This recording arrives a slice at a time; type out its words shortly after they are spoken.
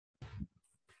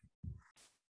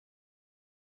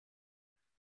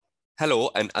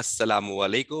Hello and Assalamu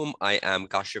alaikum. I am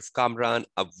Kashif Kamran.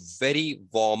 A very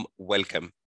warm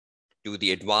welcome to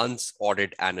the Advanced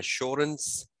Audit and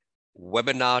Assurance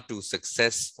webinar to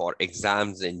success for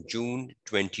exams in June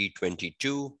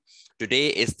 2022. Today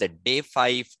is the day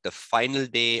 5, the final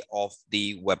day of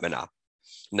the webinar.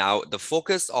 Now, the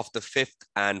focus of the 5th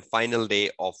and final day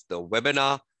of the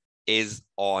webinar is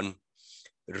on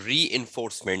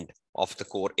reinforcement of the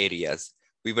core areas.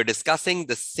 We were discussing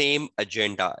the same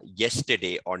agenda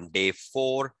yesterday on day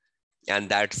 4, and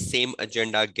that same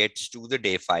agenda gets to the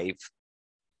day 5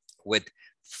 with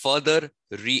further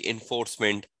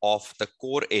reinforcement of the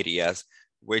core areas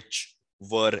which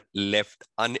were left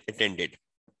unattended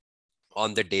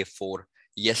on the day 4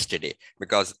 yesterday,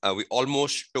 because we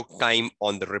almost took time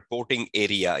on the reporting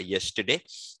area yesterday.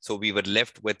 So we were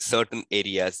left with certain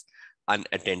areas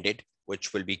unattended,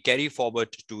 which will be carried forward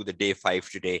to the day 5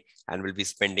 today, and we'll be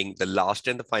spending the last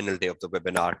and the final day of the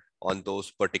webinar on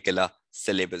those particular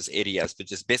syllabus areas,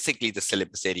 which is basically the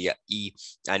syllabus area E.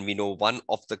 And we know one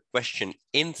of the question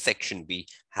in section B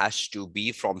has to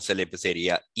be from syllabus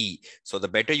area E. So the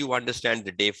better you understand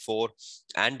the day 4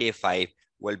 and day 5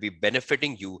 will be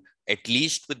benefiting you at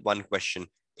least with one question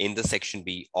in the section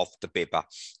B of the paper.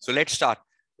 So let's start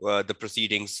the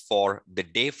proceedings for the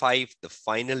day 5, the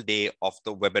final day of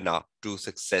the webinar to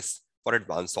success for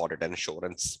Advanced Audit and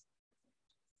Assurance.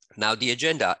 Now, the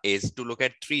agenda is to look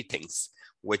at 3 things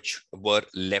which were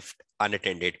left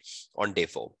unattended on day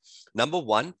 4. Number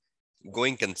 1,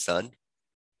 going concern.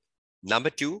 Number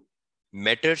 2,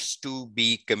 matters to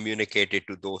be communicated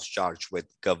to those charged with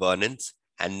governance.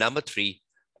 And number 3,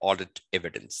 audit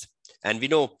evidence. And we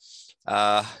know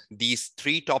these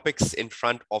 3 topics in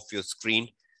front of your screen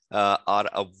are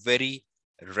a very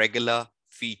regular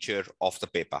feature of the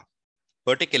paper,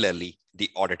 particularly the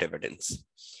audit evidence.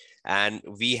 And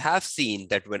we have seen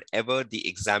that whenever the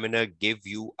examiner gives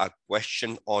you a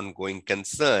question on going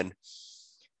concern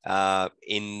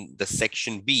in the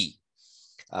section B,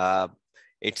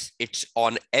 it's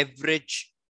on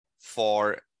average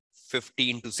for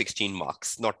 15 to 16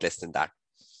 marks, not less than that.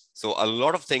 So a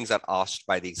lot of things are asked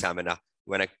by the examiner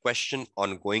when a question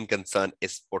on going concern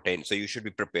is put in. So you should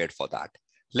be prepared for that.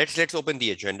 Let's open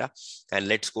the agenda and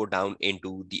let's go down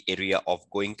into the area of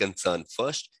going concern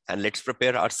first, and let's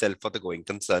prepare ourselves for the going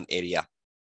concern area.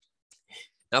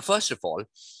 Now, first of all,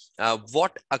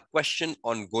 what a question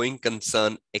on going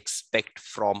concern expect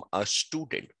from a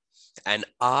student, and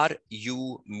are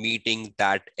you meeting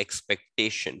that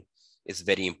expectation is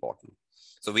very important.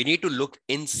 So we need to look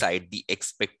inside the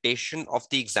expectation of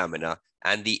the examiner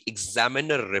and the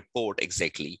examiner report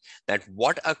exactly that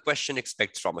what a question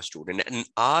expects from a student, and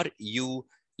are you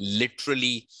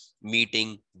literally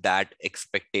meeting that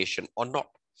expectation or not.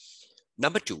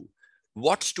 Number 2,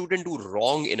 what student do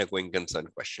wrong in a going concern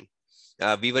question?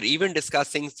 We were even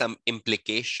discussing some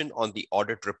implication on the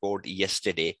audit report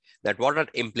yesterday, that what are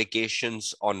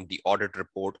implications on the audit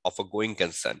report of a going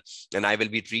concern, and I will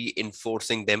be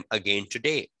reinforcing them again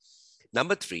today.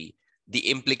 Number 3, the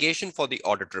implication for the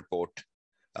audit report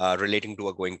relating to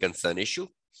a going concern issue.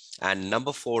 And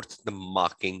number 4, the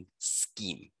marking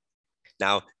scheme.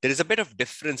 Now, there is a bit of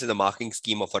difference in the marking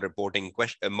scheme of a reporting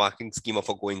question, marking scheme of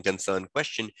a going concern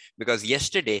question, because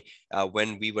yesterday,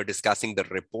 when we were discussing the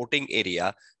reporting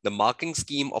area, the marking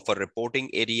scheme of a reporting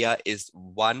area is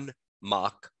 1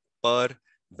 mark per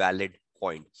valid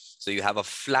point. So you have a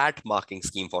flat marking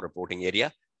scheme for reporting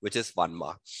area, which is 1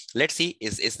 mark. Let's see,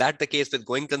 is that the case with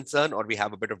going concern, or we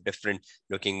have a bit of different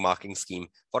looking marking scheme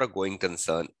for a going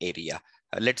concern area?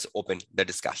 Let's open the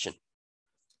discussion.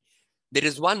 There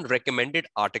is one recommended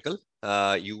article.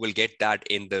 You will get that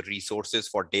in the resources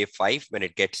for day 5 when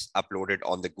it gets uploaded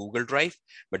on the Google Drive.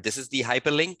 But this is the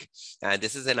hyperlink, and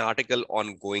this is an article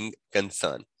on going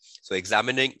concern. So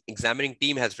examining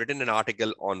team has written an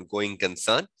article on going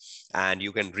concern, and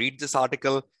you can read this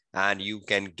article and you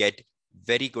can get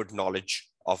very good knowledge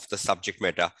of the subject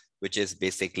matter, which is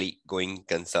basically going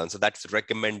concern. So that's a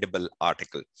recommendable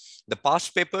article. The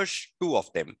past papers, 2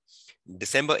 of them,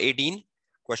 December 18,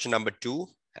 question number 2,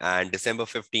 and December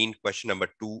 15, question number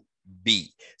 2B.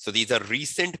 So these are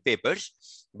recent papers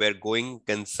where going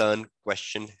concern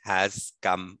question has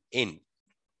come in,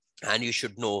 and you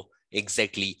should know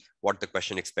exactly what the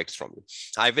question expects from you.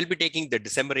 I will be taking the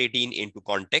December 18 into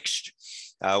context.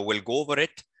 We'll go over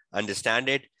it, understand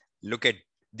it, look at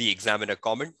the examiner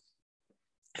comment,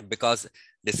 because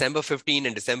December 15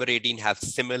 and December 18 have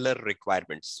similar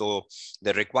requirements. So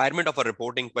the requirement of a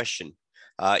reporting question,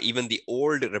 even the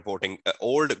old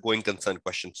going concern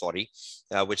question,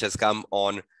 which has come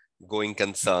on going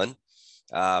concern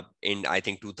in, I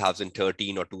think,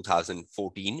 2013 or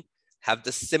 2014, have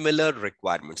the similar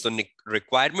requirements. So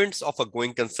requirements of a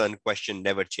going concern question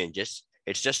never changes.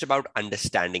 It's just about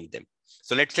understanding them.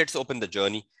 So let's open the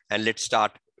journey and let's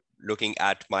start looking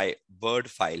at my Word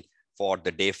file for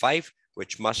the day 5,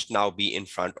 which must now be in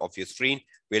front of your screen.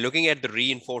 We're looking at the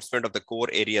reinforcement of the core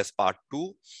areas part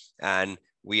 2, and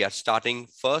we are starting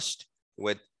first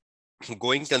with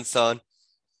going concern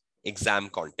exam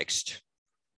context.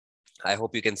 I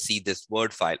hope you can see this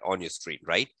Word file on your screen,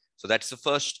 right? So that's the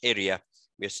first area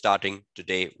we're starting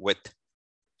today with.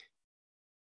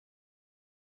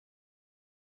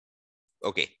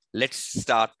 Okay, let's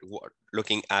start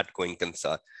looking at going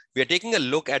concern. We are taking a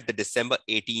look at the December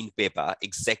 18 paper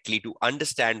exactly to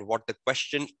understand what the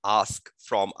question asks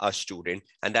from a student.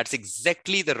 And that's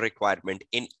exactly the requirement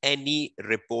in any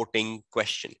reporting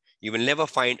question. You will never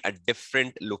find a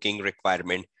different looking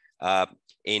requirement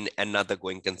in another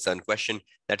going concern question.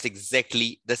 That's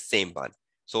exactly the same one.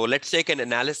 So let's take an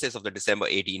analysis of the December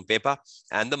 18 paper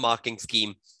and the marking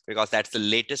scheme, because that's the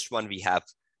latest one we have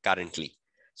currently.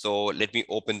 So let me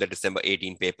open the December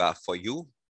 18 paper for you.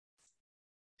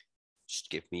 Just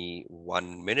give me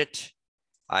 1 minute.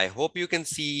 I hope you can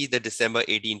see the December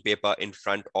 18 paper in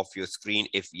front of your screen.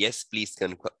 If yes, please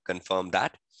confirm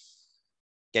that.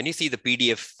 Can you see the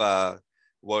PDF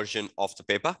version of the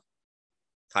paper?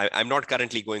 I'm not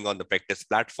currently going on the practice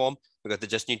platform because they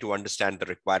just need to understand the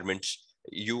requirements.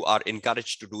 You are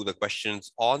encouraged to do the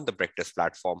questions on the practice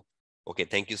platform. Okay,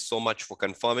 thank you so much for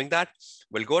confirming that.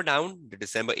 We'll go down the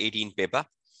December 18 paper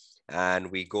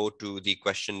and we go to the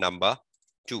question number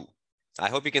 2. I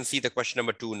hope you can see the question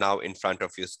number 2 now in front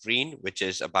of your screen, which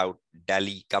is about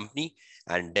Delhi Company.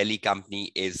 And Delhi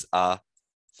Company is a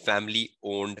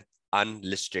family-owned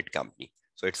unlisted company.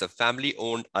 So it's a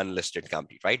family-owned unlisted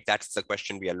company, right? That's the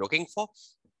question we are looking for.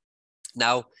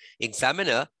 Now,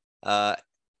 examiner,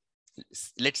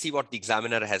 let's see what the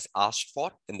examiner has asked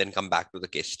for and then come back to the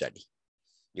case study.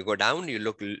 You go down,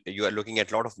 you are looking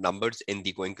at a lot of numbers in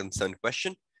the going concern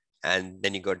question. And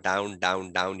then you go down,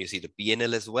 down, down, you see the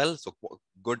PNL as well. So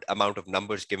good amount of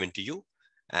numbers given to you.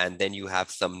 And then you have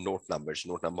some note numbers,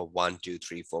 note number 1, 2,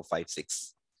 3, 4, 5,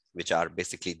 6, which are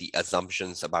basically the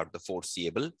assumptions about the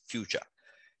foreseeable future.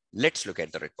 Let's look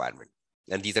at the requirement.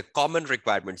 And these are common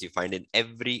requirements you find in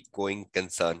every going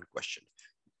concern question.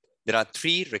 There are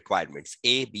 3 requirements,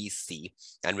 A, B, C,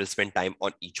 and we'll spend time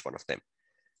on each one of them.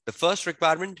 The first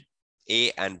requirement,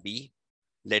 A and B,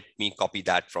 let me copy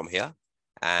that from here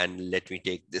and let me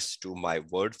take this to my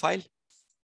Word file.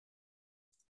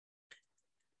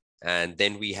 And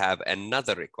then we have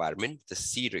another requirement, the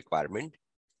C requirement,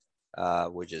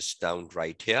 which is down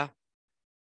right here.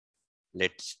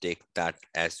 Let's take that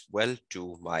as well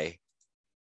to my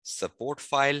support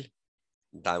file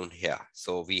down here.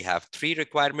 So we have 3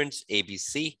 requirements, A, B,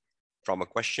 C, from a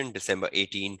question, December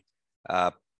 18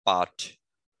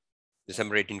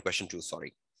 December 18 question 2,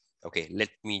 sorry. Okay,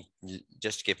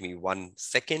 just give me 1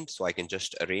 second so I can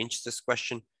just arrange this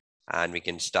question and we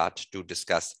can start to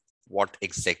discuss what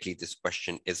exactly this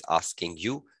question is asking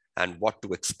you and what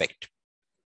to expect.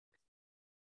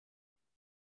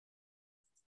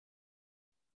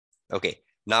 Okay,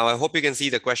 now I hope you can see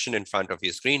the question in front of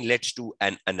your screen. Let's do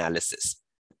an analysis.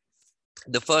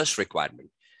 The first requirement,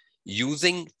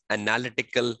 using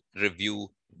analytical review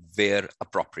where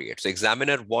appropriate. So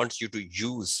examiner wants you to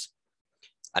use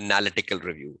analytical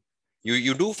review.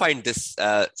 You do find this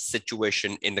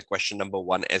situation in the question number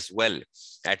 1 as well.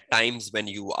 At times when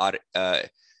you are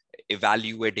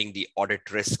evaluating the audit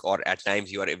risk, or at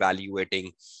times you are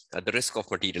evaluating the risk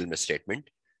of material misstatement,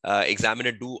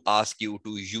 examiner do ask you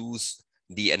to use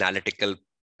the analytical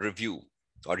review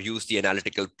or use the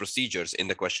analytical procedures in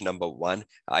the question number 1.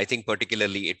 I think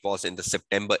particularly it was in the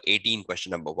September 18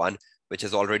 question number 1, which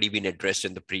has already been addressed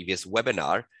in the previous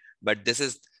webinar. But this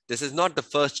is not the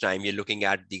first time you're looking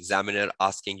at the examiner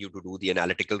asking you to do the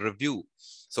analytical review.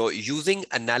 So using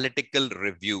analytical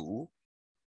review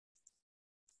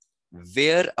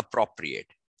where appropriate.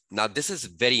 Now this is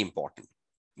very important,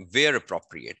 where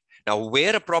appropriate. Now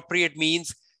where appropriate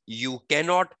means you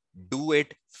cannot do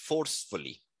it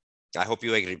forcefully. I hope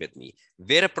you agree with me.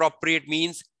 Where appropriate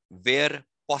means where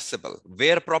possible.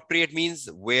 Where appropriate means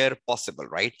where possible,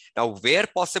 right? Now where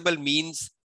possible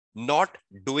means not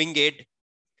doing it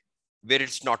where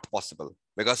it's not possible,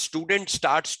 because student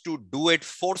starts to do it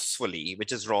forcefully,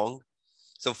 which is wrong.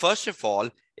 So first of all,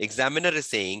 examiner is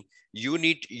saying you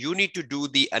need to do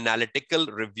the analytical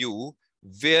review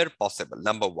where possible,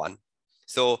 number 1.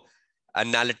 So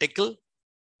analytical,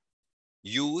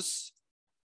 use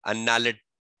analytical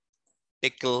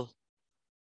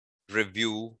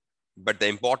review, but the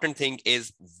important thing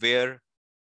is where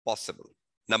possible,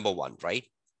 number 1, right?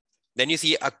 Then you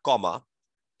see a comma,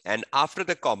 and after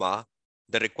the comma,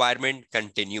 the requirement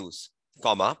continues,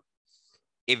 comma,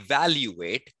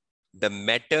 evaluate the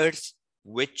matters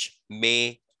which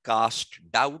may cast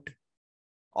doubt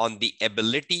on the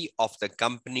ability of the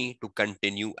company to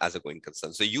continue as a going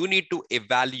concern. So you need to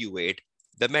evaluate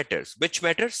the matters. Which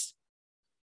matters?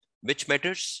 Which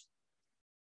matters?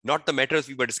 Not the matters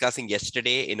we were discussing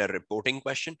yesterday in a reporting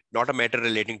question, not a matter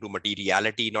relating to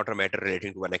materiality, not a matter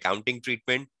relating to an accounting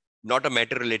treatment, not a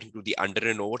matter relating to the under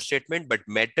and over statement, but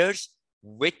matters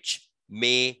which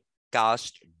may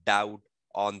cast doubt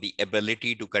on the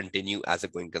ability to continue as a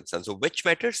going concern. So which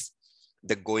matters?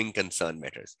 The going concern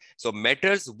matters. So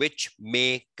matters which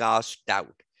may cast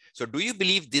doubt. So do you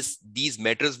believe these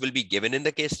matters will be given in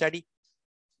the case study?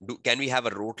 Can we have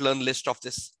a rote learn list of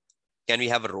this? Can we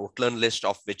have a rote learn list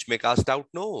of which may cast doubt?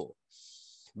 No.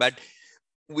 But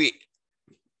we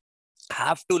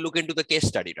have to look into the case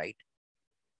study, right?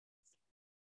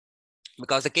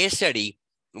 Because the case study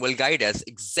will guide us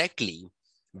exactly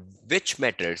which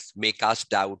matters may cast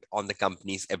doubt on the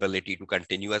company's ability to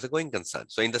continue as a going concern.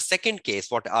 So in the second case,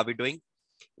 what are we doing?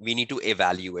 We need to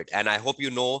evaluate. And I hope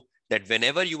you know that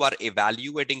whenever you are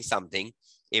evaluating something,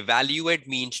 evaluate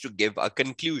means to give a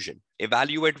conclusion.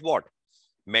 Evaluate what?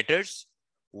 Matters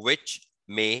which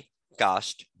may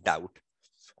cast doubt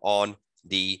on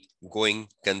the going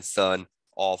concern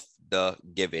of the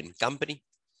given company.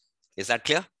 Is that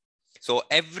clear? So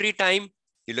every time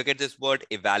you look at this word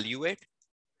evaluate,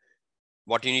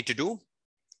 what you need to do?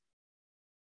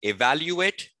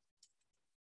 Evaluate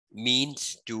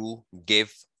means to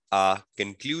give a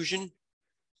conclusion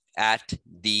at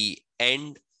the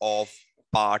end of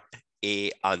part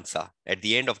A answer, at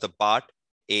the end of the part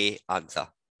A answer,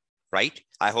 right?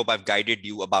 I hope I've guided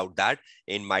you about that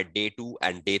in my day 2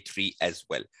 and day 3 as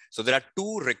well. So there are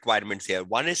two requirements here.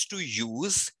 One is to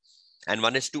use and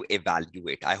one is to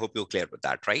evaluate. I hope you're clear with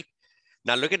that, right?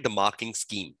 Now look at the marking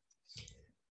scheme.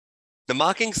 The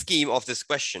marking scheme of this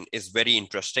question is very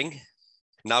interesting.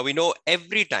 Now we know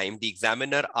every time the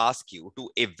examiner asks you to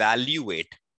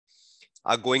evaluate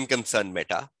a going concern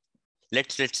matter,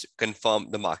 let's confirm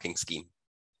the marking scheme.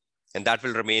 And that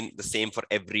will remain the same for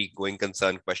every going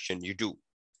concern question you do.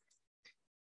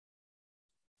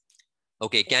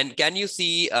 Okay, can you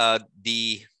see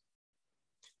the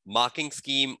marking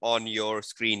scheme on your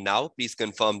screen now? Please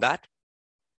confirm that.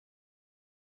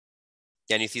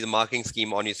 Can you see the marking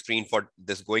scheme on your screen for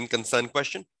this going concern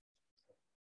question?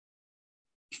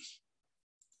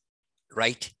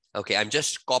 Right? Okay, I'm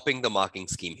just copying the marking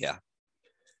scheme here.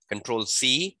 Control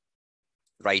C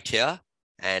right here.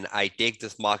 And I take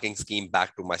this marking scheme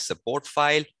back to my support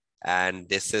file. And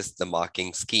this is the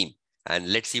marking scheme.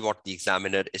 And let's see what the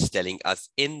examiner is telling us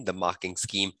in the marking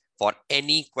scheme for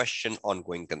any question on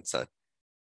going concern.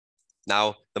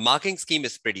 Now, the marking scheme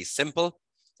is pretty simple.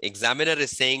 Examiner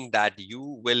is saying that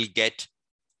you will get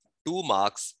 2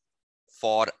 marks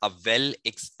for a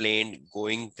well-explained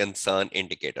going concern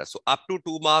indicator. So up to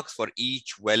 2 marks for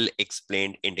each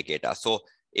well-explained indicator. So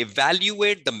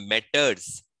evaluate the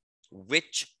matters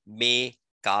which may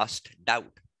cast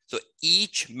doubt. So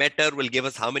each matter will give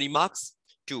us how many marks?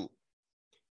 2.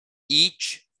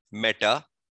 Each matter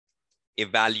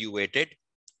evaluated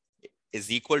is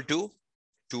equal to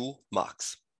 2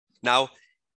 marks. Now,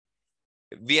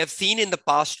 we have seen in the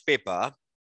past paper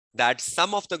that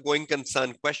some of the going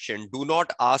concern question do not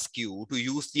ask you to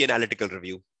use the analytical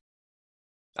review.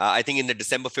 I think in the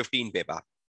December 15 paper.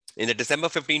 In the December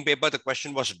 15 paper, the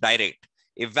question was direct.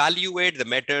 Evaluate the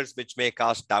matters which may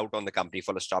cast doubt on the company,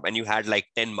 full stop. And you had like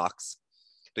 10 marks.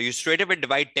 So you straight away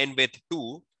divide 10 with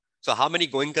 2. So how many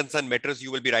going concern matters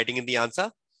you will be writing in the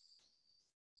answer?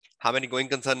 How many going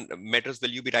concern matters will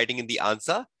you be writing in the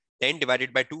answer? 10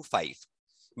 divided by 2, 5.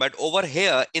 But over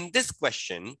here in this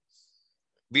question,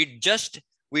 we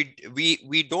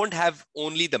don't have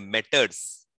only the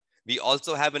matters. We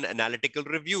also have an analytical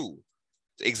review.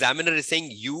 So examiner is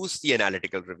saying use the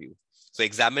analytical review. So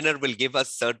examiner will give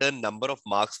us certain number of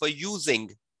marks for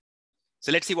using.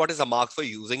 So let's see what is a mark for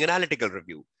using analytical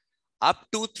review. Up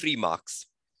to 3 marks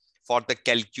for the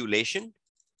calculation.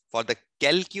 For the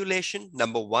calculation,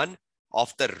 number 1,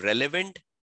 of the relevant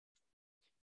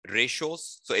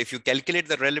ratios. So if you calculate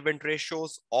the relevant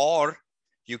ratios or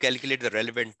you calculate the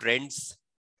relevant trends,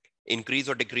 increase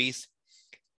or decrease,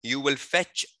 you will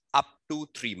fetch up to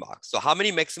 3 marks. So how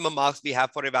many maximum marks we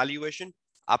have for evaluation?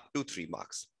 Up to 3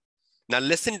 marks. Now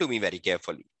listen to me very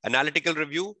carefully. Analytical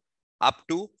review, up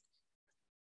to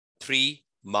 3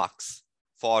 marks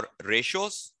for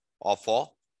ratios or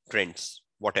for trends,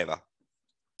 whatever.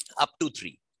 Up to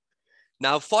 3.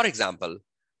 Now, for example,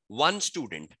 one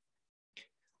student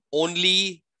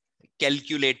only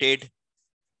calculated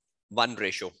one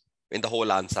ratio in the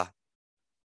whole answer.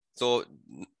 So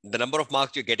the number of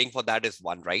marks you're getting for that is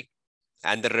 1, right?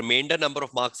 And the remainder number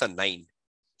of marks are 9.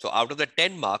 So out of the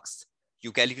 10 marks,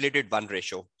 you calculated one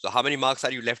ratio. So how many marks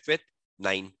are you left with?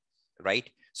 9, right?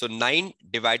 So 9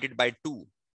 divided by 2.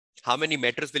 How many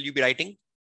meters will you be writing?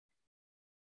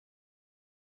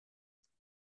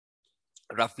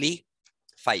 Roughly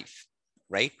 5,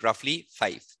 right? Roughly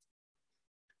 5.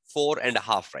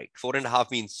 4.5, right?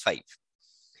 4.5 means 5,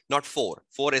 not 4.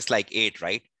 4 is like 8,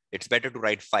 right? It's better to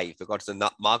write 5 because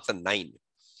the marks are 9.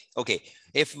 Okay,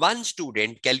 if one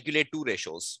student calculate 2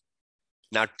 ratios,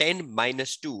 now 10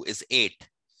 minus 2 is 8.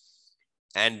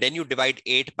 And then you divide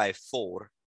 8 by 4.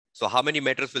 So how many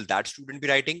meters will that student be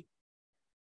writing?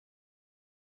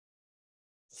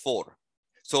 4.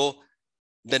 So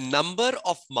the number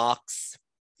of marks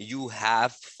you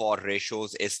have for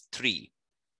ratios is 3.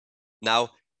 Now,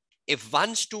 if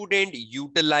one student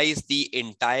utilize the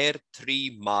entire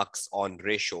 3 marks on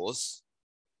ratios,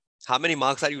 how many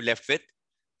marks are you left with?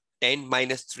 10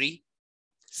 minus 3,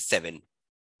 7.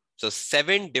 So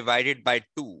 7 divided by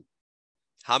 2.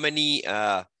 How many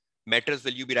meters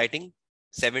will you be writing?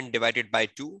 7 divided by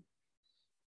 2,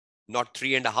 not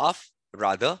 3.5,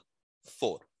 rather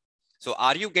 4. So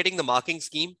are you getting the marking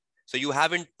scheme? So you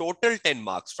have in total 10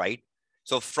 marks, right?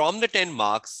 So from the 10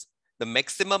 marks, the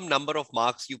maximum number of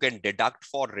marks you can deduct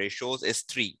for ratios is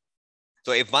 3.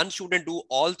 So if one student do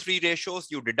all 3 ratios,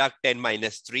 you deduct 10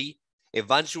 minus 3. If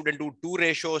one student do 2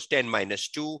 ratios, 10 minus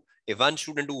 2. If one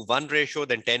student do 1 ratio,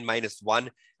 then 10 minus 1.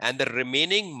 And the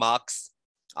remaining marks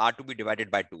are to be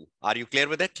divided by 2. Are you clear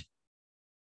with it?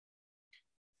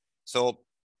 So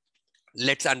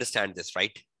let's understand this,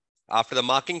 right? After the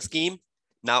marking scheme,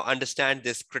 now understand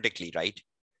this critically, right?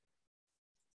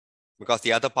 Because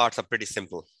the other parts are pretty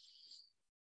simple.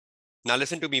 Now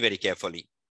listen to me very carefully.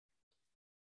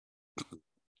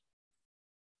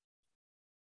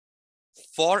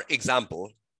 For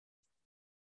example,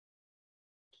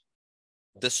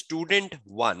 the student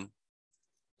 1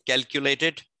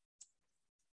 calculated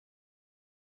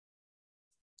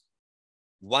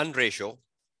 1 ratio.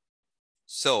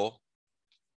 So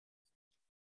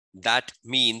that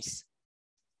means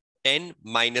 10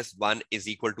 minus 1 is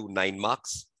equal to 9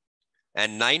 marks.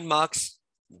 And 9 marks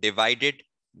divided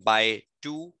by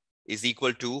 2 is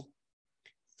equal to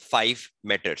 5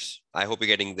 meters. I hope you're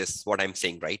getting this, what I'm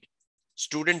saying, right?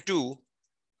 Student 2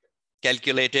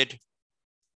 calculated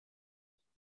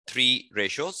 3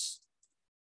 ratios.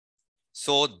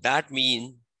 So that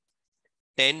means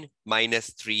 10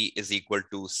 minus 3 is equal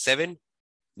to 7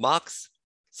 marks.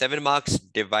 7 marks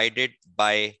divided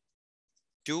by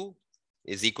 2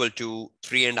 is equal to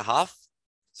 3.5.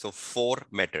 So 4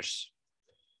 meters.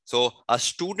 So a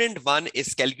student 1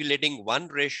 is calculating 1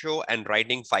 ratio and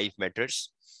writing 5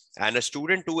 meters. And a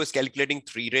student 2 is calculating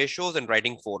 3 ratios and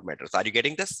writing 4 meters. Are you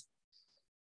getting this?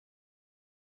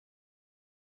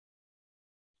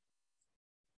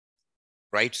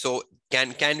 Right. So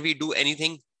can we do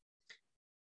anything?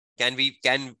 Can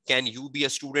you be a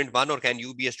student 1 or can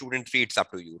you be a student 3? It's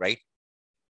up to you, right?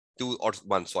 2 or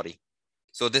 1, sorry.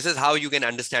 So this is how you can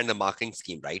understand the marking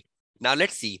scheme, right? Now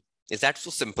let's see, is that so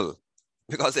simple?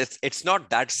 Because it's not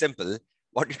that simple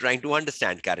what you're trying to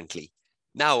understand currently.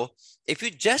 Now, if you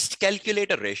just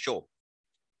calculate a ratio,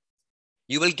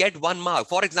 you will get 1 mark.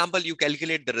 For example, you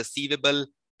calculate the receivable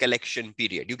collection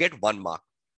period. You get 1 mark,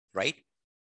 right?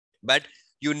 But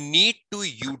you need to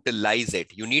utilize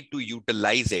it. You need to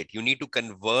utilize it. You need to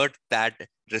convert that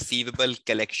receivable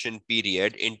collection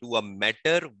period into a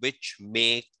matter which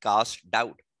may cast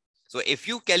doubt. So if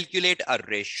you calculate a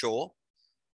ratio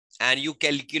and you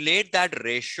calculate that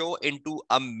ratio into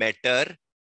a matter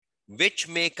which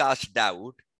may cast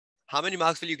doubt, how many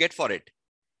marks will you get for it?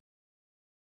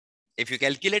 If you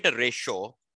calculate a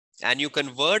ratio and you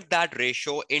convert that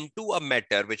ratio into a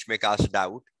matter which may cast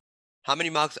doubt, how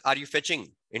many marks are you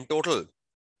fetching in total?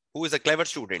 Who is a clever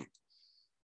student?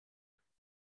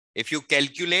 If you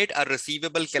calculate a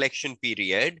receivable collection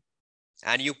period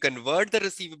and you convert the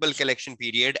receivable collection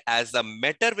period as a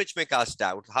matter which may cast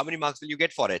doubt, how many marks will you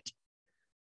get for it?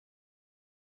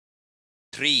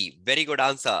 3. Very good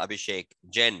answer, Abhishek,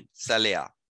 Jen, Salya.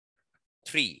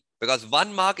 3. Because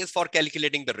 1 mark is for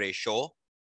calculating the ratio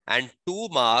and 2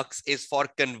 marks is for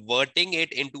converting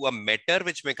it into a matter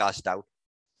which may cast doubt.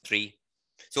 3.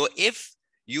 So if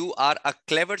you are a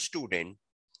clever student,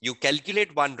 you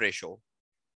calculate 1 ratio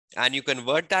and you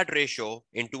convert that ratio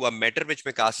into a matter which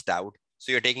may cast doubt.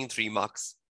 So you're taking 3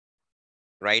 marks,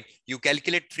 right? You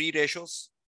calculate 3 ratios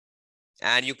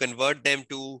and you convert them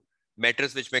to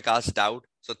matters which may cast doubt.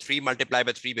 So 3 multiplied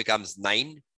by 3 becomes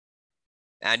 9.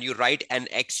 and you write an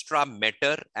extra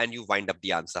meter and you wind up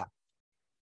the answer.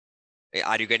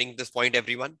 Are you getting this point,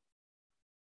 everyone?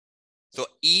 So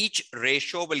each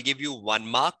ratio will give you 1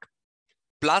 mark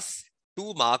plus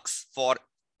 2 marks for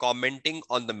commenting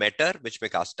on the meter, which may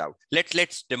cast doubt.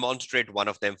 Let's demonstrate one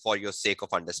of them for your sake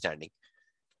of understanding.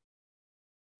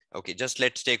 Okay, just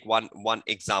let's take one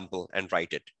example and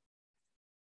write it.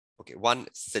 Okay, one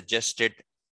suggested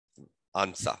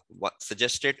answer. What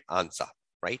suggested answer,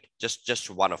 right? Just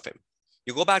one of them.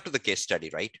 You go back to the case study,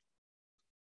 right?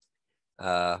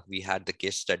 We had the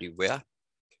case study where?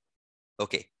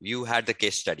 Okay, you had the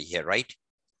case study here, right?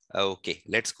 Okay,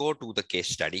 let's go to the case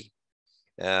study.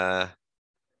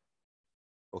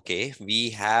 Okay, we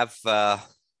have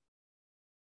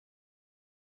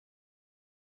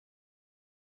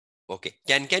okay.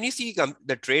 Can you see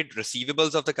the trade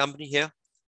receivables of the company here?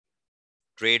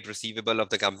 Trade receivable of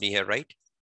the company here, right?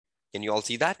 Can you all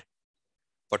see that?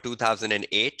 For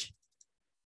 2008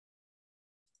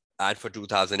 and for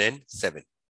 2007.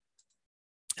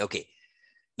 Okay.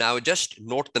 Now just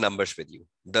note the numbers with you.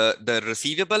 The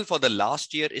receivable for the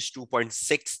last year is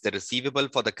 2.6. The receivable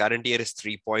for the current year is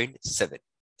 3.7.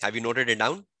 Have you noted it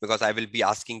down? Because I will be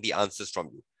asking the answers from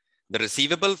you. The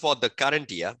receivable for the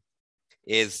current year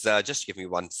is, just give me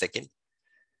 1 second.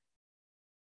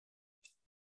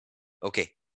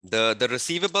 Okay. The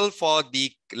receivable for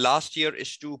the last year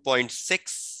is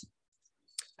 2.6.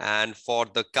 And for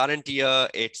the current year,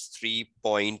 it's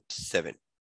 3.7,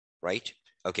 right?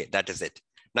 Okay, that is it.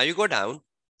 Now you go down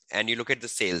and you look at the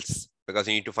sales because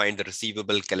you need to find the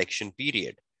receivable collection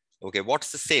period. Okay,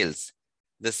 what's the sales?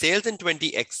 The sales in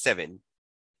 20x7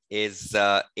 is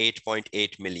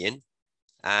 8.8 million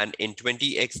and in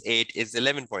 20x8 is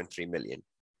 11.3 million.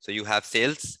 So you have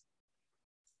sales,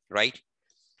 right?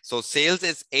 So sales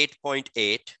is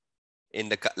 8.8 in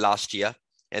the last year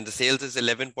and the sales is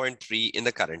 11.3 in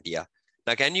the current year.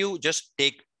 Now, can you just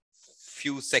take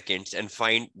few seconds and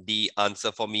find the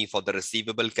answer for me for the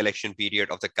receivable collection period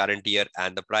of the current year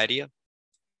and the prior year?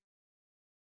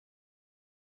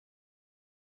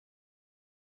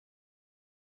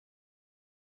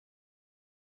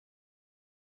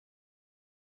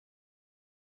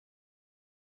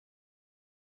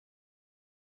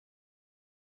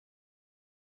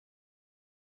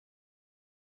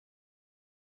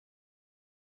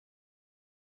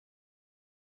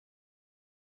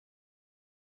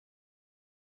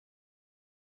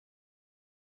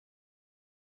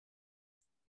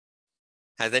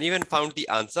 Has anyone found the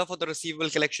answer for the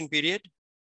receivable collection period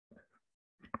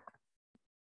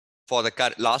for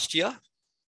the last year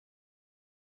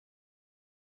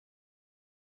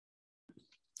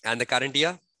and the current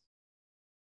year?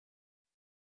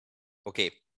 Okay.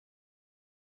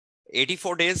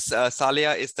 84 days,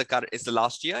 Salia is the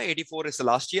last year. 84 is the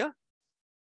last year.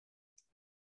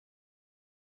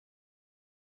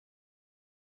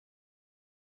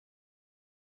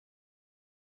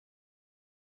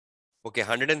 Okay,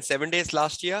 107 days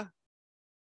last year.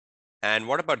 And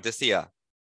what about this year?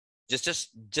 Just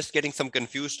getting some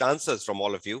confused answers from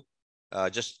all of you.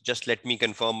 Just let me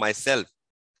confirm myself.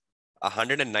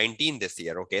 119 this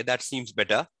year. Okay, that seems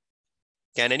better.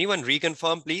 Can anyone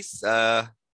reconfirm, please?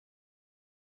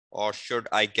 Or should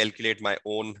I calculate my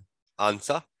own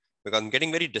answer? Because I'm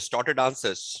getting very distorted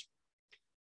answers.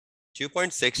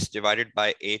 2.6 divided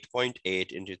by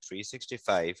 8.8 into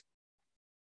 365.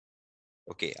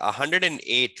 Okay,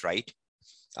 108, right?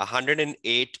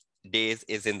 108 days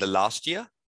is in the last year.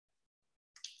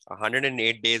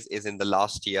 108 days is in the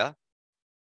last year.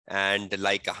 And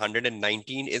like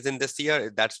 119 is in this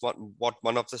year. That's what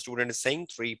one of the students is saying.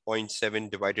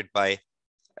 3.7 divided by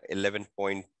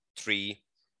 11.3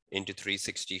 into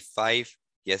 365.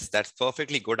 Yes, that's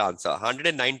perfectly good answer.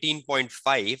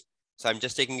 119.5. So I'm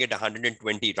just taking it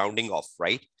 120, rounding off,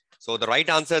 right? So the right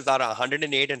answers are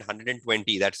 108 and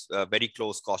 120. That's very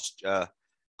close cost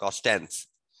tense,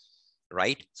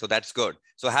 right? So that's good.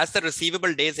 So has the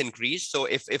receivable days increased? So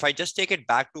if I just take it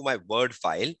back to my Word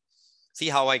file, see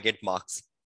how I get marks.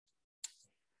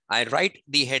 I write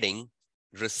the heading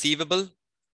receivable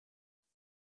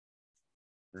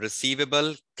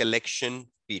collection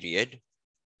period.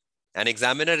 An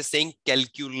examiner is saying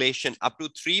calculation, up to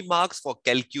 3 marks for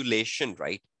calculation,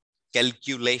 right?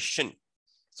 Calculation.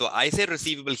 So I say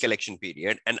receivable collection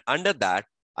period, and under that,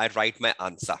 I write my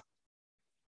answer.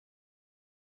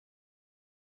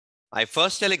 I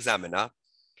first tell examiner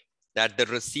that the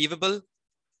receivable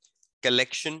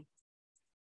collection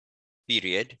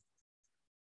period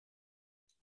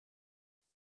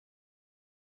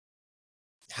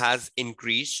has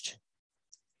increased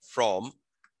from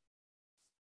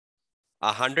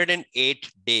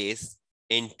 108 days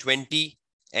in 20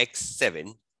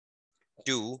 x7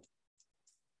 to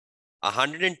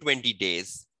 120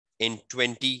 days in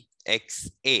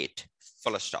 20x8,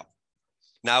 full stop.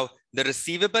 Now, the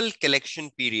receivable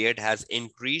collection period has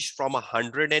increased from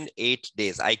 108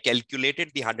 days. I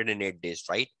calculated the 108 days,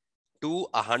 right? To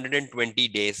 120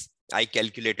 days. I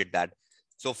calculated that.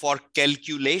 So for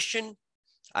calculation,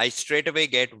 I straight away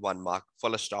get 1 mark,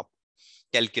 full stop.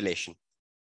 Calculation,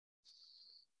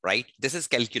 right? This is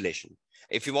calculation.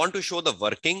 If you want to show the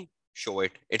working, show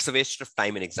it. It's a waste of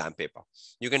time in exam paper.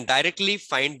 You can directly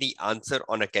find the answer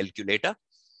on a calculator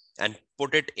and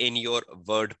put it in your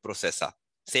word processor.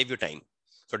 Save your time.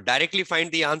 So directly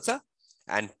find the answer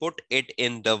and put it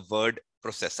in the word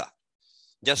processor,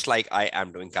 just like I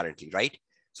am doing currently, right?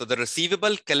 So the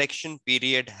receivable collection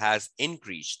period has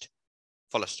increased,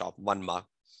 full stop, 1 mark.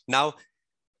 Now,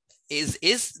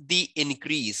 is the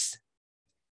increase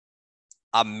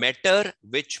a matter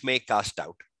which may cast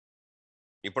doubt?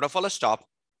 You put a full stop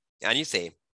and you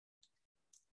say,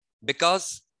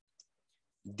 because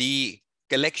the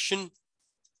collection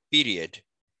period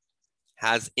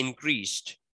has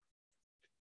increased,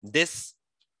 this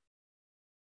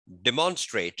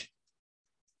demonstrate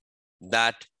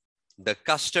that the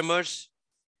customers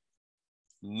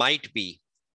might be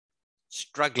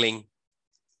struggling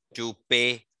to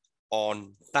pay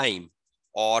on time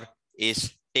or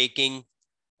is taking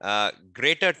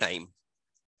greater time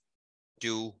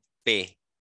to pay.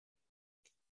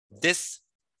 This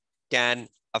can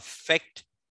affect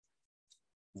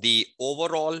the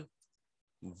overall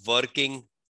working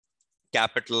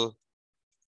capital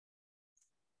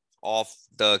of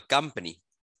the company.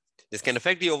 This can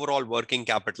affect the overall working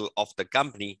capital of the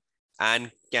company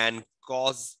and can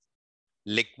cause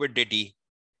liquidity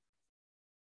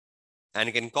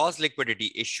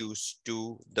issues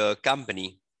to the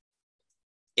company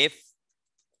if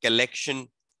collection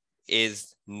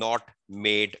is not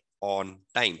made on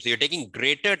time. So you're taking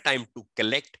greater time to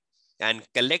collect, and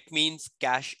collect means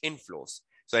cash inflows.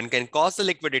 So it can cause the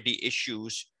liquidity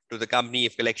issues to the company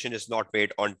if collection is not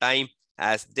made on time,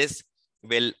 as this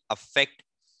will affect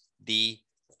the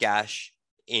cash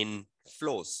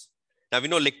inflows. Now we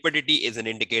know liquidity is an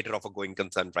indicator of a going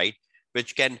concern, right?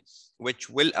 Which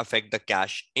will affect the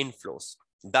cash inflows.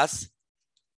 Thus,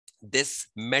 this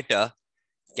matter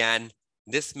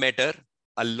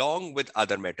along with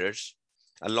other matters,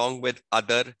 along with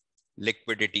other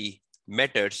liquidity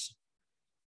matters,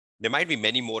 there might be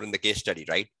many more in the case study,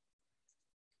 right?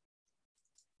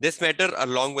 This matter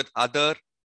along with other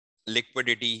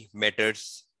liquidity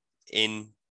matters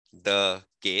in the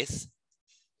case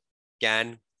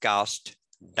can cast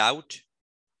doubt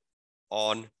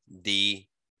on the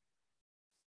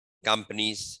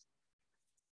company's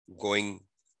going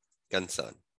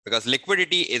concern, because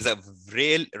liquidity is a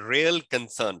real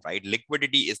concern, right?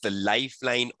 Liquidity is the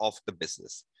lifeline of the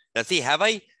business. Now see, have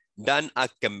I done a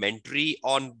commentary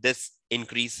on this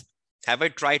increase? Have I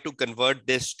tried to convert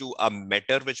this to a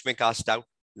matter which may cast doubt?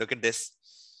 Look at this.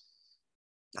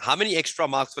 How many extra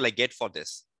marks will I get for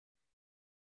this?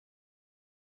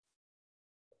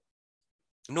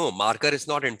 No, marker is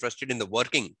not interested in the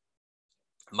working.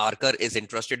 Marker is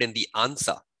interested in the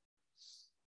answer.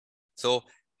 So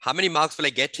how many marks will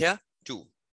I get here? 2.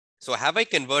 So have I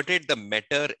converted the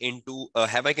matter into,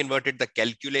 have I converted the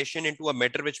calculation into a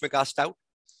matter which may cast doubt?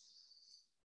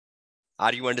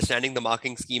 Are you understanding the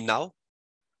marking scheme now?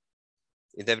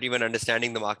 Is everyone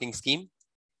understanding the marking scheme?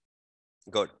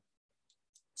 Good.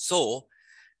 So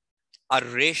a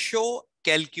ratio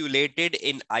calculated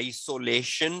in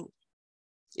isolation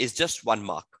is just 1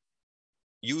 mark.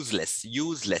 Useless.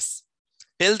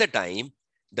 Till the time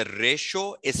the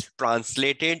ratio is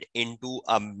translated into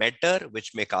a matter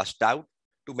which may cast doubt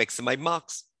to maximize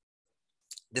marks.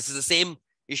 This is the same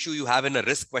issue you have in a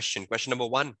risk question, question number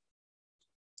 1.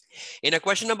 In a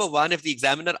question number 1, if the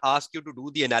examiner asks you to do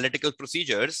the analytical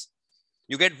procedures,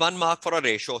 you get 1 mark for a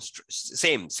ratio,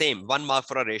 same 1 mark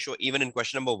for a ratio, even in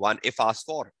question number 1, if asked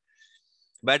for.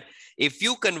 But if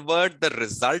you convert the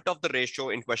result of the ratio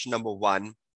in question number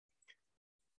 1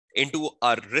 into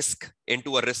a risk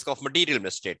of material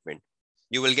misstatement,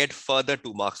 you will get further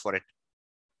 2 marks for it.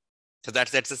 So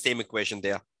that's the same equation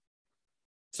there.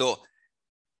 So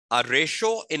a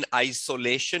ratio in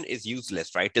isolation is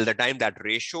useless, right? Till the time that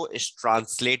ratio is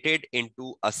translated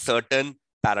into a certain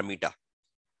parameter.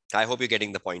 I hope you're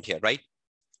getting the point here, right?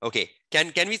 Okay,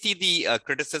 can we see the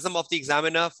criticism of the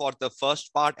examiner for the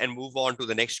first part and move on to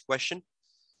the next question?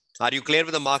 Are you clear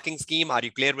with the marking scheme? Are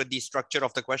you clear with the structure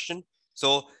of the question?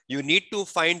 So you need to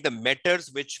find the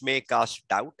matters which may cast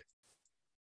doubt,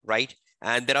 right?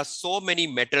 And there are so many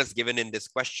matters given in this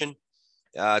question.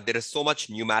 There is so much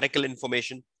numerical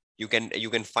information. You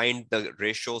can find the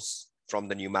ratios from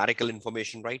the numerical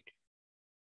information, right?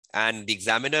 And the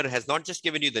examiner has not just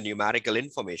given you the numerical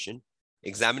information,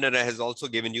 examiner has also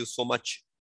given you so much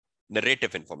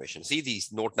narrative information. See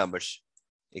these note numbers.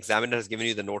 Examiner has given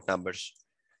you the note numbers.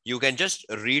 You can just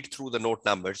read through the note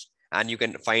numbers and you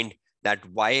can find that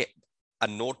why a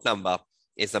note number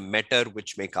is a matter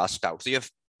which may cast doubt. So you have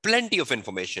plenty of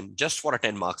information just for a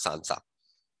 10 marks answer.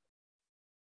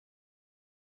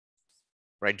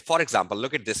 Right? For example,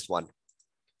 look at this one.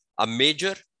 A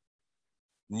major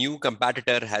new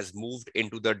competitor has moved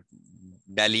into the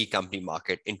Delhi company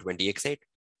market in 20x8.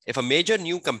 If a major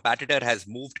new competitor has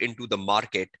moved into the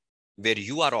market where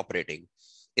you are operating,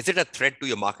 is it a threat to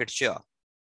your market share?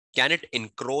 Can it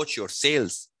encroach your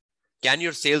sales? Can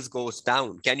your sales go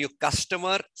down? Can your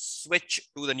customer switch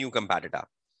to the new competitor?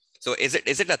 So is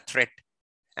it a threat?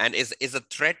 And is a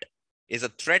threat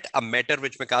a matter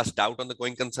which may cast doubt on the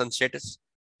going concern status?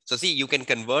 So see, you can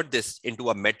convert this into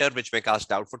a matter which may cast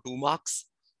doubt for 2 marks.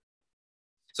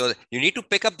 So you need to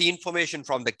pick up the information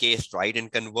from the case, right,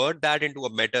 and convert that into a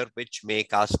matter which may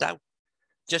cast doubt.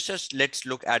 Just let's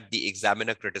look at the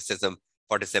examiner criticism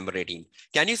for December 18.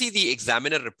 Can you see the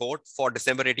examiner report for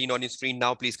December 18 on your screen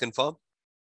now? Please confirm.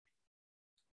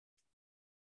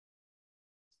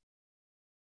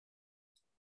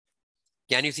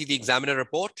 Can you see the examiner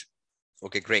report?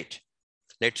 Okay, great.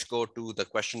 Let's go to the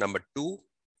question number 2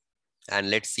 and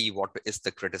let's see what is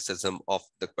the criticism of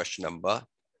the question number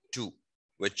 2,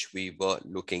 which we were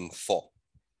looking for.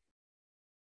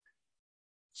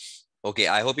 Okay,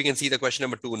 I hope you can see the question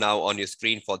number 2 now on your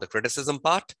screen for the criticism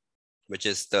part, which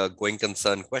is the going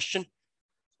concern question.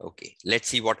 Okay, let's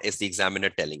see what is the examiner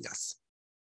telling us.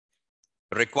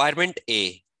 Requirement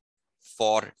A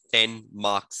for 10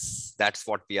 marks. That's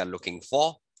what we are looking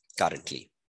for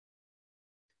currently.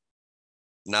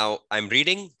 Now I'm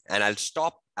reading and I'll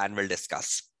stop and we'll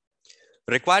discuss.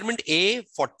 Requirement A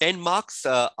for 10 marks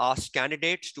asks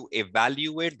candidates to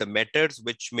evaluate the matters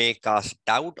which may cast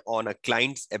doubt on a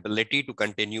client's ability to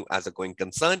continue as a going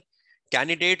concern.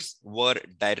 Candidates were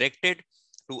directed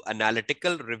to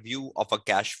analytical review of a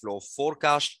cash flow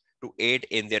forecast to aid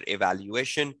in their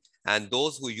evaluation, and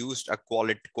those who used a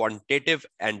quantitative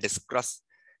and discursive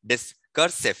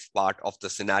part of the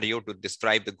scenario to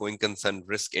describe the going concern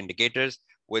risk indicators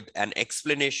with an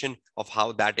explanation of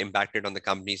how that impacted on the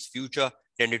company's future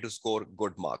tended to score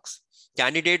good marks.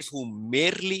 Candidates who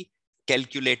merely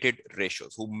calculated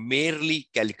ratios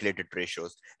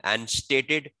and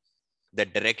stated the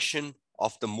direction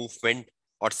of the movement,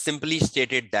 or simply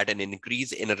stated that an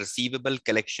increase in a receivable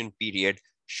collection period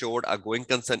showed a going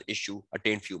concern issue,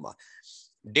 attained few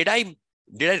marks. Did I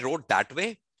wrote that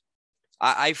way?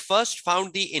 I first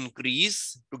found the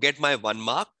increase to get my 1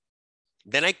 mark.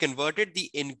 Then I converted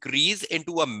the increase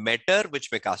into a matter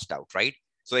which may cast doubt, right?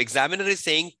 So examiner is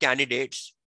saying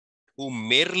candidates who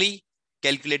merely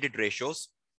calculated ratios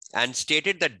and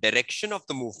stated the direction of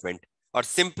the movement, or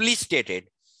simply stated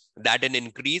that an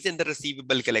increase in the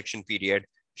receivable collection period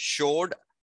showed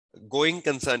going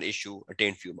concern issue,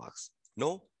 attained few marks.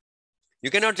 No,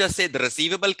 you cannot just say the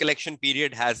receivable collection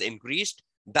period has increased,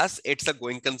 thus it's a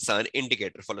going concern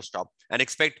indicator, full stop, and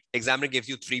expect examiner gives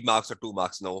you 3 marks or 2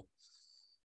 marks. No.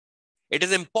 It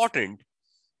is important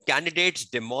candidates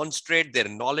demonstrate their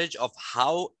knowledge of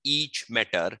how each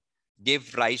matter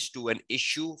gave rise to an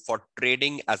issue for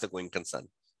trading as a going concern.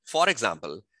 For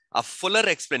example, a fuller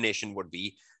explanation would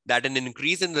be that an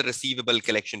increase in the receivable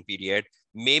collection period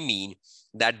may mean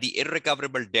that the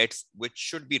irrecoverable debts which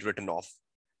should be written off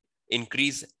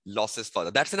increase losses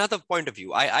further. That's another point of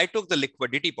view. I took the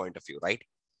liquidity point of view, right?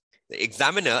 The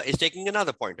examiner is taking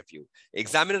another point of view.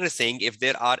 Examiner is saying if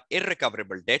there are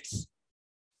irrecoverable debts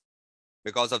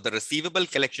because of the receivable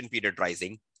collection period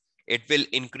rising, it will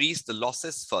increase the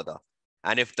losses further.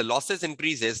 And if the losses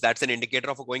increases, that's an indicator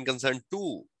of a going concern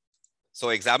too. So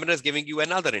examiner is giving you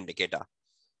another indicator.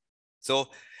 So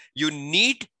you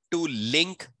need to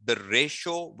link the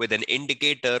ratio with an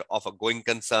indicator of a going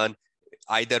concern,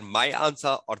 either my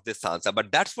answer or this answer.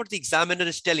 But that's what the examiner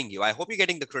is telling you. I hope you're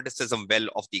getting the criticism well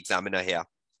of the examiner here.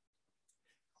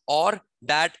 Or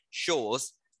that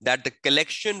shows that the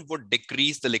collection would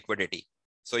decrease the liquidity.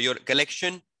 So your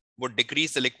collection would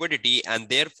decrease the liquidity and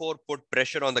therefore put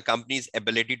pressure on the company's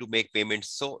ability to make payments.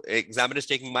 So examiner is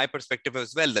taking my perspective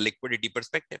as well, the liquidity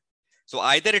perspective. So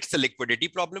either it's the liquidity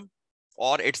problem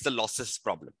or it's the losses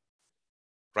problem,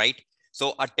 right?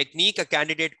 So a technique a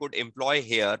candidate could employ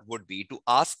here would be to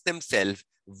ask themselves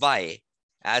why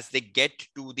as they get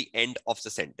to the end of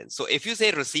the sentence. So if you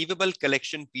say receivable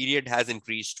collection period has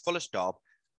increased, full stop,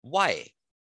 why?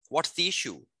 What's the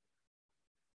issue?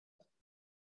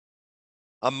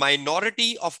 A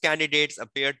minority of candidates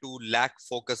appear to lack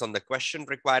focus on the question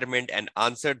requirement and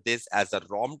answered this as a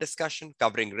ROM discussion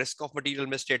covering risk of material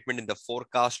misstatement in the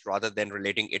forecast rather than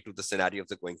relating it to the scenario of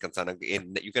the going concern.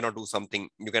 Again, you cannot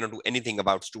do anything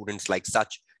about students like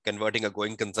such converting a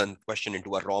going concern question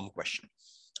into a ROM question.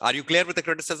 Are you clear with the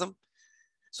criticism?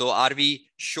 So are we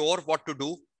sure what to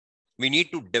do? We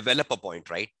need to develop a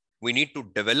point, right? We need to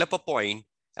develop a point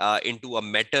into a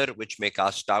matter which may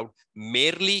cast doubt.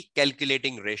 Merely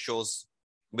calculating ratios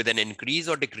with an increase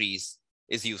or decrease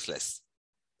is useless.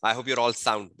 I hope you're all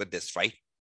sound with this, right?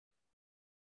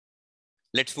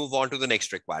 Let's move on to the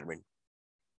next requirement.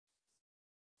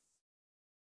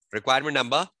 Requirement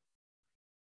number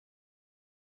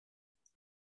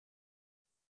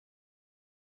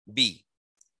B.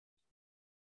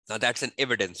 Now that's an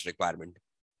evidence requirement.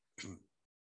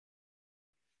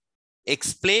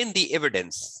 Explain the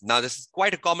evidence. Now, this is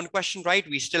quite a common question, right?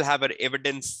 We still have an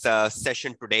evidence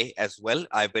session today as well.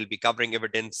 I will be covering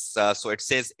evidence. So it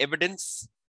says evidence,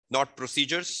 not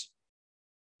procedures,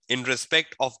 in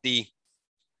respect of the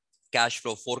cash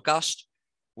flow forecast,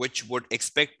 which would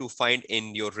expect to find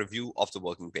in your review of the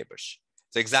working papers.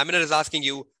 So examiner is asking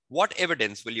you, what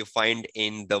evidence will you find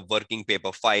in the working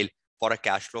paper file for a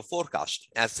cash flow forecast?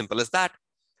 As simple as that.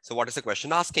 So what is the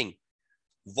question asking?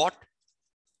 What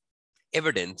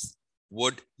evidence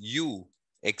would you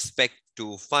expect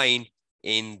to find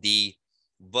in the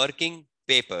working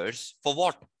papers for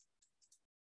what?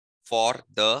 For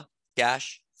the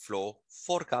cash flow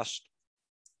forecast.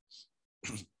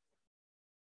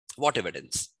 What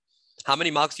evidence? How many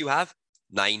marks you have?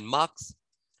 9 marks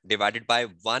divided by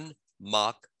 1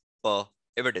 mark per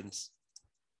evidence.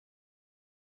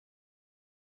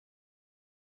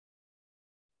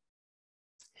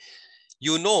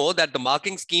 You know that the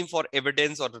marking scheme for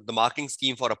evidence or the marking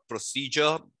scheme for a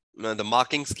procedure, the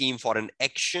marking scheme for an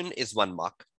action is 1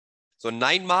 mark. So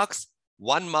 9 marks,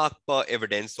 1 mark per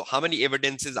evidence. So how many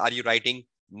evidences are you writing?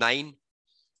 9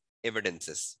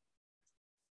 evidences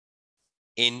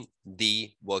in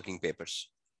the working papers.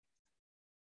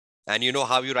 And you know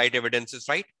how you write evidences,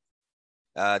 right?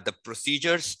 The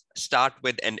procedures start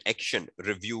with an action: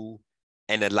 review,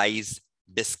 analyze,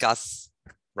 discuss,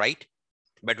 right?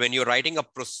 But when you're writing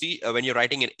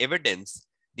an evidence,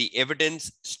 the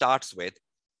evidence starts with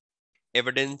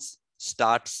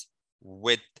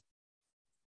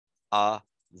a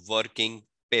working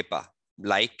paper.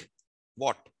 Like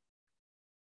what?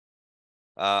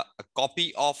 A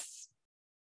copy of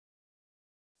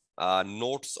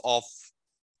notes of,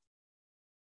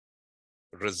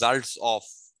 results of,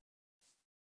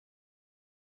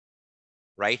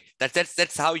 right?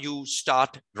 That's how you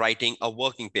start writing a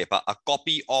working paper. A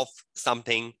copy of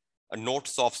something,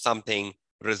 notes of something,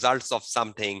 results of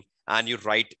something, and you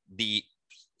write the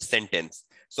sentence.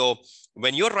 So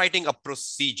when you're writing a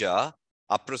procedure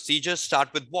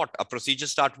start with what? A procedure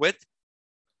start with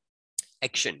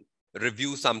action: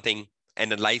 review something,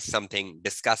 analyze something,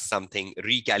 discuss something,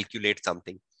 recalculate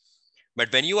something.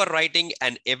 But when you are writing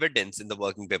an evidence in the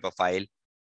working paper file,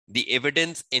 the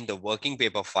evidence in the working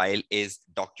paper file is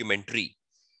documentary.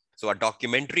 So a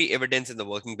documentary evidence in the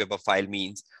working paper file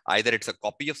means either it's a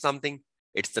copy of something,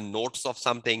 it's the notes of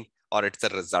something, or it's the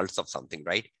results of something,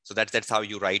 right? So that's how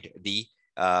you write the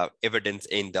evidence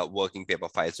in the working paper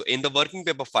file. So in the working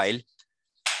paper file,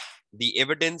 the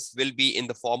evidence will be in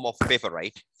the form of paper,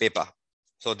 right? Paper.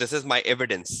 So this is my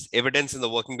evidence in the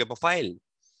working paper file.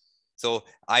 So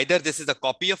either this is a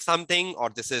copy of something,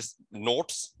 or this is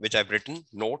notes, which I've written,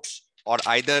 notes, or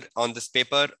either on this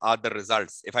paper are the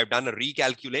results. If I've done a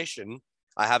recalculation,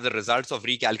 I have the results of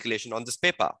recalculation on this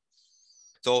paper.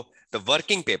 So the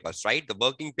working papers, right? The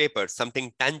working papers,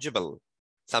 something tangible,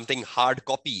 something hard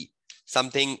copy,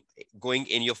 something going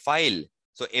in your file.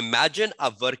 So imagine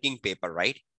a working paper,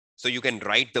 right? So you can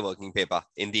write the working paper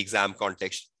in the exam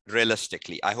context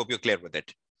realistically. I hope you're clear with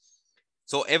it.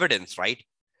 So evidence, right?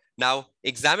 Now,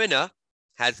 examiner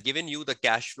has given you the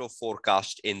cash flow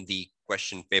forecast in the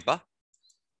question paper.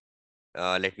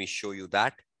 Let me show you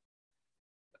that.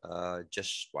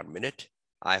 Just 1 minute.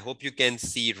 I hope you can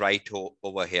see right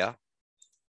over here.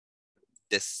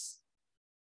 This.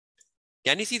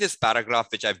 Can you see this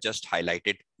paragraph which I've just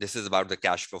highlighted? This is about the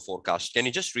cash flow forecast. Can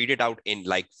you just read it out in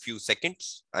like few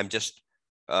seconds? I'm just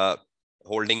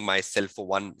holding myself for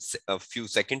a few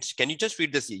seconds. Can you just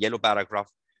read this yellow paragraph?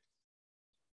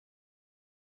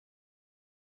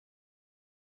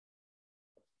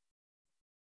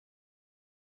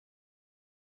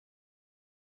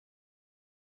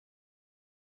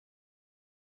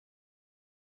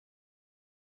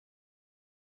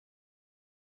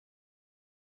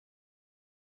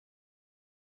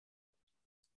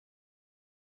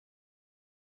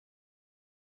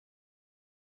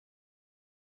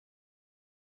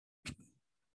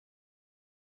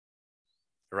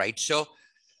 right? So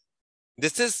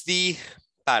this is the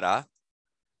para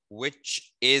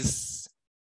which is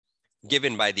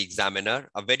given by the examiner,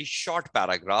 a very short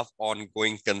paragraph on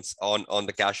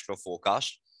the cash flow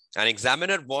forecast. An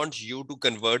examiner wants you to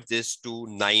convert this to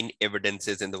 9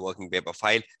 evidences in the working paper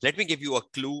file. Let me give you a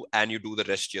clue and you do the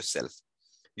rest yourself.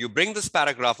 You bring this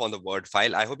paragraph on the Word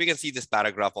file. I hope you can see this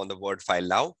paragraph on the Word file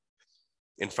now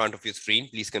in front of your screen.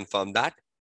 Please confirm that.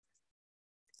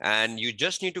 And you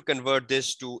just need to convert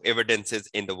this to evidences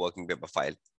in the working paper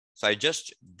file. So I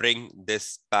just bring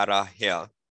this para here,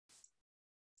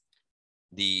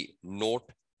 the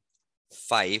note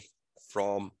 5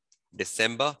 from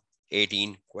December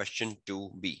 18, question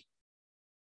 2B.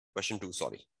 Question 2,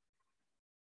 sorry.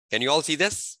 Can you all see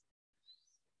this?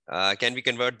 Can we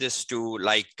convert this to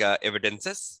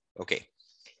evidences? Okay.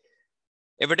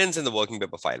 Evidence in the working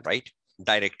paper file, right?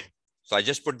 Direct. So I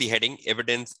just put the heading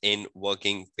evidence in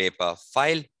working paper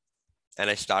file and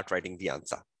I start writing the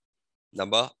answer.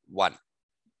 Number 1.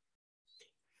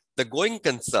 The going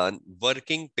concern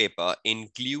working paper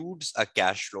includes a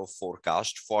cash flow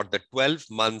forecast for the 12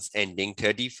 months ending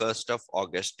 31st of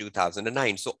August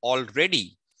 2009. So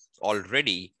already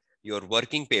your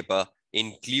working paper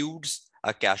includes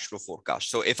a cash flow forecast.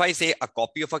 So if I say a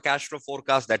copy of a cash flow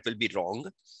forecast, that will be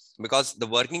wrong because the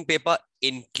working paper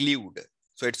include.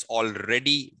 So it's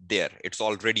already there. It's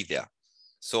already there.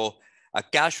 So a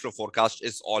cash flow forecast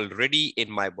is already in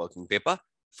my working paper,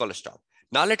 full stop.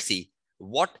 Now let's see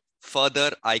what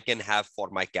further I can have for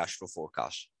my cash flow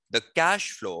forecast. The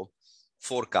cash flow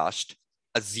forecast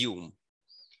assume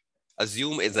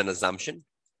is an assumption,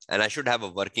 and I should have a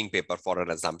working paper for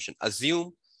an assumption.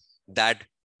 Assume that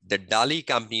the Dali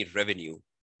company revenue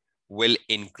will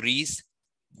increase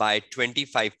by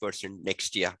 25%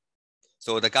 next year.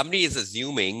 So the company is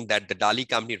assuming that the Dali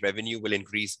company revenue will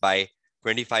increase by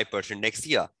 25% next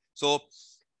year. So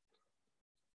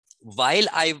while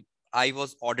I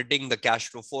was auditing the cash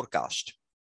flow forecast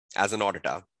as an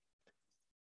auditor,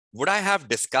 would I have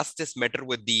discussed this matter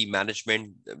with the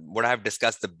management? Would I have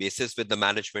discussed the basis with the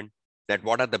management that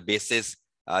what are the basis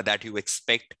that you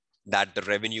expect that the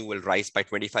revenue will rise by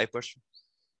 25%?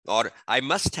 Or I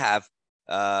must have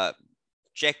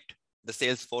checked the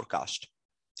sales forecast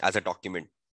as a document.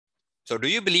 So do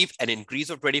you believe an increase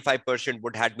of 25%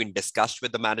 would have been discussed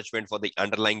with the management for the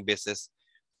underlying basis?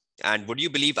 And would you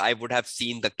believe I would have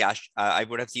seen I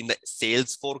would have seen the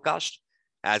sales forecast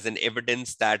as an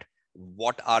evidence that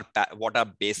what are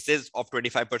basis of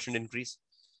 25% increase?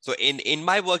 So in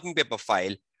my working paper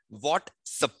file, what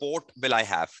support will I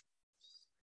have?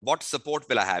 What support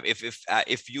will I have?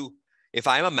 If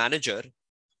I'm a manager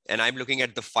and I'm looking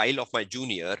at the file of my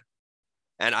junior,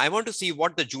 and I want to see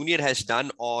what the junior has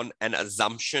done on an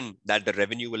assumption that the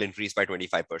revenue will increase by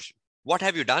 25%. What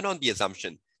have you done on the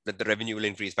assumption that the revenue will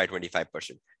increase by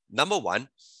 25%? Number 1,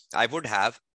 I would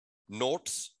have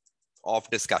notes of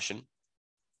discussion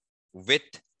with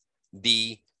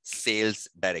the sales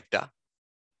director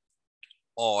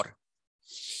or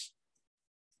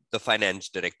the finance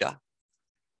director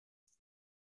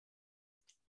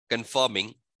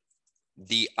confirming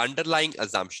the underlying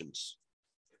assumptions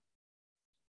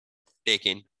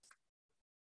taken,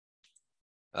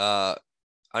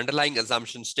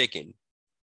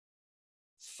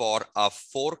 for a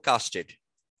forecasted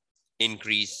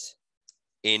increase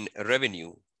in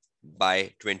revenue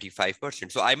by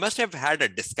 25%. So I must have had a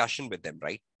discussion with them,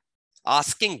 right?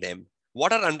 Asking them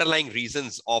what are underlying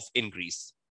reasons of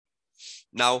increase.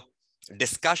 Now,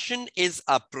 discussion is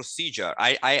a procedure.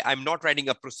 I'm not writing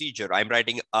a procedure. I'm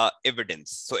writing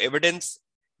evidence. So evidence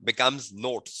becomes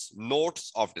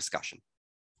notes of discussion.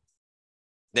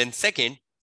 Then second,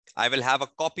 I will have a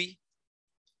copy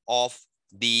of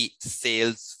the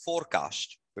sales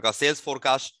forecast, because sales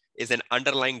forecast is an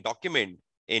underlying document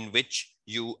in which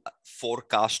you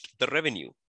forecast the revenue.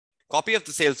 Copy of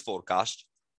the sales forecast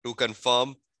to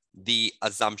confirm the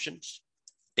assumptions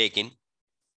taken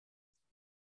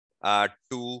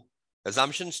to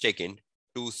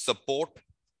support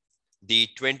the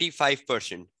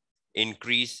 25%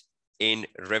 increase in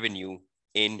revenue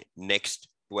in next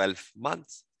 12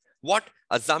 months. What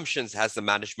assumptions has the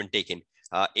management taken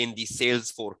in the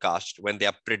sales forecast when they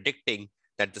are predicting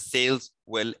that the sales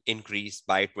will increase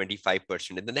by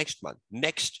 25% in the next month?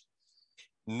 Next,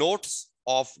 notes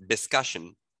of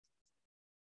discussion.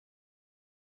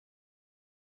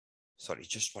 Sorry,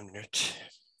 just 1 minute.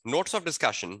 Notes of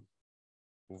discussion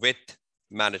with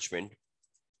management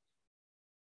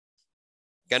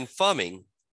confirming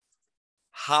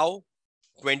how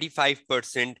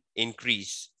 25%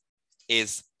 increase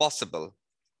is possible,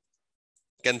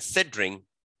 considering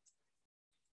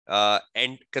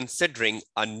and considering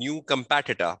a new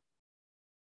competitor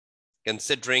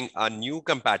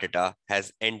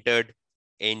has entered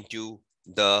into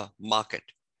the market.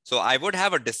 So I would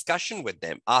have a discussion with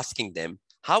them, asking them,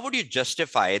 how would you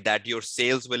justify that your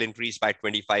sales will increase by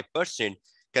 25%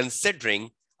 considering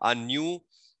a new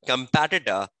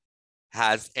competitor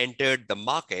has entered the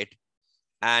market,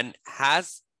 and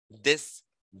has this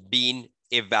been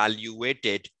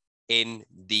evaluated in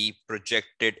the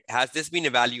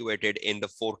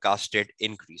forecasted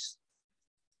increase?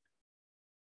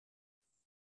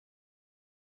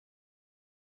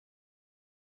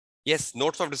 Yes,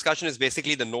 notes of discussion is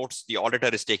basically the notes the auditor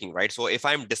is taking, right? So if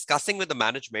I'm discussing with the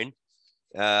management,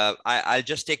 I'll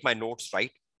just take my notes,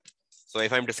 right? So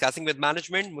if I'm discussing with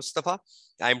management, Mustafa,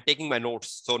 I'm taking my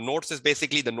notes. So notes is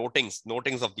basically the notings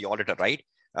of the auditor, right?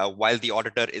 While the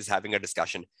auditor is having a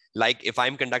discussion. Like if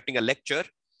I'm conducting a lecture,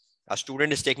 a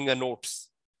student is taking a notes.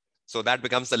 So that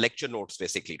becomes the lecture notes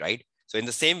basically, right? So in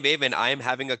the same way, when I am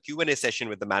having a Q&A session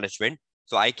with the management,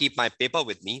 so I keep my paper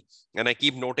with me and I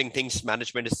keep noting things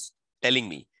management is telling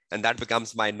me, and that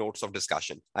becomes my notes of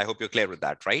discussion. I hope you're clear with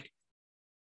that, right?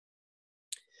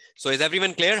 So is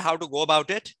everyone clear how to go about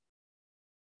it?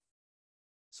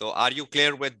 So are you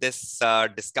clear with this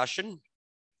discussion?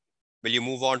 Will you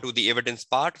move on to the evidence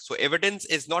part? So evidence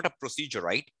is not a procedure,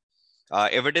 right?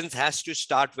 Evidence has to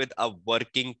start with a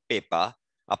working paper.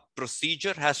 A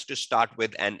procedure has to start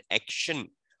with an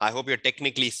action. I hope you're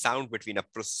technically sound between a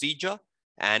procedure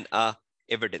and a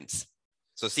evidence.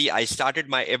 So see, I started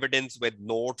my evidence with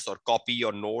notes or copy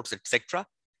or notes, etc.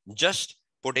 Just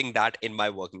putting that in my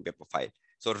working paper file.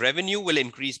 So revenue will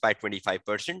increase by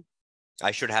 25%.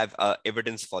 I should have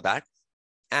evidence for that.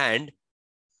 And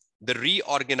the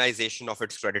reorganization of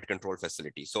its credit control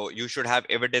facility. So you should have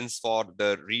evidence for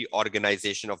the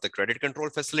reorganization of the credit control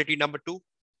facility. Number 2,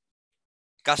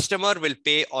 customer will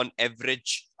pay on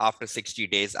average after 60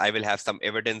 days. I will have some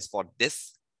evidence for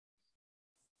this.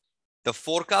 The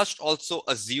forecast also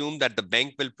assume that the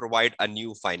bank will provide a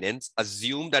new finance. I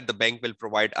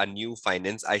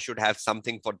should have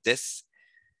something for this.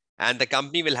 And the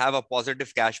company will have a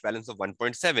positive cash balance of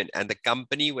 1.7. And the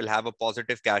company will have a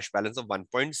positive cash balance of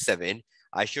 1.7.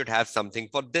 I should have something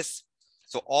for this.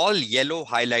 So all yellow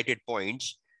highlighted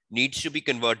points needs to be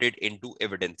converted into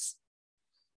evidence.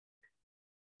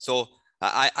 So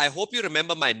I hope you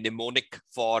remember my mnemonic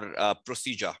for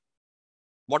procedure.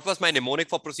 What was my mnemonic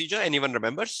for procedure? Anyone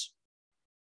remembers?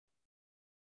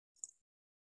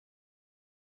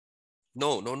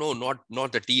 No,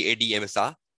 not the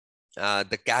TADMSR,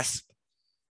 the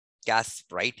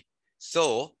CASP, right?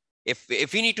 So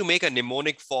if we need to make a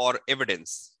mnemonic for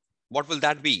evidence, what will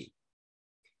that be?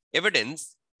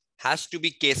 Evidence has to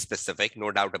be case specific,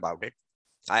 no doubt about it.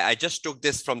 I just took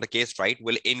this from the case, right?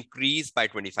 Will increase by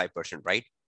 25%, right?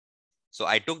 So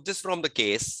I took this from the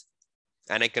case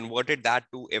and I converted that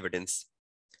to evidence.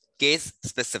 Case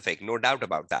specific, no doubt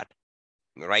about that,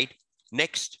 right?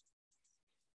 Next,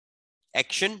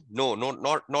 action. No,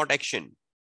 not action.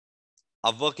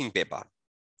 A working paper.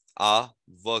 A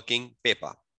working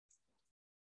paper.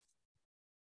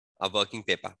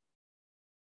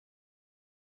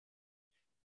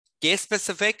 Case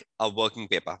specific, a working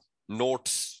paper.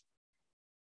 Notes.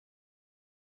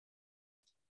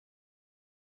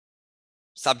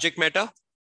 Subject matter.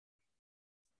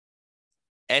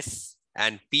 S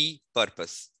and P,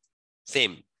 purpose.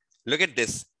 Same. Look at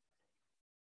this.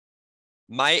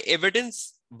 My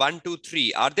evidence 1, 2,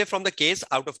 3, are they from the case,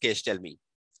 out of case? Tell me.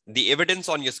 The evidence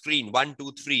on your screen 1,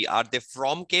 2, 3, are they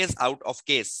from case, out of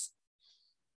case?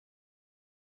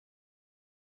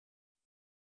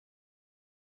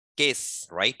 Case,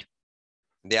 right?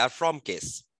 They are from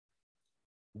case.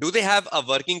 Do they have a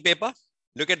working paper?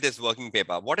 Look at this working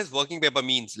paper. What does working paper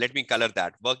means? Let me color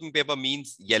that. Working paper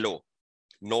means yellow.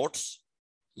 Notes,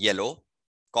 yellow.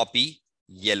 Copy,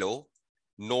 yellow.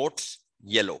 Notes,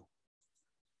 yellow.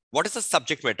 What is the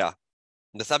subject matter?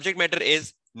 The subject matter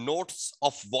is notes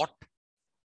of what?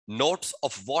 Notes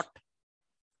of what?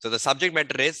 So the subject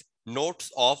matter is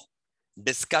notes of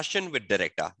discussion with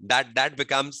director. That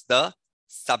becomes the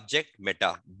subject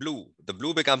matter. Blue. The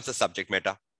blue becomes the subject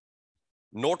matter.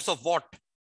 Notes of what?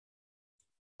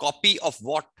 Copy of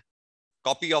what?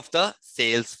 Copy of the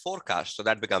sales forecast. So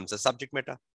that becomes the subject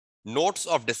matter. Notes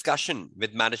of discussion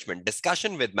with management.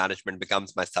 Discussion with management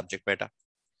becomes my subject matter.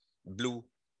 Blue.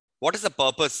 What is the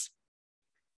purpose?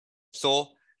 So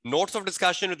notes of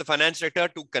discussion with the finance director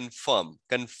to confirm.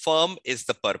 Confirm is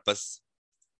the purpose.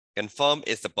 Confirm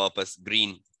is the purpose.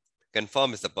 Green.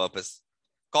 Confirm is the purpose.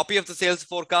 Copy of the sales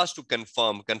forecast to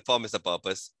confirm. Confirm is the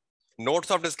purpose.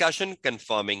 Notes of discussion,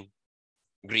 confirming.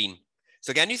 Green.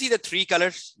 So can you see the three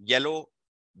colors, yellow,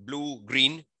 blue,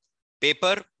 green?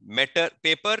 Paper, matter,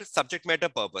 paper, subject matter,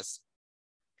 purpose.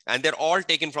 And they're all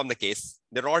taken from the case.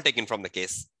 They're all taken from the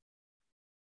case.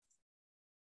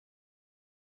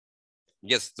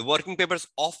 Yes, the working papers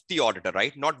of the auditor,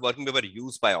 right? Not working paper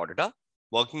used by auditor,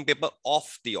 working paper of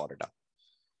the auditor.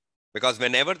 Because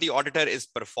whenever the auditor is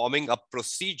performing a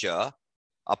procedure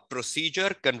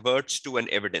converts to an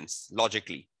evidence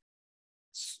logically.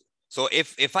 So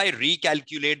if I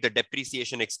recalculate the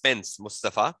depreciation expense,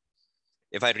 Mustafa,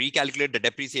 if I recalculate the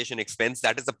depreciation expense,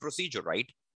 that is a procedure, right?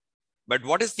 But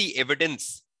what is the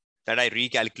evidence that I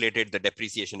recalculated the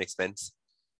depreciation expense?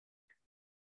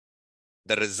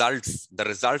 The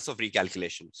results of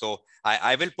recalculation. So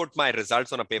I will put my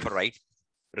results on a paper, right?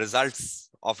 Results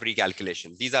of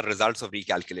recalculation. These are results of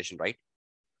recalculation, right?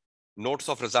 Notes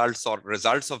of results or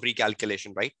results of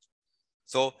recalculation, right?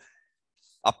 So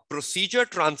a procedure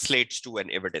translates to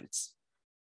an evidence.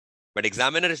 But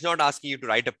examiner is not asking you to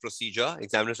write a procedure.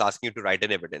 Examiner is asking you to write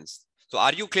an evidence. So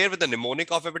are you clear with the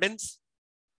mnemonic of evidence?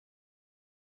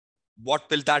 What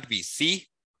will that be? C,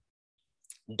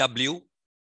 W,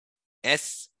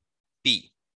 S,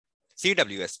 P.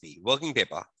 CWSP, working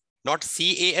paper, not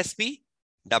CASP,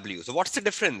 W. So what's the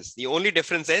difference? The only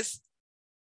difference is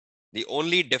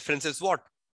what?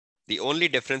 The only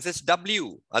difference is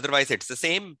W. Otherwise, it's the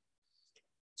same.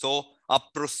 So a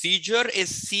procedure is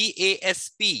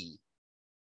CASP.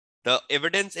 The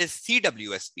evidence is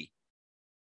CWSP.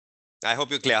 I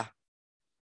hope you're clear.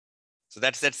 So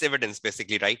that's evidence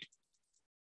basically, right?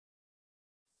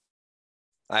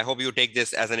 I hope you take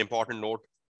this as an important note,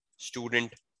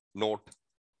 student note.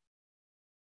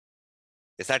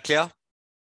 Is that clear?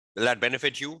 Will that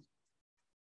benefit you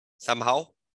somehow?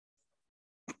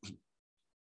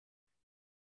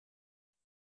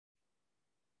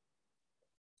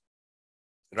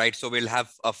 Right, so we'll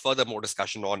have a further more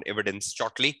discussion on evidence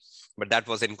shortly, but that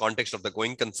was in context of the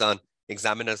going concern.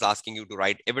 Examiners asking you to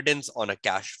write evidence on a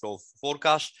cash flow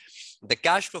forecast. The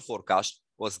cash flow forecast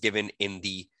was given in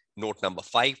the note number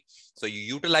 5. So you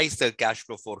utilize the cash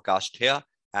flow forecast here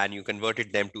and you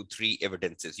converted them to 3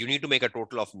 evidences. You need to make a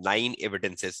total of 9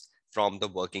 evidences from the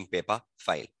working paper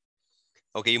file.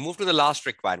 Okay, you move to the last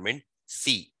requirement,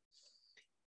 C.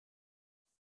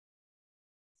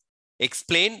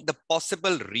 Explain the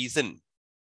possible reason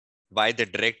why the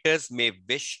directors may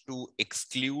wish to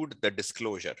exclude the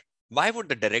disclosure. Why would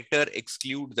the director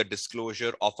exclude the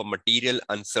disclosure of a material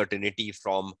uncertainty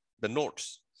from the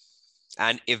notes?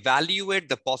 And evaluate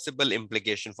the possible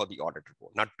implication for the audit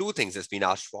report. Now, 2 things has been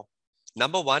asked for.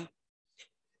 Number 1,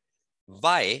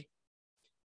 why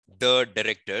the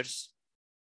directors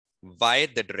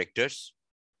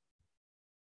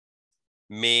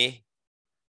may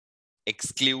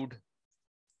exclude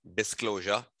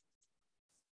disclosure.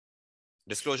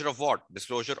 Disclosure of what?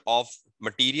 Disclosure of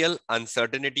material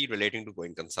uncertainty relating to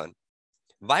going concern.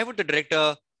 Why would the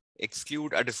director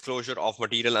exclude a disclosure of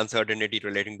material uncertainty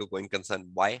relating to going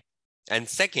concern? Why? And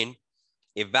second,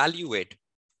 evaluate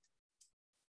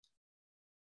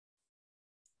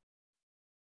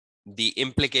the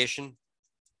implication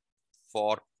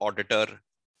for auditor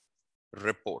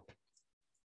report.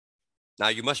 Now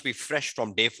you must be fresh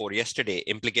from day 4 yesterday,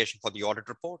 implication for the audit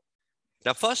report.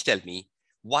 Now first tell me,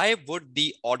 why would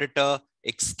the auditor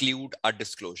exclude a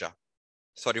disclosure?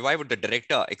 Sorry, why would the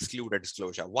director exclude a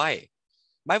disclosure? Why?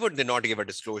 Why would they not give a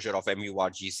disclosure of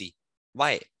MURGC?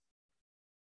 Why?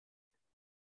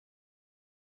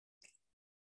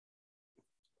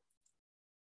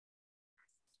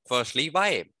 Firstly,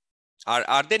 why?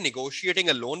 Are they negotiating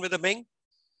a loan with the bank?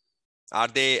 Are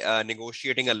they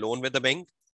negotiating a loan with the bank?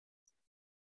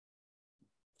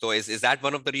 So is that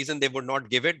one of the reasons they would not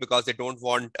give it, because they don't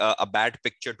want a bad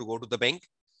picture to go to the bank,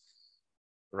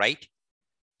 right?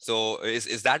 So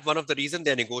is that one of the reasons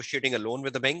they're negotiating a loan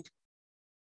with the bank?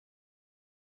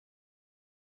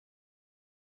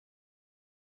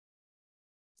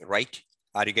 Right?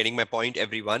 Are you getting my point,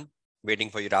 everyone?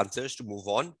 Waiting for your answers to move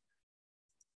on.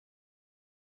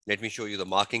 Let me show you the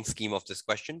marking scheme of this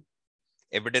question.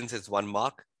 Evidence is 1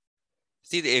 mark.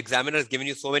 See, the examiner has given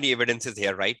you so many evidences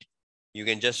here, right? You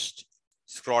can just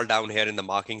scroll down here in the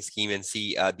marking scheme and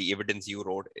see the evidence you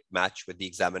wrote match with the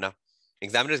examiner.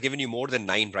 Examiner has given you more than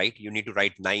 9, right? You need to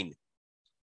write 9.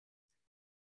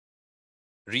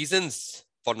 Reasons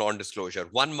for non-disclosure,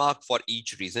 1 mark for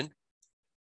each reason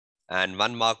and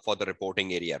 1 mark for the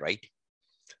reporting area, right?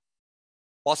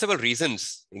 Possible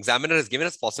reasons. Examiner has given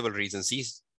us possible reasons. See,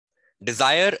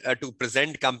 desire to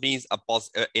present companies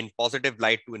in positive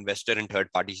light to investor and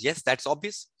third parties. Yes, that's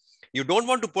obvious. You don't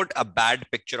want to put a bad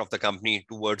picture of the company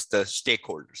towards the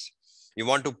stakeholders. You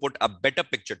want to put a better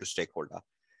picture to stakeholder.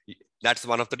 That's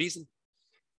one of the reasons.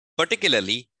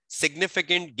 Particularly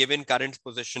significant given current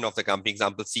position of the company.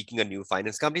 Example, seeking a new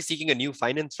finance. Company seeking a new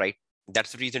finance, right?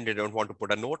 That's the reason they don't want to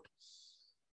put a note.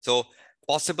 So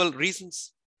possible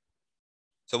reasons.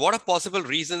 So what are possible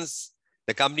reasons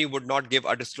the company would not give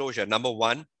a disclosure? Number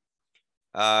one,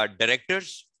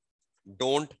 directors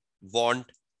don't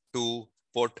want to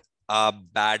put a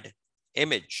bad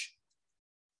image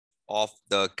of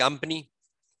the company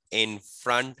in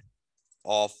front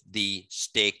of the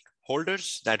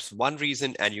stakeholders. That's one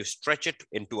reason, and you stretch it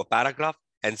into a paragraph.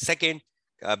 And second,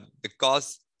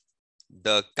 because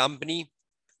the company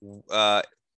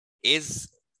is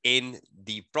in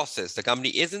the process,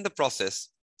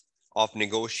 of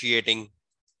negotiating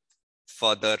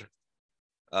further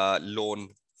loan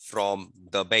from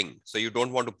the bank. So you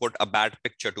don't want to put a bad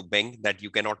picture to bank that you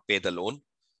cannot pay the loan.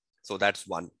 So that's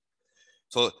one.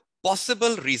 So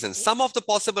possible reasons, some of the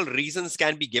possible reasons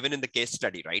can be given in the case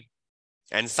study, right?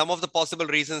 And some of the possible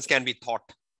reasons can be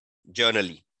thought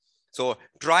journally. So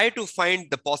try to find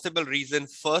the possible reason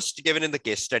first given in the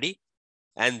case study,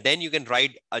 and then you can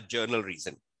write a journal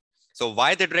reason. So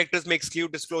why the directors may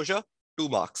exclude disclosure? 2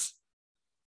 marks.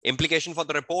 Implication for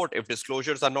the report if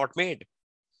disclosures are not made.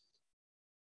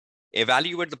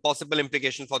 Evaluate the possible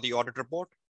implication for the audit report.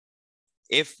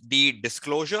 If the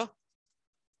disclosure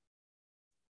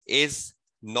is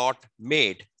not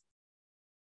made,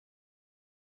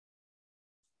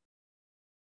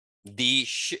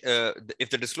 if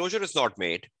the disclosure is not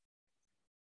made,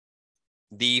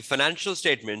 the financial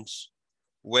statements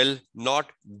will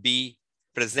not be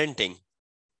presenting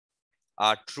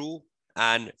a true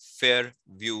and fair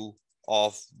view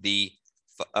of the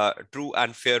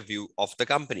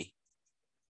company.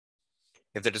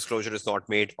 If the disclosure is not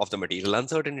made of the material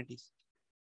uncertainties,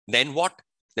 then what?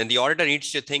 Then the auditor needs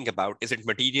to think about, is it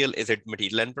material? Is it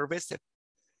material and pervasive?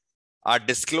 Our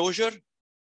disclosure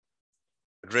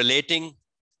relating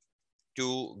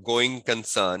to going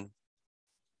concern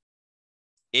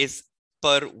is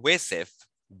pervasive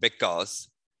because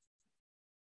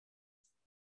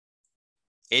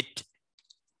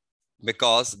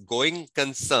going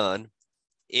concern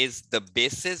is the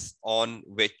basis on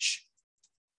which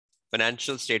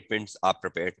financial statements are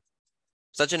prepared.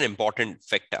 Such an important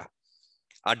factor.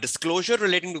 Our disclosure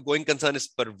relating to going concern is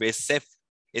pervasive,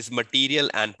 is material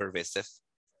and pervasive,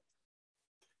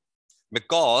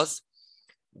 because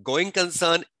going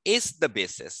concern is the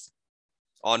basis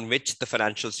on which the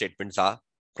financial statements are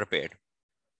prepared.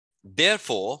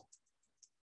 Therefore,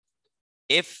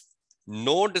 if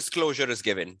no disclosure is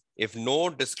given, if no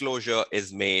disclosure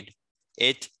is made,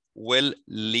 it will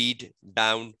lead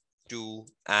down to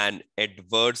an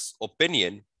adverse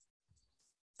opinion,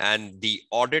 and the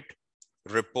audit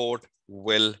report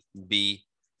will be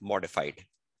modified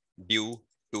due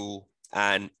to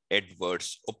an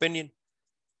adverse opinion.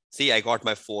 See, I got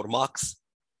my 4 marks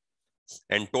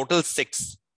and total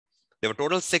 6. There were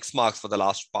total 6 marks for the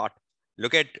last part.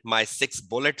 Look at my 6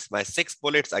 bullets. My 6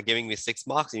 bullets are giving me 6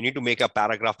 marks. You need to make a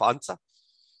paragraph answer.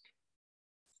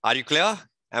 Are you clear?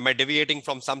 Am I deviating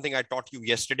from something I taught you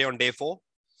yesterday on day 4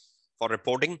 for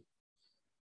reporting?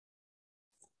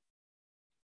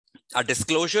 A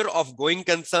disclosure of going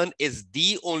concern is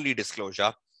the only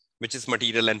disclosure which is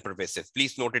material and pervasive.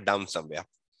 Please note it down somewhere.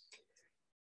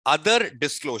 Other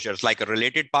disclosures like a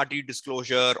related party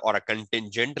disclosure or a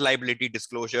contingent liability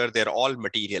disclosure, they're all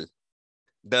material.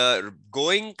 The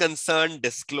going concern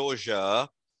disclosure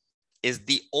is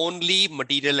the only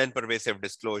material and pervasive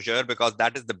disclosure because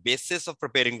that is the basis of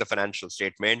preparing the financial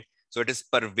statement. So it is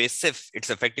pervasive. It's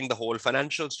affecting the whole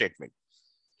financial statement.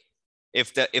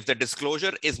 If the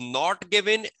disclosure is not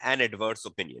given, an adverse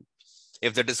opinion.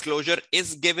 If the disclosure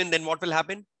is given, then what will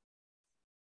happen?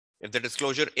 If the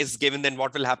disclosure is given, then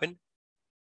what will happen?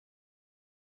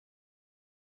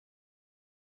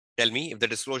 Tell me, if the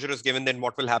disclosure is given, then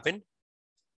what will happen?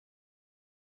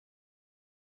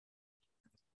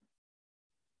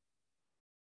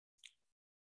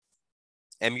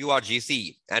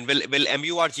 MURGC. And will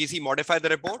MURGC modify the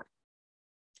report?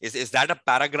 Is that a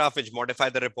paragraph which modify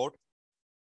the report?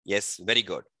 Yes, very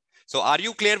good. So are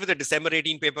you clear with the December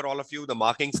 18 paper, all of you, the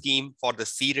marking scheme for the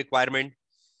C requirement?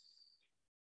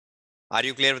 Are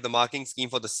you clear with the marking scheme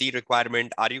for the C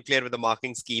requirement? Are you clear with the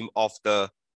marking scheme of the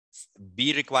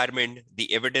B requirement,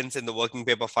 the evidence in the working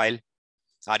paper file?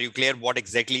 Are you clear what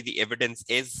exactly the evidence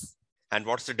is and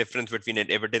what's the difference between an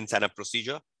evidence and a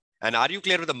procedure? And are you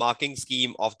clear with the marking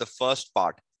scheme of the first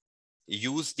part?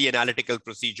 Use the analytical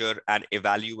procedure and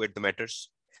evaluate the matters.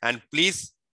 And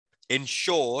please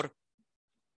ensure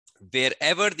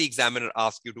wherever the examiner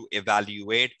asks you to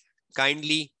evaluate,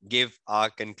 kindly give a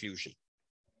conclusion.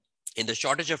 In the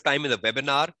shortage of time in the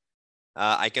webinar,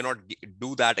 I cannot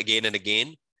do that again and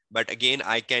again, but again,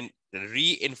 I can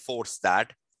reinforce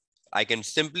that. I can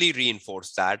simply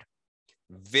reinforce that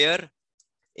where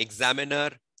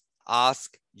examiner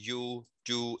asks you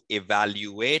to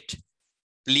evaluate,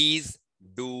 please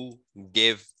do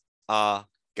give a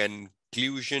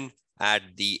conclusion at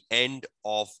the end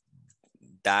of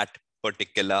that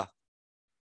particular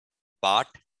part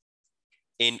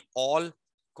in all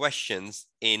questions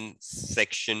in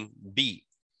section B.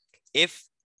 If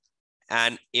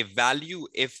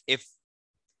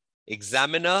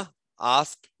examiner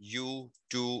asks you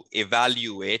to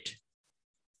evaluate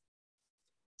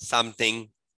something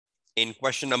in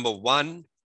question number 1,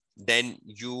 then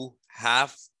you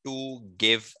have to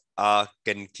give a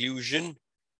conclusion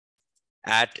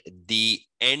at the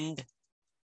end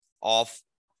of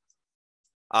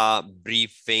a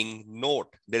briefing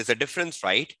note. There is a difference,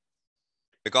 right?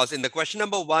 Because in the question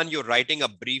number 1, you're writing a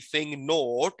briefing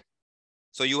note.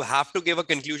 So you have to give a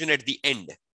conclusion at the end,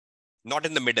 not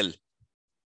in the middle,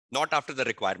 not after the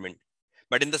requirement.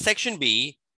 But in the section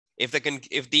B, if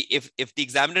the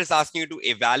examiner is asking you to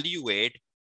evaluate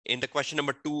in the question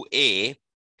number 2A,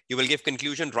 you will give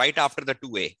conclusion right after the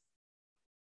 2A,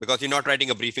 because you're not writing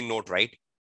a briefing note, right?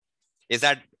 Is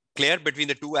that clear between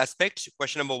the two aspects,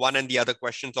 question number 1 and the other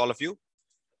questions, all of you?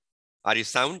 Are you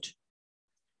sound?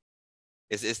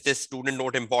 Is this student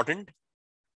note important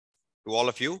to all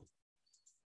of you?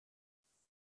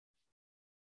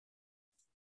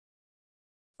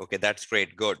 Okay, that's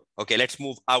great. Good. Okay, let's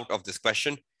move out of this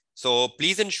question. So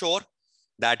please ensure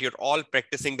that you're all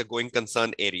practicing the going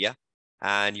concern area,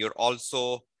 and you're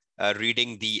also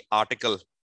reading the article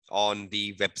on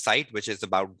the website, which is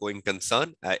about going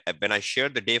concern. When I share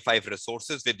the day 5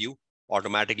 resources with you,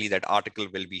 automatically that article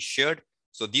will be shared.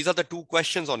 So these are the 2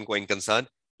 questions on going concern.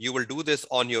 You will do this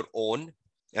on your own.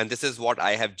 And this is what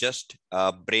I have just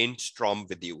brainstormed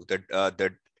with you,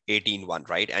 the 18 one,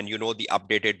 right? And you know the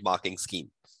updated marking scheme.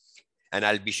 And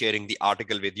I'll be sharing the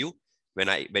article with you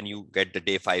when you get the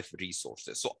day 5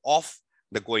 resources. So off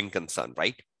the going concern,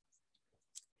 right?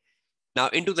 Now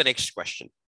into the next question.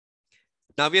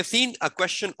 Now we have seen a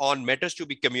question on matters to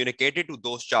be communicated to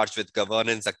those charged with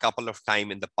governance a couple of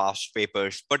times in the past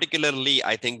papers. Particularly,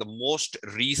 I think the most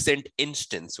recent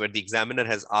instance where the examiner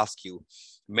has asked you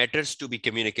matters to be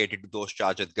communicated to those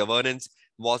charged with governance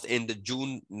was in the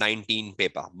June 19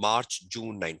 paper,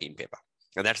 March-June 19 paper.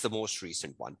 And that's the most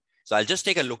recent one. So I'll just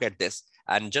take a look at this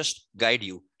and just guide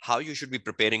you how you should be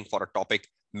preparing for a topic,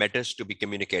 matters to be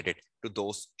communicated to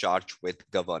those charged with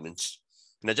governance.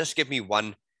 Now just give me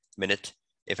 1 minute.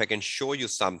 If I can show you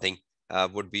something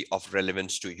would be of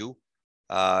relevance to you.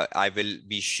 I will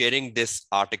be sharing this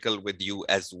article with you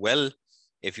as well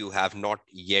if you have not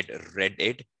yet read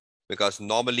it, because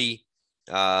normally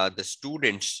the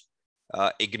students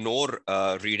ignore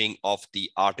reading of the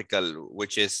article,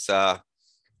 which is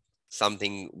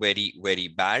something very, very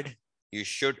bad. You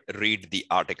should read the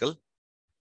article.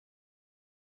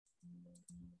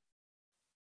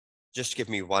 Just give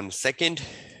me 1 second.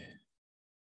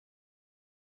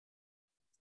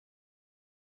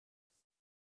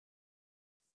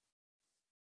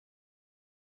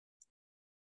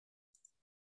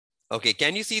 Okay,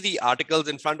 can you see the articles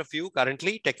in front of you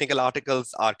currently? Technical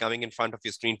articles are coming in front of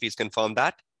your screen. Please confirm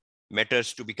that.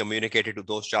 Matters to be communicated to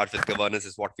those charged with governance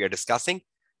is what we are discussing.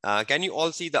 Can you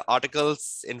all see the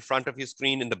articles in front of your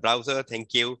screen in the browser?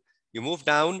 Thank you. You move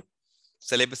down,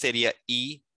 syllabus area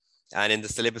E, and in the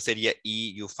syllabus area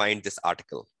E, you find this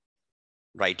article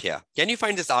right here. Can you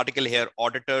find this article here?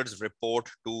 Auditors report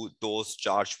to those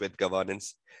charged with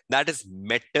governance. That is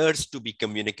matters to be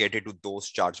communicated to those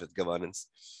charged with governance.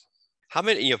 How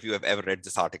many of you have ever read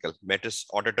this article, Matters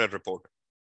Auditor Report?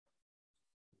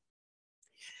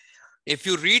 If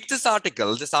you read this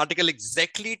article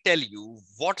exactly tell you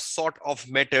what sort of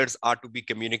matters are to be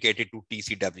communicated to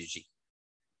TCWG.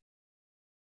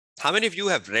 How many of you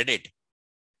have read it?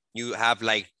 You have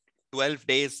like 12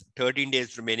 days, 13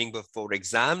 days remaining before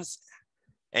exams.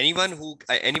 Anyone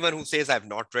who says I've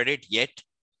not read it yet?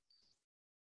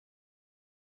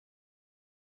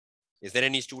 Is there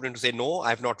any student who say, no,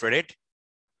 I've not read it?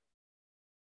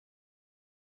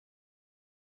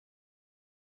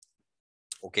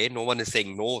 Okay, no one is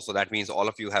saying no, so that means all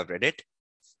of you have read it.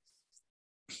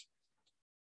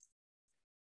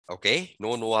 Okay,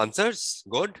 no answers.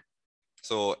 Good.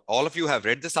 So all of you have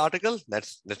read this article.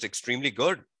 That's extremely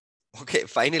good. Okay,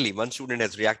 finally, one student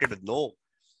has reacted with no.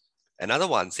 Another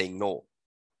one saying no.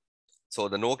 So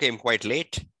the no came quite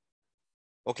late.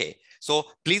 Okay, so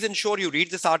please ensure you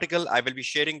read this article. I will be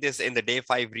sharing this in the day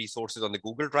 5 resources on the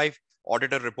Google Drive.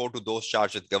 Auditor report to those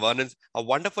charged with governance. A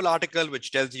wonderful article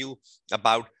which tells you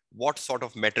about what sort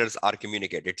of matters are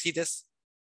communicated. See this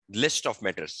list of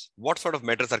matters. What sort of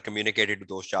matters are communicated to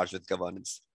those charged with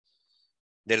governance?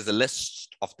 There is a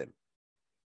list of them.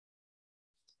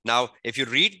 Now, if you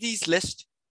read these lists,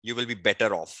 you will be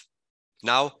better off.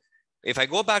 Now, if I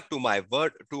go back to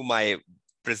my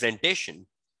presentation,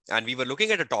 and we were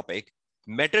looking at a topic,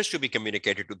 matters to be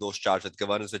communicated to those charged with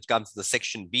governance, which comes to the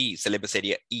section B, syllabus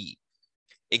area E,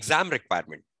 exam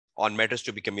requirement on matters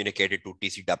to be communicated to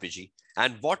TCWG,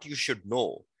 and what you should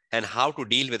know and how to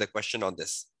deal with a question on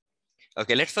this.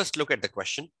 Okay, let's first look at the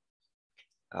question.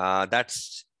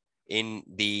 That's in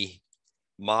the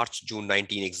March, June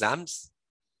 19 exams.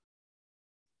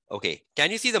 Okay,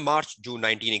 can you see the March, June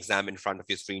 19 exam in front of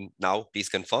your screen now? Please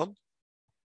confirm.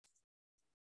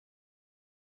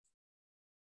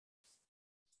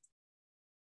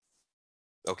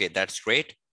 Okay, that's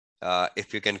great.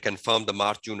 If you can confirm the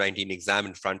March, June 19 exam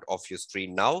in front of your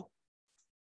screen now.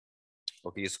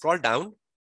 Okay, you scroll down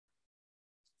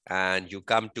and you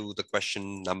come to the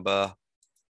question number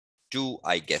 2,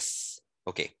 I guess.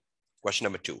 Okay, question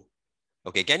number 2.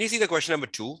 Okay, can you see the question number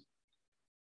 2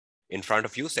 in front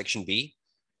of you, section B?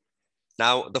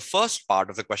 Now, the first part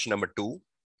of the question number 2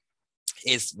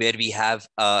 is where we have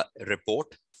a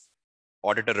report,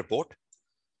 auditor report.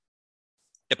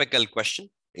 Typical question,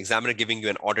 examiner giving you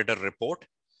an auditor report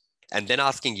and then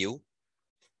asking you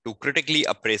to critically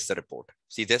appraise the report.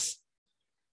 See this?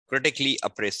 Critically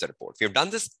appraise the report. We've done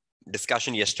this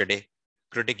discussion yesterday,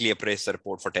 critically appraise the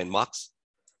report for 10 marks.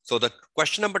 So the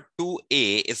question number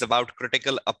 2A is about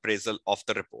critical appraisal of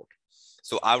the report.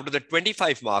 So out of the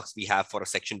 25 marks we have for a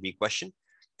section B question,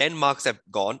 10 marks have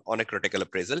gone on a critical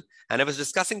appraisal. And I was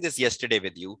discussing this yesterday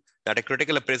with you that a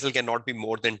critical appraisal cannot be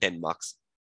more than 10 marks.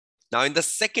 Now in the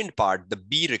second part, the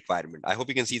B requirement, I hope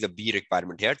you can see the B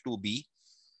requirement here, 2B.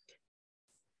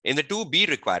 In the 2B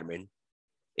requirement,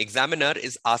 examiner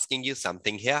is asking you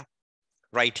something here,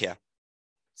 right here.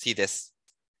 See this,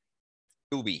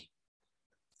 2B,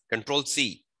 Control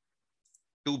C,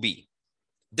 2B.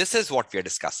 This is what we are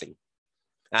discussing.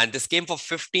 And this came for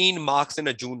 15 marks in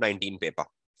a June 19 paper.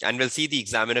 And we'll see the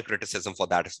examiner criticism for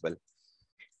that as well.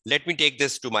 Let me take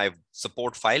this to my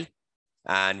support file.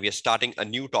 And we are starting a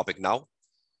new topic now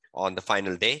on the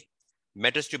final day.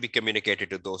 Matters to be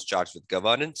communicated to those charged with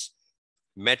governance.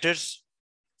 Matters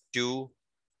to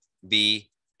be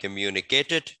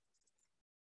communicated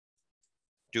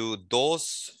to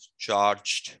those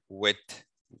charged with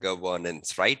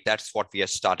governance, right? That's what we are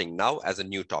starting now as a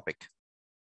new topic.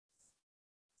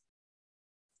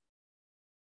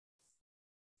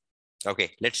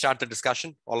 Okay, let's start the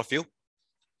discussion, all of you.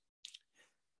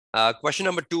 Question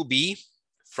number 2B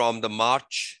from the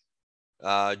March,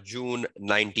 June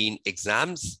 19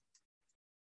 exams.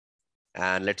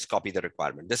 And let's copy the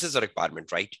requirement. This is a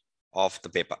requirement, right, of the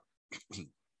paper.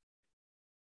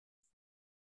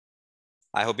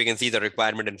 I hope you can see the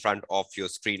requirement in front of your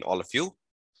screen, all of you.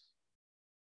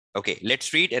 Okay,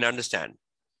 let's read and understand.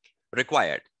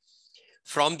 Required.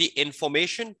 From the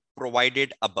information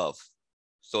provided above.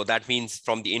 So that means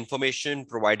from the information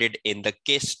provided in the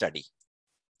case study,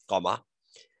 comma,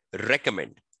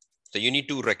 recommend. So you need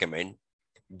to recommend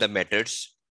the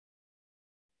methods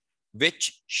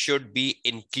which should be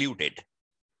included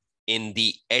in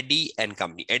the Eddy and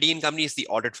Company. Eddy and Company is the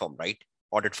audit firm, right?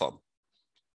 Audit firm.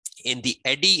 In the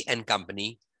Eddy and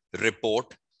Company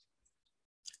report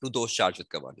to those charged with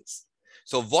governance.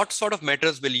 So what sort of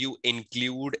matters will you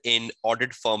include in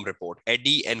audit firm report,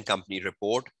 Eddy and Company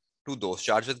report to those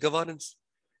charged with governance?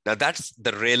 Now that's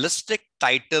the realistic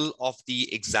title of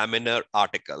the examiner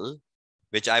article,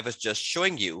 which I was just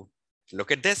showing you.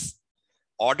 Look at this,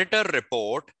 auditor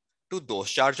report to those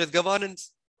charged with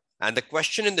governance. And the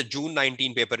question in the June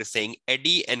 19 paper is saying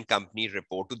Eddy and Company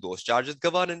report to those charged with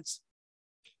governance.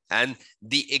 And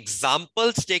the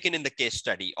examples taken in the case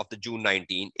study of the June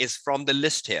 19 is from the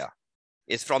list here.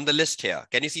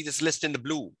 Can you see this list in the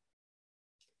blue?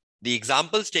 The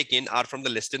examples taken are from the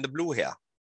list in the blue here.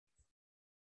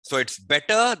 So it's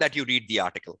better that you read the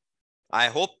article. I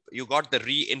hope you got the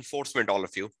reinforcement, all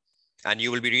of you, and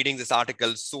you will be reading this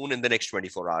article soon in the next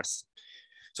 24 hours.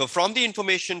 So from the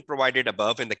information provided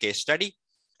above in the case study,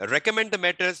 recommend the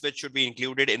matters which should be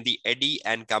included in the Eddy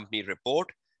and Company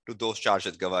report to those charged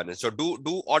with governance. So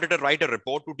do auditor write a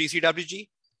report to TCWG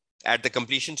at the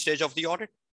completion stage of the audit?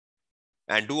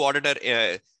 And do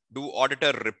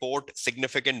auditor report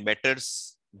significant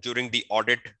matters during the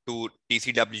audit to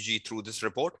TCWG through this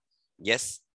report?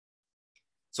 Yes.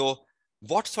 So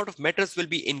what sort of matters will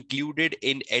be included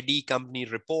in AD company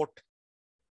report,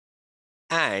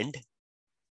 and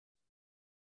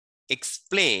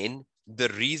explain the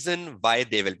reason why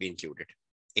they will be included.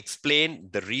 Explain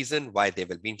the reason why they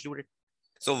will be included.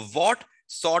 So what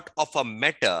sort of a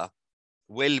matter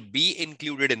will be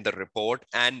included in the report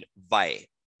and why?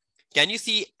 Can you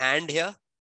see and here?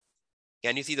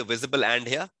 Can you see the visible and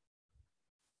here?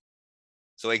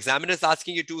 So examiner is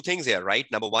asking you two things here, right?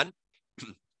 Number one,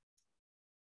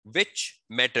 which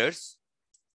matters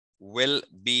will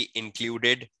be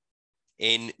included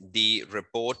in the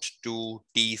report to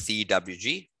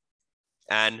TCWG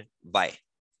and why?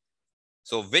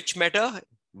 So which matter,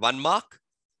 1 mark,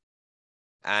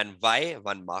 and why,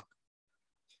 1 mark.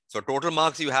 So total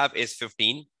marks you have is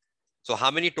 15. So how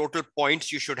many total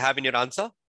points you should have in your answer?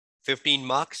 15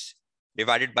 marks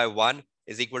divided by 1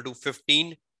 is equal to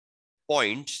 15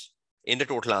 points in the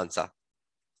total answer.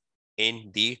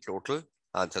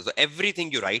 So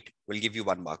everything you write will give you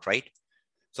 1 mark, right?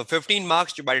 So 15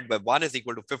 marks divided by 1 is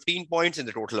equal to 15 points in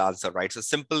the total answer, right? So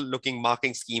simple looking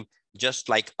marking scheme, just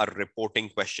like a reporting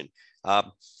question.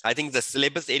 I think the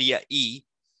syllabus area E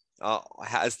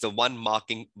has the 1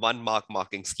 mark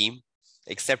marking scheme,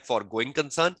 except for going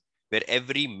concern, where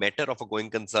every matter of a going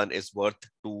concern is worth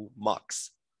 2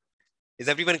 marks. Is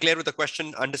everyone clear with the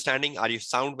question understanding? Are you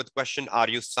sound with question? Are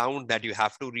you sound that you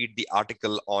have to read the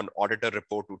article on auditor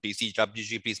report to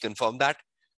TCWG? Please confirm that.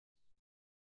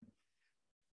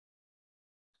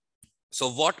 So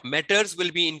what matters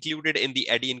will be included in the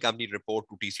AD and company report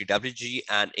to TCWG,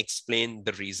 and explain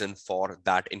the reason for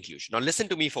that inclusion. Now listen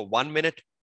to me for 1 minute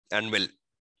and we'll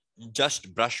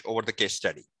just brush over the case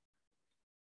study.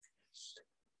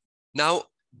 Now,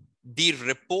 the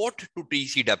report to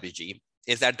TCWG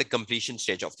is at the completion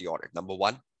stage of the audit. Number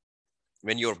one,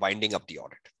 when you're winding up the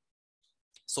audit.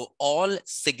 So all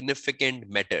significant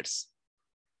matters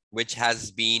which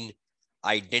has been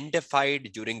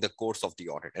identified during the course of the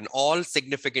audit, and all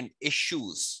significant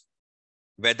issues,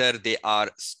 whether they are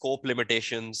scope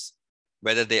limitations,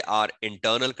 whether they are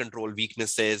internal control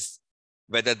weaknesses,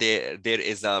 whether there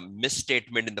is a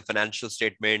misstatement in the financial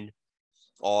statement,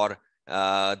 or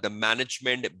the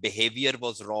management behavior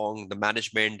was wrong, the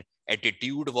management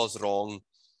attitude was wrong,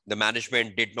 the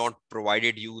management did not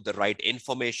provided you the right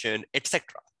information, etc.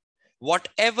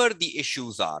 Whatever the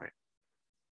issues are,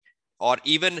 or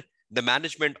even the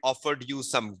management offered you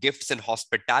some gifts and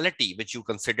hospitality, which you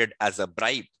considered as a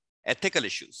bribe, ethical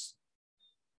issues,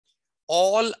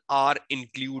 all are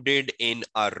included in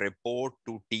a report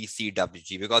to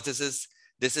TCWG, because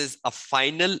this is a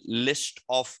final list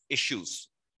of issues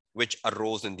which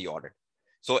arose in the audit.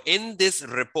 So in this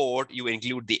report, you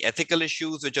include the ethical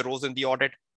issues which arose in the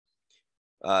audit,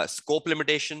 scope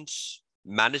limitations,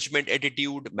 management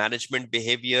attitude, management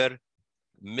behavior,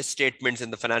 misstatements in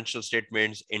the financial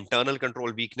statements, internal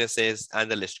control weaknesses,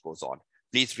 and the list goes on.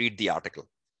 Please read the article.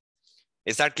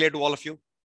 Is that clear to all of you?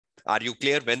 Are you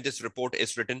clear when this report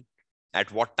is written,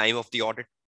 at what time of the audit,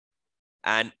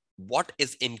 and what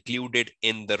is included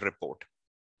in the report?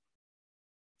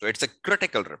 So it's a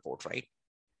critical report, right?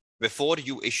 Before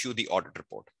you issue the audit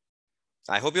report.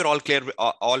 I hope you're all clear,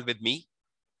 all with me,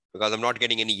 because I'm not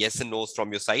getting any yes and no's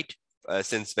from your side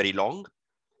since very long.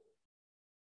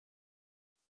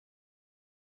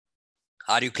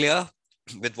 Are you clear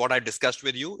with what I discussed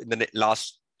with you in the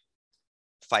last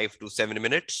 5 to 7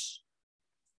 minutes?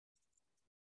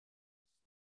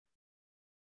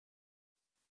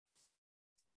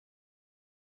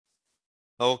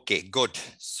 Okay, good.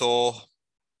 So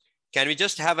can we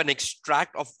just have an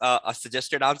extract of a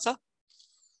suggested answer?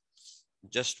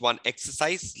 Just one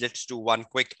exercise. Let's do one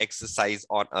quick exercise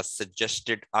on a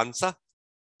suggested answer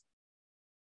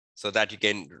so that you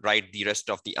can write the rest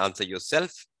of the answer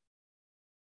yourself.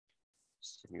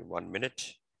 Just give me 1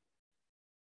 minute.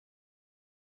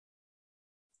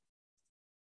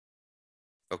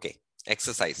 Okay,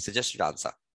 exercise, suggested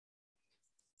answer.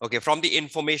 Okay, from the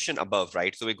information above,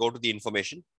 right? So we go to the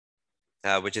information,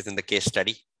 which is in the case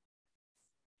study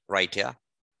right here,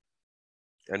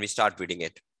 and we start reading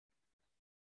it.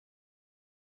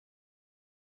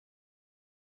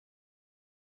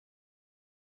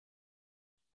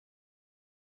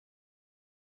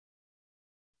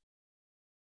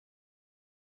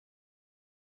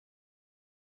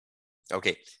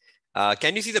 Okay,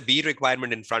 can you see the B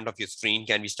requirement in front of your screen?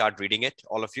 Can we start reading it,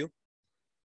 all of you?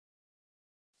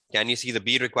 Can you see the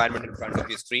B requirement in front of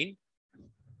your screen?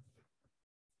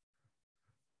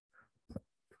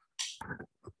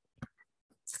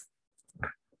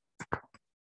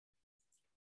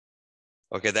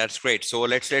 Okay, that's great. So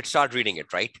let's start reading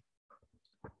it, right?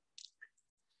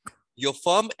 Your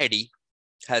firm, Eddie,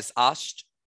 has asked,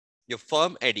 your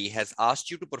firm, Eddie, has asked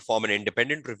you to perform an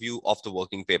independent review of the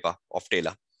working paper of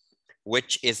Taylor,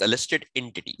 which is a listed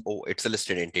entity. Oh, it's a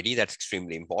listed entity. That's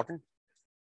extremely important.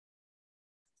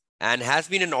 And has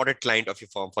been an audit client of your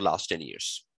firm for the last 10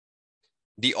 years.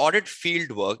 The audit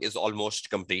field work is almost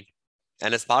complete.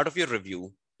 And as part of your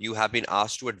review, you have been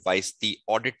asked to advise the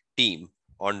audit team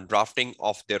on drafting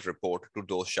of their report to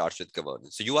those charged with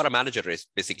governance. So you are a manager,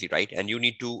 basically, right? And you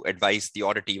need to advise the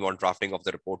audit team on drafting of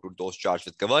the report to those charged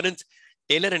with governance.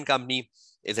 Taylor & Company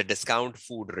is a discount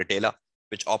food retailer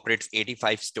which operates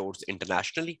 85 stores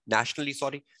nationally.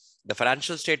 The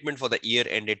financial statement for the year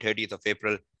ended 30th of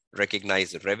April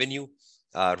recognized revenue.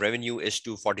 Revenue is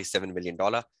 $247 million.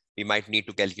 We might need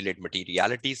to calculate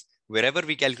materialities. Wherever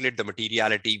we calculate the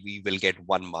materiality, we will get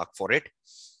 1 mark for it.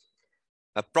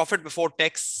 Profit before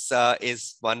tax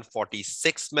is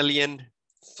 14.6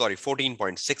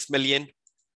 million.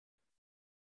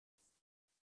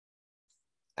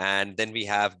 And then we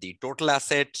have the total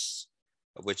assets,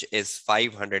 which is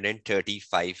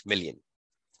 535 million.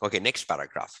 Okay, next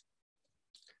paragraph.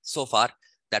 So far,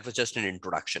 that was just an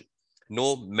introduction.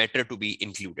 No matter to be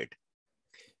included.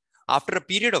 After a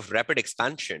period of rapid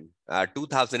expansion,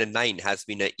 2009 has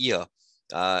been a year,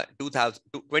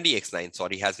 20X9,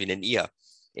 sorry, has been an year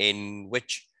in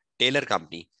which Taylor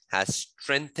Company has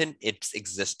strengthened its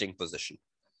existing position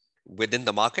within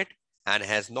the market and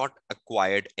has not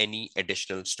acquired any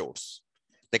additional stores.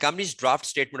 The company's draft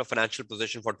statement of financial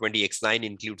position for 20X9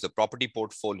 includes a property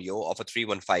portfolio of a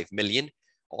 315 million,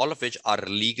 all of which are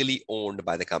legally owned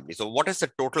by the company. So what is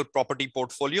the total property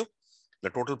portfolio? The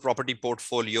total property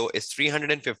portfolio is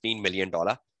 $315 million,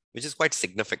 which is quite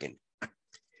significant.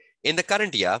 In the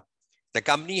current year, the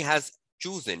company has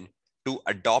chosen to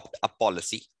adopt a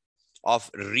policy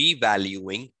of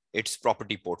revaluing its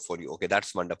property portfolio. Okay,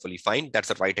 that's wonderfully fine. That's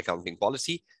the right accounting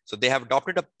policy. So they have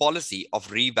adopted a policy of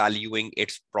revaluing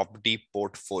its property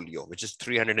portfolio, which is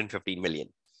 315 million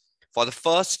for the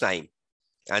first time.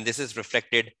 And this is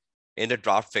reflected in the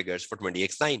draft figures for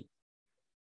 20X9.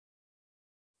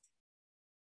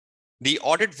 The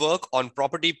audit work on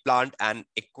property, plant, and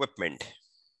equipment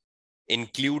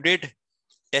included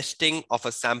testing of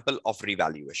a sample of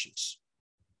revaluations.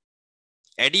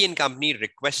 Eddie & Company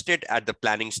requested at the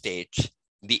planning stage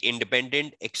the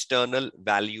independent external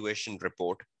valuation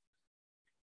report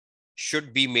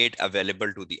should be made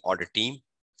available to the audit team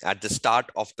at the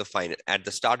start of the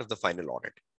final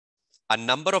audit. A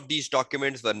number of these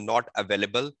documents were not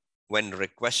available when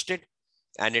requested,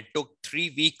 and it took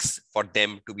 3 weeks for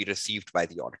them to be received by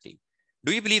the audit team.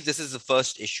 Do you believe this is the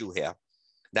first issue here,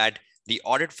 that the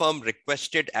audit firm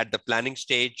requested at the planning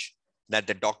stage that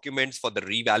the documents for the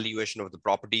revaluation of the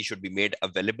property should be made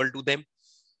available to them?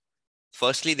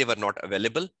 Firstly, they were not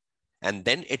available, and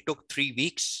then it took 3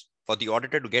 weeks for the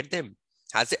auditor to get them.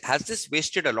 Has this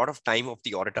wasted a lot of time of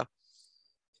the auditor?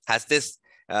 Has this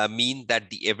mean that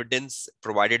the evidence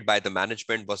provided by the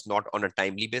management was not on a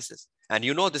timely basis? And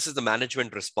you know, this is the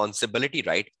management responsibility,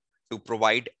 right? To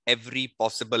provide every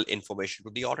possible information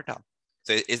to the auditor.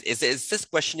 So is this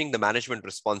questioning the management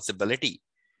responsibility?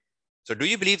 So do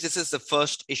you believe this is the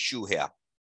first issue here?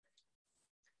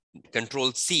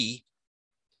 Control C,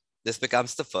 this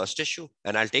becomes the first issue.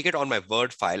 And I'll take it on my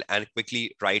Word file and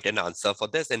quickly write an answer for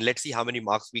this. And let's see how many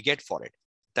marks we get for it.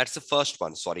 That's the first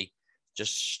one, sorry.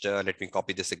 Just let me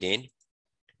copy this again.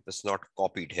 It's not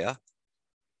copied here.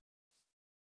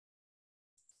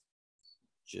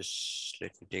 Just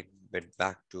let me take it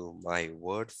back to my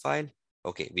Word file.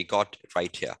 Okay, we got it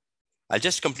right here. I'll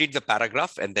just complete the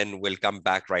paragraph and then we'll come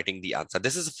back writing the answer.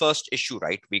 This is the first issue,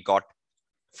 right? We got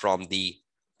from the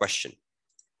question.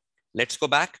 Let's go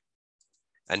back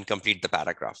and complete the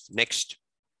paragraph. Next.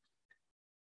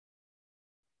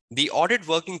 The audit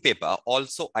working paper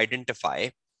also identify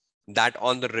that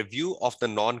on the review of the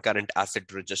non-current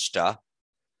asset register,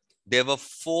 there were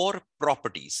 4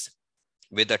 properties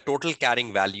with a total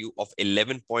carrying value of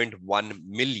 11.1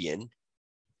 million,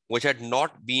 which had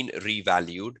not been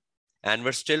revalued and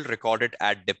were still recorded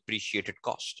at depreciated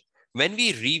cost. When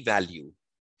we revalue,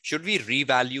 should we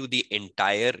revalue the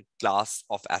entire class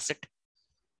of asset?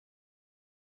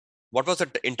 What was the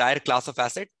entire class of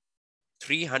asset?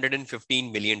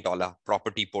 $315 million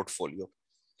property portfolio.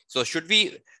 So should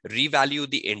we revalue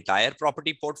the entire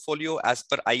property portfolio as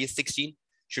per IAS 16?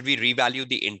 Should we revalue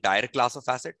the entire class of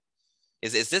asset?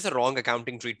 Is this a wrong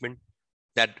accounting treatment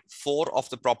that 4 of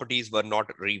the properties were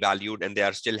not revalued and they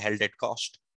are still held at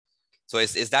cost? So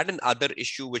is that another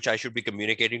issue which I should be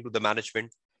communicating to the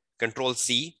management? Control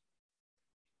C.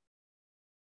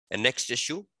 And next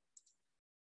issue.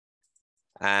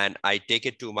 And I take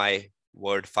it to my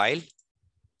Word file.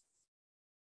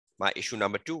 my issue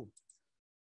number 2,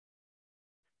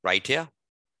 right here.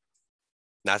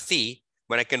 Now see,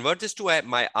 when I convert this to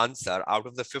my answer, out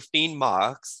of the 15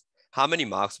 marks, how many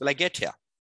marks will I get here?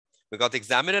 Because the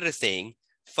examiner is saying,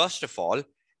 first of all,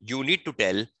 you need to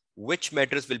tell which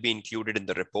matters will be included in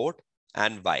the report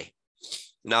and why.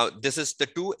 Now, this is the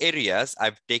 2 areas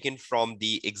I've taken from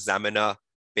the examiner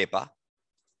paper.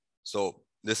 So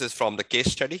this is from the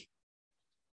case study.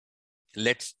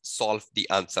 Let's solve the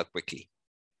answer quickly.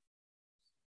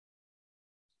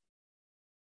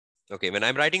 Okay, when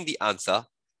I'm writing the answer,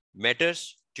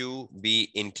 matters to be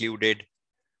included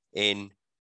in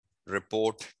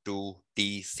report to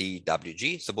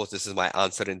TCWG. Suppose this is my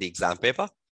answer in the exam paper.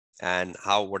 And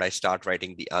how would I start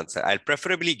writing the answer? I'll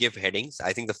preferably give headings.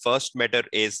 I think the first matter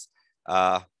is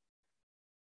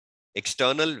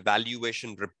external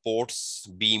valuation reports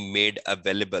being made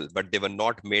available, but they were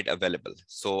not made available.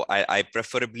 So I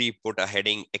preferably put a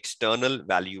heading external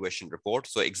valuation report.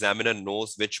 So examiner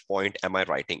knows which point am I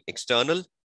writing. External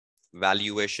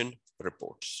valuation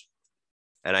reports.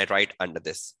 And I write under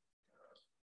this.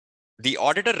 The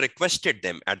auditor requested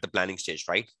them at the planning stage,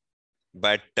 right?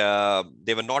 But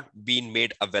they were not being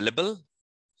made available.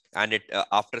 And it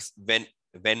when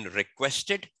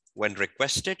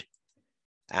requested,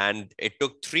 and it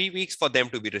took 3 weeks for them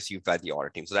to be received by the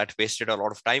audit team. So that wasted a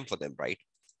lot of time for them, right?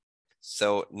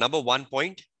 So number 1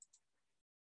 point,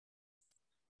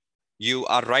 you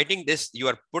are writing this, you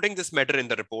are putting this matter in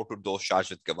the report to those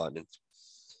charged with governance.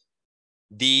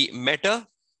 The matter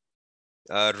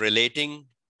relating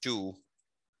to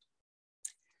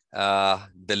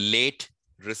the late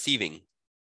receiving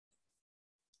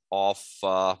of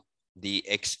the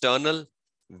external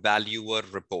valuer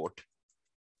report.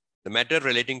 The matter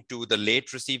relating to the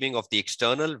late receiving of the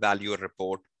external valuer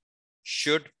report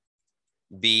should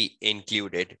be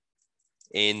included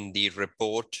in the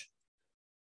report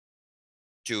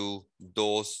to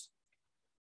those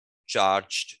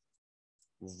charged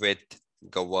with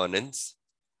governance,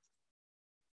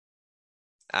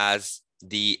 as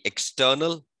the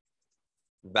external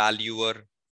valuer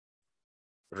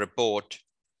report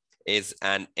is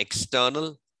an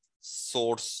external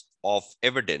source of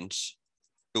evidence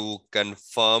to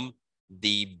confirm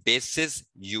the basis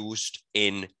used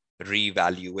in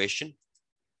revaluation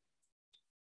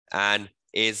and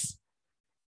is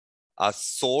a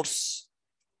source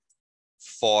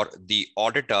for the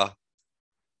auditor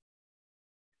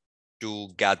to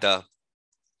gather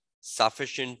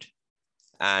sufficient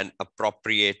and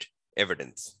appropriate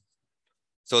evidence.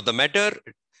 So the matter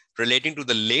relating to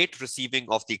the late receiving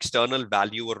of the external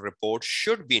valuer report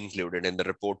should be included in the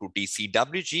report to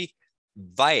TCWG.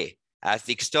 Why? As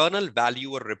the external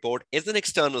valuer report is an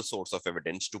external source of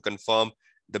evidence to confirm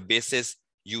the basis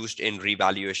used in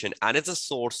revaluation and is a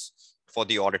source for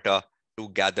the auditor to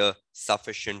gather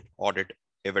sufficient audit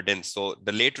evidence. So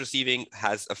the late receiving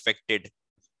has affected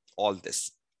all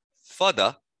this.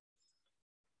 Further,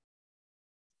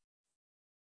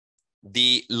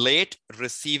 the late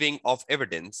receiving of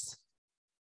evidence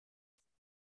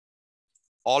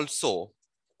also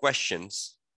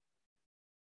questions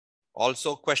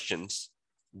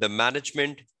the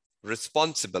management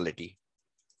responsibility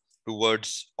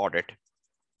towards audit,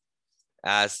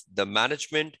 as the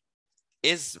management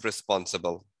is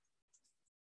responsible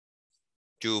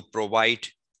to provide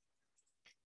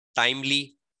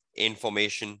timely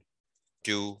information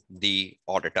to the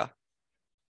auditor.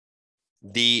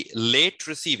 The late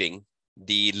receiving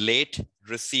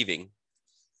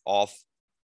of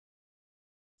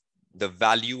the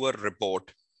valuer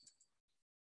report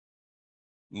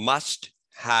must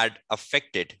had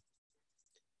affected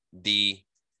the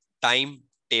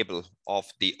timetable of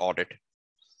the audit,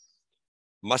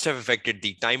 must have affected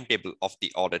the timetable of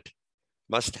the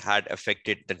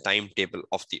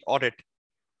audit,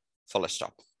 full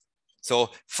stop.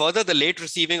 So further, the late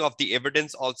receiving of the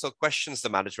evidence also questions the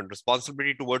management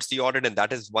responsibility towards the audit, and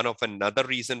that is one of another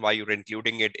reason why you're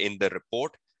including it in the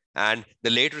report. And the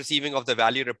late receiving of the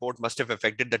value report must have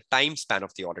affected the time span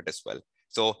of the audit as well.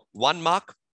 So 1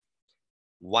 mark,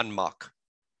 1 mark.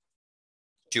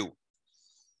 2.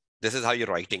 This is how you're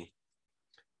writing.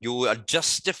 You are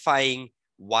justifying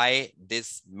why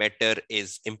this matter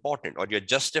is important, or you're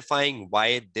justifying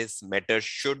why this matter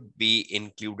should be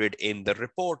included in the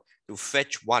report to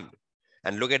fetch 1.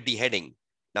 And look at the heading.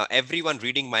 Now, everyone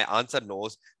reading my answer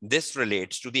knows this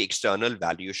relates to the external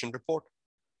valuation report.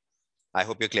 I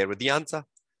hope you're clear with the answer.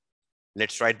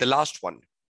 Let's write the last one.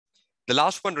 The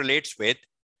last one relates with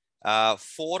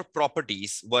 4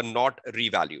 properties were not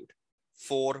revalued.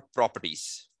 4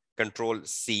 properties. Control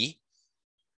C,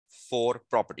 4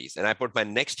 properties. And I put my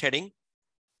next heading,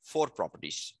 4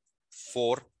 properties.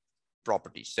 4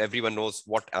 properties. So everyone knows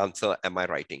what answer am I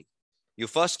writing. You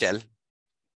first tell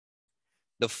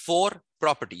the 4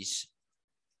 properties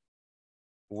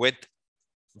with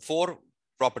 4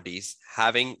 properties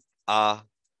having a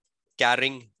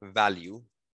carrying value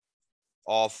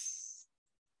of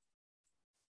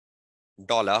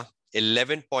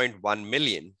 $11.1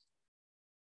 million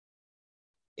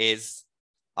is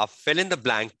a fill in the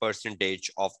blank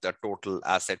percentage of the total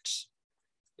assets.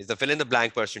 Is the fill in the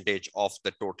blank percentage of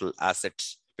the total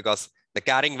assets, because the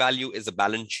carrying value is a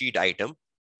balance sheet item.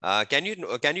 Can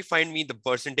you find me the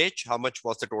percentage? How much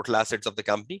was the total assets of the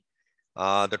company?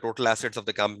 The total assets of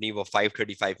the company were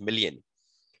 535 million.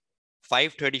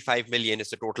 535 million is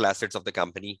the total assets of the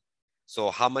company. So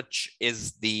how much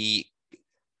is the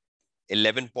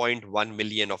 11.1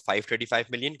 million of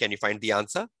 535 million? Can you find the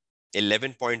answer?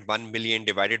 11.1 million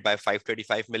divided by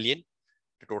 535 million,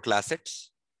 the total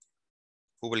assets.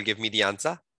 Who will give me the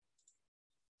answer?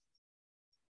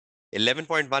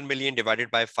 11.1 million divided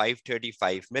by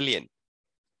 535 million.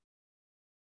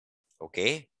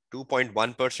 Okay,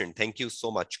 2.1%. Thank you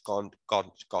so much,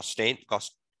 Costain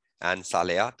and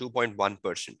Saleh.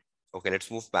 2.1%. Okay,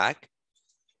 let's move back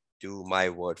to my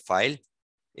Word file.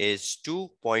 Is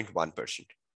 2.1%.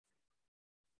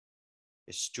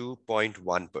 Is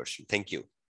 2.1%. Thank you,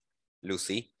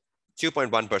 Lucy.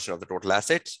 2.1% of the total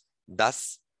assets.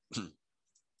 Thus,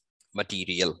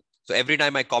 material. So every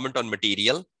time I comment on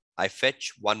material, I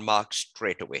fetch 1 mark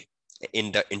straight away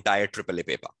in the entire AAA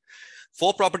paper.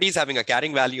 4 properties having a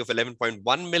carrying value of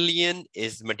 11.1 million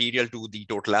is material to the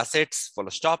total assets, full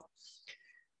stop.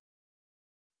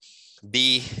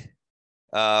 The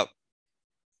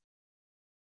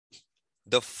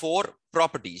 4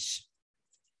 properties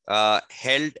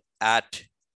held at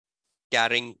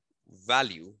carrying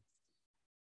value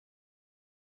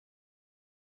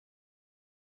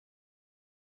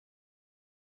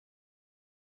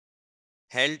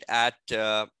held at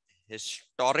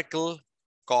historical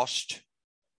cost,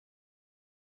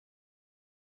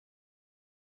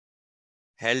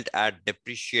 held at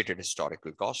depreciated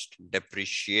historical cost,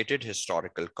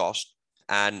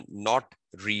 and not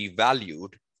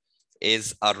revalued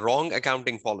is a wrong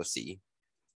accounting policy,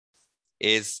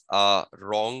 is a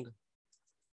wrong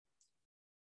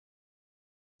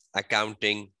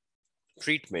accounting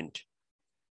treatment,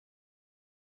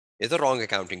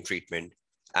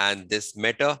 and this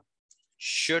matter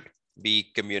should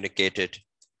be communicated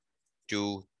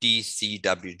to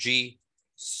TCWG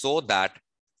so that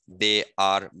they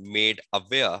are made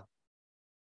aware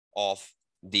of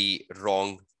the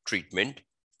wrong treatment,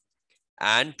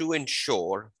 and to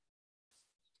ensure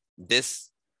this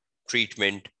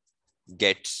treatment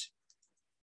gets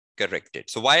corrected.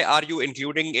 So why are you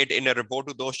including it in a report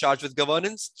to those charged with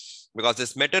governance? Because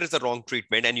this matter is a wrong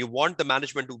treatment and you want the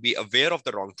management to be aware of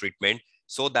the wrong treatment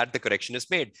so that the correction is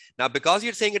made. Now, because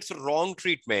you're saying it's a wrong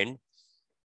treatment,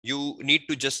 you need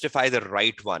to justify the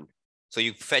right one. So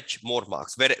you fetch more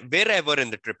marks. Wherever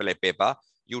in the AAA paper,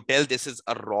 you tell this is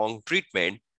a wrong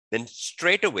treatment, then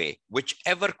straight away,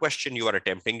 whichever question you are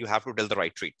attempting, you have to tell the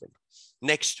right treatment.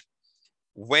 Next,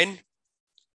 when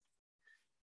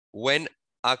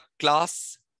a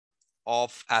class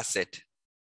of asset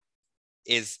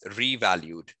is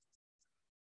revalued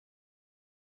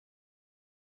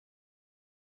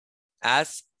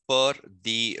as per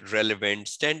the relevant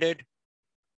standard,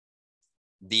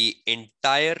 the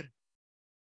entire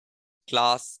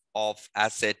class of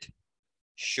asset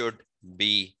should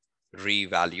be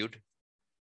revalued.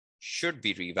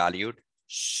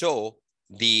 So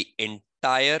the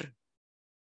entire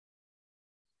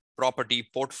property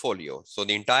portfolio,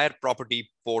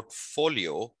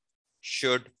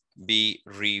 should be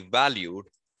revalued,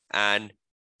 and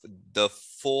the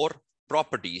 4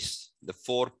 properties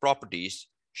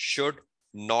should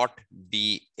not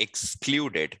be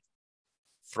excluded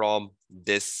from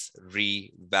this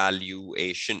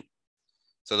revaluation.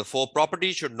 So the 4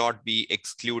 properties should not be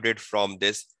excluded from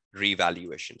this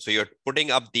revaluation. So you're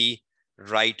putting up the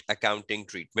right accounting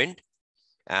treatment,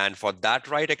 and for that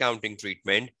right accounting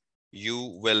treatment,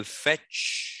 you will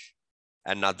fetch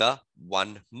another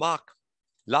 1 mark.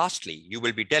 Lastly, you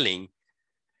will be telling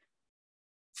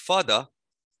further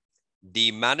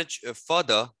this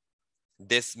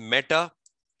matter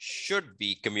should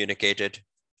be communicated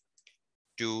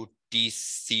to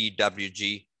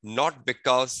TCWG, not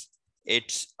because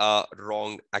it's a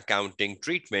wrong accounting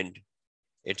treatment,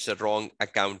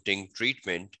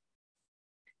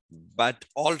 but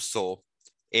also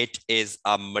it is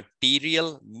a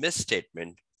material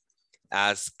misstatement,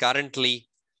 as currently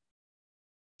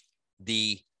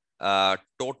the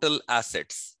total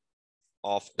assets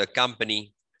of the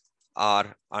company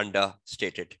are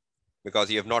understated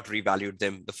because you have not revalued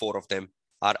them. The 4 of them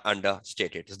are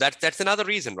understated. So that's another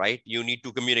reason, right? You need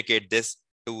to communicate this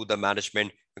to the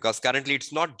management because currently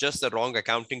it's not just the wrong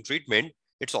accounting treatment,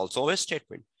 it's also a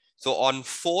misstatement. So on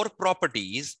 4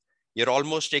 properties, you're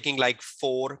almost taking like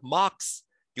 4 marks.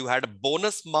 You had a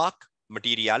bonus mark,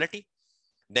 materiality.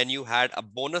 Then you had a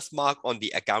bonus mark on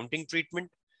the accounting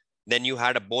treatment. Then you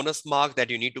had a bonus mark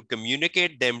that you need to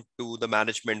communicate them to the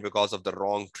management because of the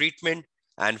wrong treatment.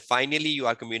 And finally, you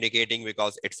are communicating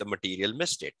because it's a material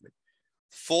misstatement.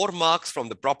 4 marks from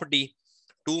the property,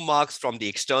 2 marks from the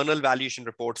external valuation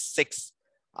report, 6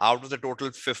 out of the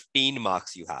total 15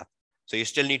 marks you have. So you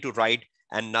still need to write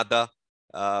another,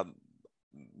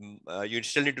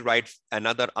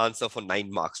 answer for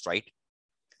 9 marks, right?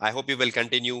 I hope you will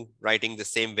continue writing the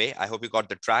same way. I hope you got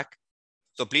the track.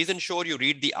 So please ensure you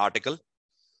read the article,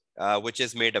 which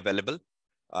is made available.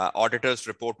 Auditors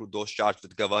report to those charged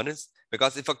with governance.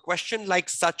 Because if a question like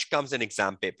such comes in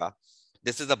exam paper,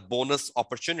 this is a bonus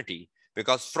opportunity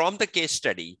because from the case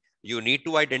study, you need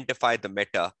to identify the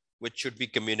meta which should be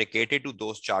communicated to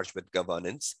those charged with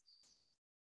governance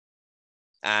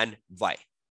and why.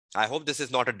 I hope this is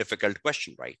not a difficult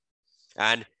question, right?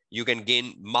 And you can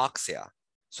gain marks here.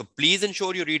 So please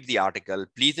ensure you read the article.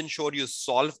 Please ensure you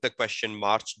solve the question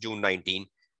March, June 19.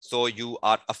 So you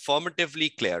are affirmatively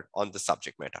clear on the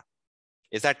subject matter.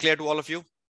 Is that clear to all of you?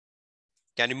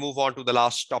 Can you move on to the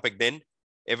last topic then?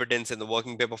 Evidence in the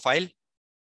working paper file.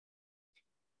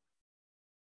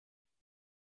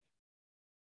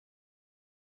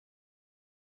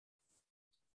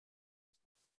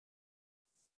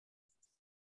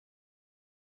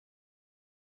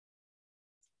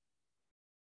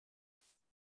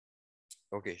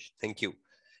 Okay, thank you.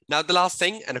 Now, the last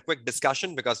thing and a quick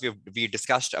discussion because we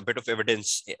discussed a bit of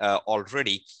evidence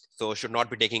already, so should not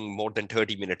be taking more than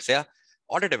 30 minutes here.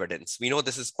 Audit evidence. We know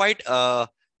this is quite a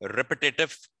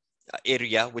repetitive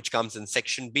area which comes in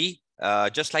section B,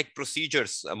 just like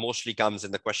procedures mostly comes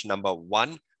in the question number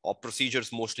 1, or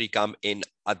procedures mostly come in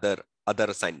other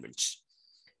assignments.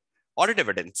 Audit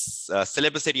evidence,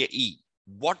 syllabus area E.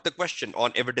 What the question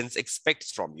on evidence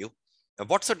expects from you.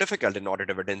 What's so difficult in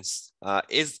audit evidence?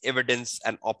 Is evidence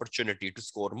an opportunity to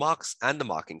score marks and the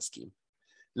marking scheme?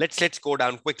 Let's go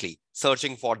down quickly,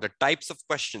 searching for the types of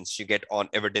questions you get on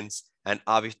evidence, and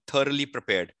are we thoroughly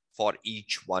prepared for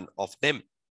each one of them?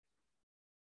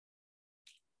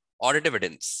 Audit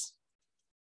evidence.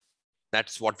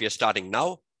 That's what we are starting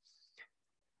now.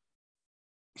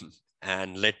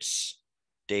 And let's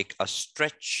take a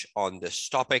stretch on this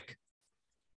topic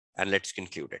and let's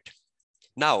conclude it.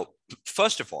 Now,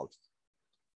 first of all,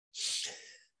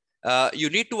 you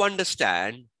need to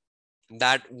understand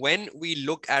that when we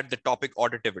look at the topic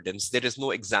audit evidence, there is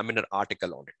no examiner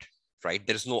article on it, right?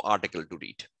 There is no article to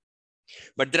read.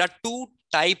 But there are 2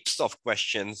 types of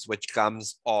questions which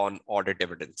comes on audit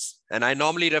evidence. And I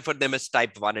normally refer them as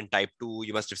type 1 and type 2.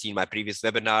 You must have seen my previous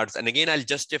webinars. And again, I'll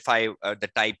justify the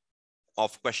type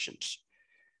of questions.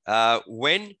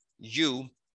 When you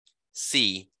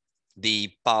see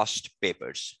the past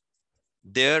papers,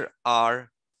 there are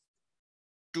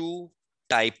 2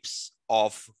 types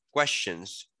of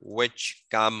questions which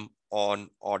come on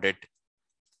audit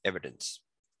evidence.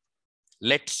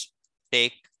 Let's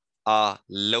take a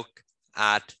look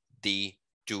at the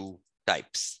 2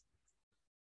 types.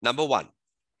 Number 1,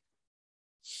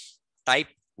 type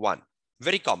 1,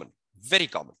 very common, very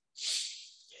common.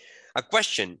 A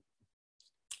question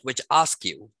which asks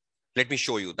you, let me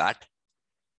show you that.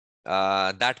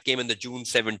 That came in the June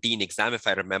 17 exam, if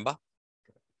I remember.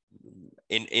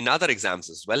 In other exams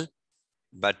as well,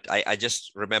 but I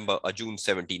just remember a June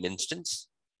 17 instance.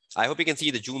 I hope you can see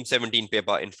the June 17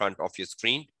 paper in front of your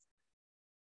screen.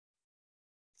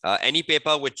 Any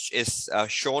paper which is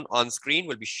shown on screen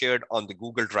will be shared on the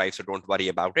Google Drive, so don't worry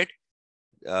about it,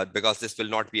 because this will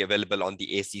not be available on the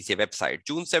ACCA website.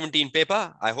 June 17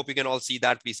 paper, I hope you can all see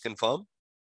that. Please confirm.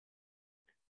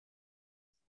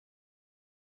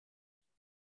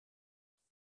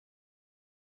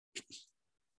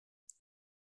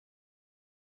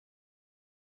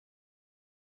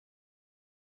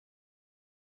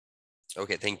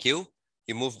 Okay, thank you.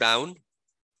 You move down.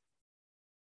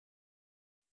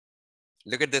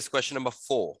 Look at this question number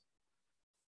 4.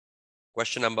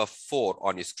 Question number 4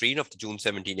 on your screen of the June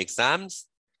 17 exams.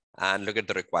 And look at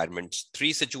the requirements.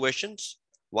 3 situations.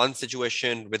 1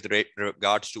 situation with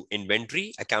regards to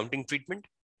inventory accounting treatment,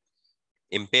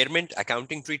 impairment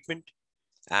accounting treatment,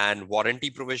 and warranty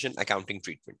provision accounting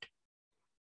treatment.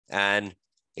 And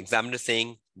examiner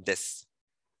saying this.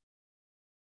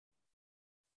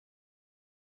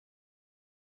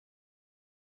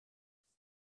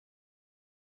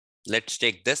 Let's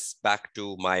take this back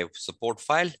to my support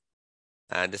file.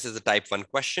 And this is the type 1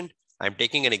 question. I'm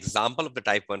taking an example of the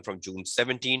type 1 from June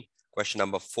 17, question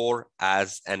number 4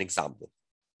 as an example.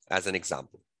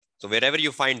 So wherever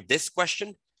you find this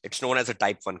question, it's known as a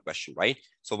type 1 question, right?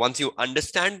 So once you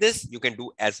understand this, you can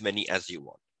do as many as you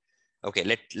want. Okay,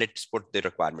 let's put the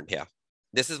requirement here.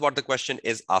 This is what the question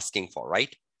is asking for,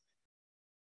 right?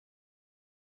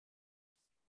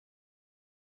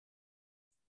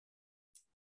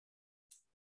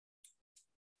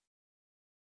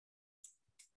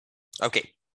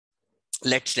 Okay,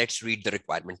 let's read the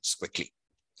requirements quickly.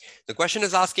 The question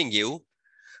is asking you,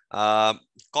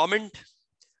 comment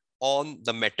on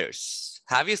the matters.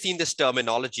 Have you seen this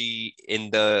terminology in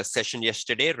the session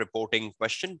yesterday, reporting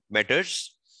question,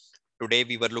 matters? Today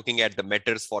we were looking at the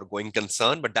matters for going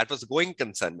concern, but that was going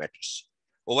concern matters.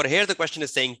 Over here, the question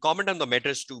is saying, comment on the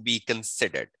matters to be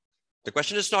considered. The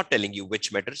question is not telling you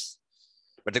which matters,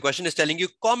 but the question is telling you,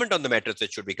 comment on the matters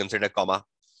which should be considered, comma,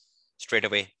 straight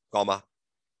away, comma.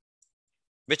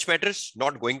 Which matters?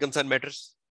 Not going concern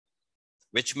matters.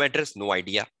 Which matters? No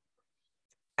idea.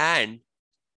 And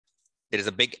there is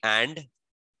a big and,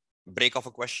 break of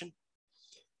a question.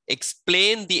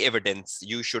 Explain the evidence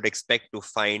you should expect to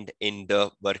find in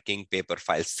the working paper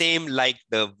file. Same like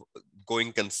the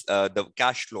the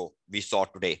cash flow we saw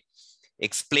today.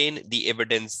 Explain the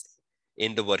evidence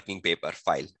in the working paper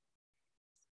file.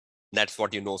 That's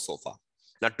what you know so far.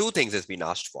 Now, 2 things has been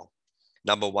asked for.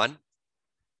 Number 1,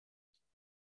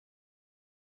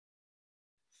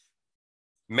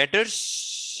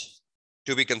 matters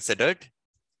to be considered.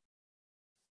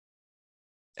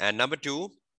 And number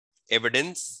 2,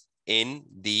 evidence in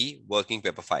the working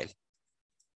paper file.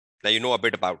 Now, you know a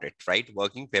bit about it, right?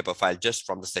 Working paper file just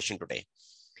from the session today.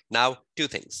 Now, 2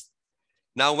 things.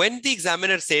 Now, when the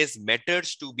examiner says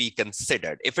matters to be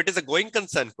considered, if it is a going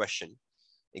concern question,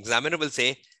 examiner will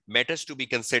say matters to be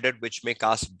considered which may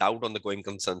cast doubt on the going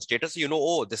concern status. You know,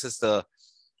 oh, this is the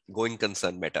going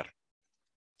concern matter.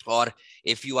 Or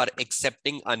if you are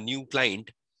accepting a new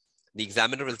client, the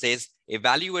examiner will say,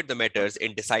 evaluate the matters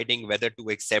in deciding whether to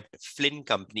accept Flynn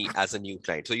Company as a new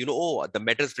client. So, you know, oh, the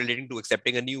matters relating to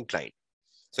accepting a new client.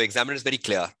 So examiner is very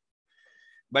clear.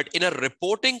 But in a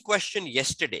reporting question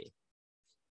yesterday,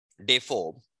 day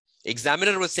 4,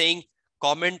 examiner was saying,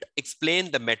 comment,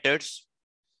 explain the matters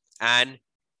and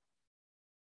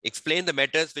explain the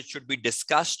matters which should be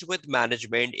discussed with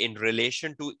management in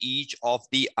relation to each of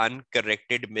the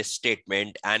uncorrected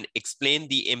misstatement and explain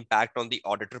the impact on the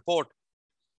audit report.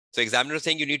 So examiner is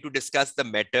saying you need to discuss the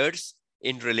matters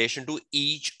in relation to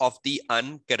each of the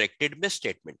uncorrected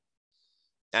misstatement.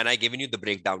 And I given you the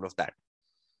breakdown of that.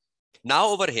 Now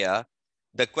over here,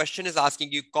 the question is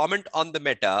asking you comment on the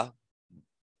matter,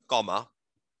 comma,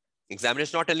 examiner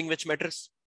is not telling which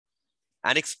matters,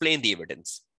 and explain the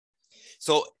evidence.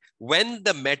 So when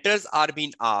the matters are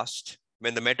being asked,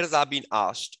 in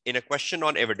a question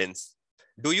on evidence,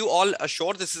 do you all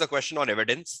assure this is a question on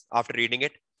evidence after reading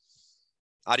it?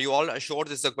 Are you all assured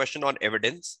this is a question on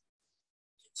evidence?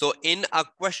 So in a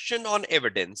question on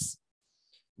evidence,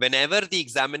 whenever the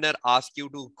examiner asks you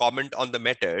to comment on the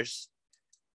matters,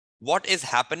 what is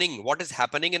happening? What is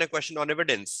happening in a question on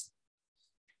evidence?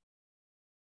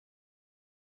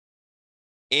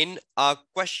 In a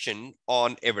question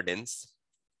on evidence,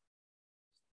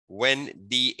 when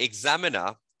the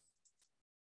examiner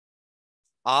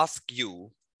asks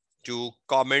you to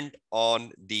comment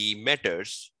on the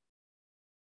matters,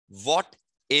 what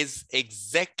is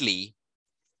exactly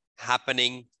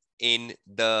happening in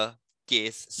the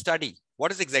case study?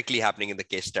 What is exactly happening in the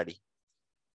case study?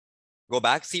 Go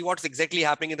back, see what's exactly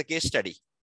happening in the case study.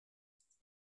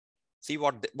 See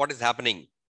what is happening.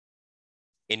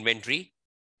 Inventory,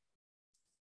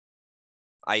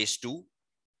 IS2,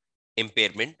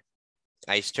 impairment,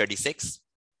 IS36,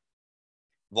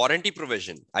 warranty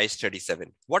provision,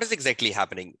 IS37. What is exactly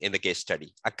happening in the case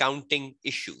study? Accounting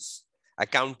issues.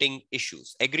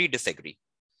 Agree, disagree.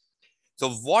 So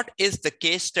what is the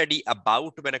case study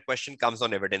about when a question comes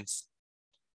on evidence?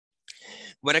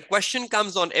 When a question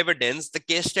comes on evidence, the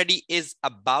case study is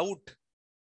about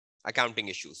accounting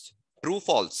issues. True,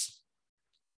 false?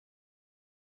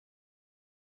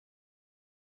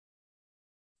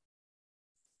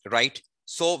 Right?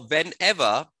 So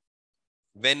whenever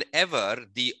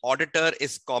the auditor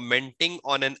is commenting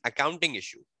on an accounting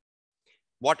issue,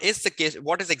 what is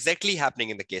exactly happening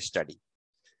in the case study?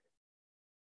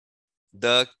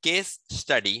 The case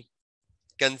study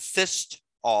consists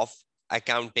of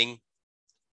accounting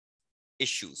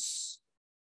issues.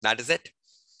 That is it.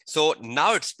 So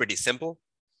now it's pretty simple.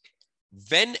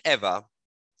 Whenever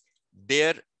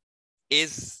there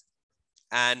is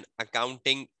an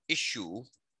accounting issue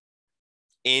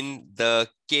in the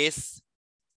case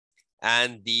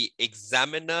and the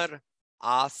examiner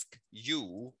asks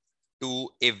you to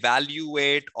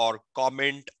evaluate or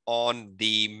comment on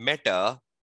the matter,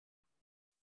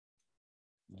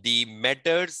 the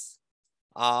matters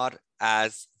are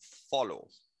as follow.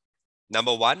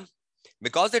 Number one,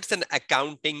 because it's an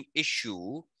accounting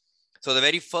issue, so the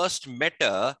very first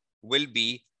matter will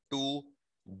be to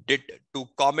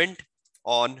comment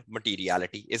on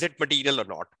materiality. Is it material or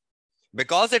not?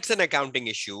 Because it's an accounting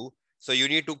issue, so you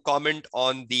need to comment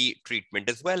on the treatment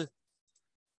as well.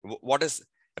 What is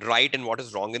right and what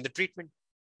is wrong in the treatment?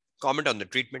 Comment on the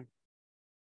treatment.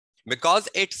 Because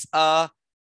it's a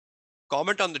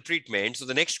comment on the treatment, so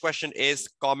the next question is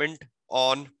comment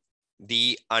on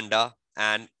the under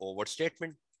and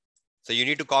overstatement. So you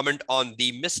need to comment on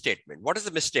the misstatement. What is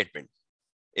the misstatement?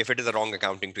 If it is a wrong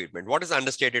accounting treatment, what is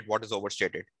understated? What is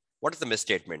overstated? What is the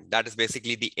misstatement? That is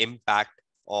basically the impact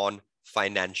on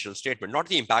financial statement, not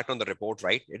the impact on the report,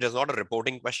 right? It is not a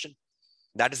reporting question.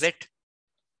 That is it.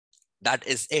 That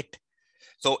is it.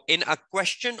 So in a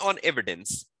question on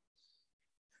evidence,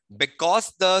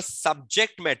 because the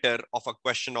subject matter of a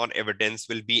question on evidence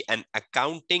will be an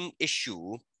accounting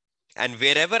issue, and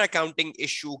wherever accounting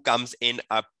issue comes in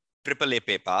a AAA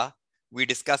paper, we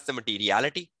discuss the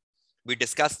materiality, we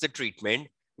discuss the treatment,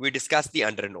 we discuss the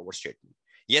under and overstatement.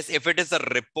 Yes, if it is a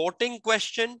reporting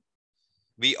question,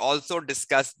 we also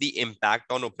discuss the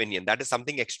impact on opinion. That is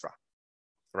something extra,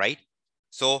 right?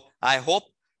 So I hope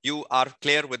you are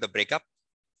clear with the breakup.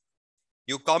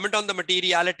 You comment on the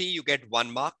materiality, you get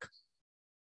 1 mark.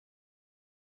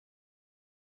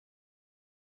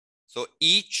 So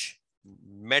each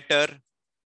matter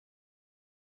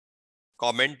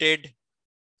commented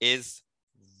is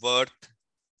worth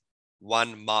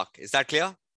 1 mark. Is that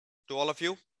clear to all of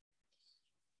you?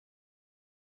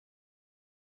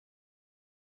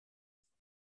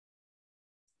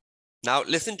 Now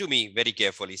listen to me very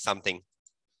carefully, something.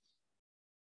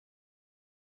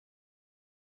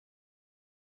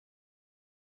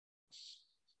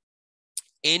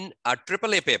 In a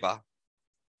AAA paper,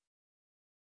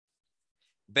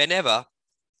 whenever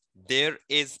there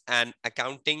is an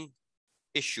accounting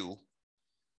issue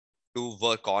to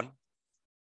work on,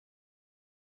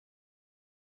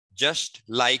 just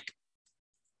like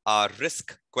a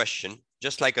risk question,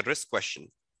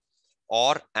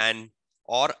 or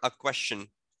a question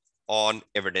on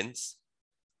evidence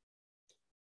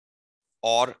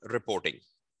or reporting.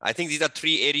 I think these are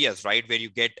 3 areas, right, where you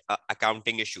get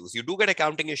accounting issues. You do get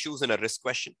accounting issues in a risk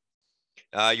question.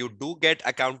 You do get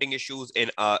accounting issues in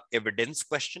a evidence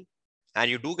question, and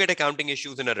you do get accounting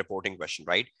issues in a reporting question,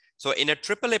 right? So in a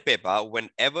AAA paper,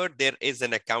 whenever there is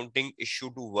an accounting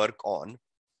issue to work on,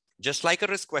 just like a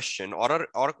risk question or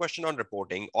a question on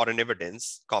reporting or an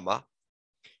evidence, comma,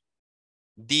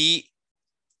 the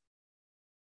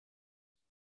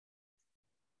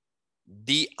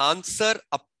answer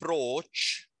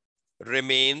approach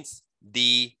remains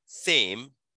the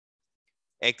same,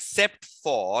 except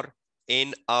for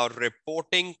in a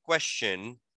reporting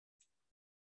question,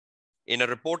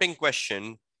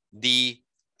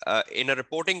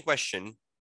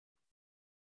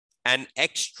 an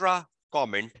extra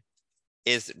comment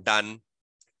is done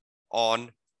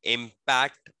on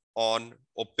impact on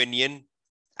opinion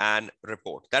and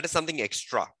report. That is something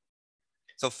extra.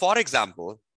 So for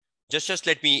example, just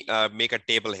let me make a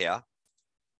table here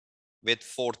with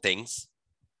 4 things.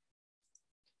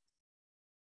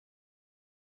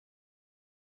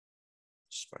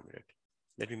 Just 1 minute.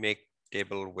 Let me make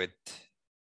table with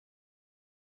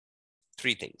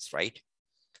 3 things, right?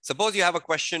 Suppose you have a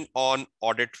question on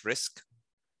audit risk,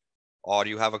 or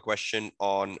you have a question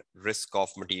on risk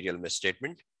of material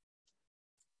misstatement,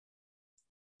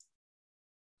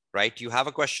 right? You have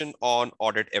a question on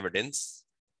audit evidence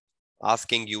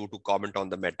asking you to comment on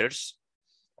the matters,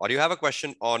 or you have a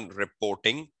question on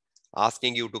reporting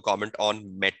asking you to comment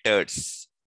on methods,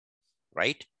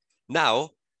 right?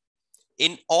 Now,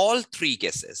 in all 3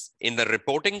 cases, in the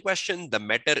reporting question, the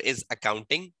matter is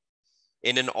accounting.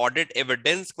 In an audit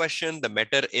evidence question, the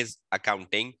matter is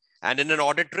accounting. And in an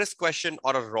audit risk question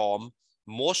or a ROM,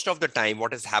 most of the time,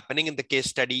 what is happening in the case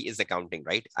study is accounting,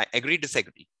 right? I agree,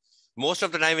 disagree. Most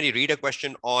of the time when you read a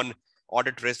question on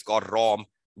audit risk or ROM,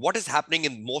 what is happening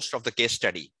in most of the case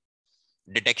study?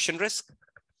 Detection risk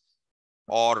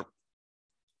or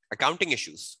accounting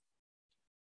issues?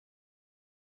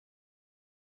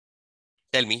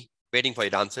 Tell me, waiting for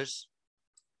your answers.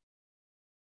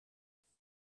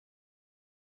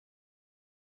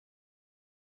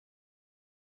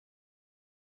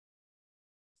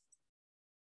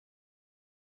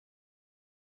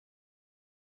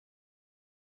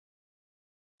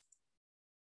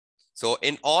 So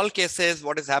in all cases,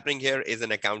 what is happening here is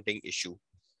an accounting issue,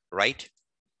 right?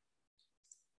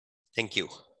 Thank you.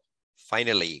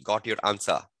 Finally, got your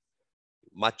answer.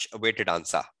 Much awaited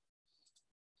answer.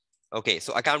 Okay,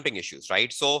 so accounting issues,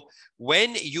 right? So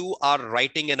when you are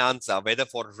writing an answer, whether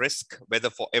for risk, whether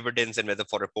for evidence, and whether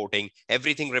for reporting,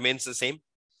 everything remains the same.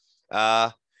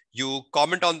 You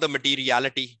comment on the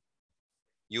materiality,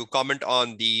 you comment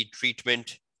on the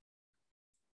treatment,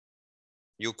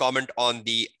 you comment on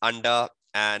the under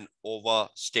and over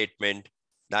statement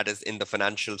that is in the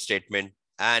financial statement.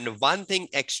 And one thing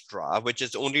extra, which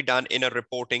is only done in a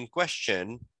reporting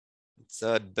question,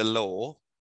 third below,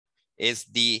 is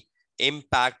the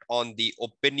impact on the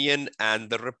opinion and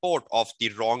the report of the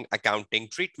wrong accounting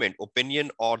treatment, opinion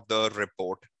or the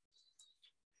report.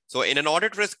 So in an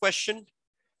audit risk question,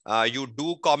 you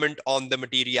do comment on the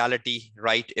materiality,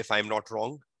 right? If I'm not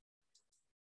wrong,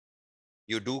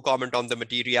 you do comment on the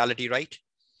materiality, right?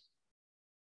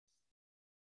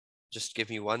 Just give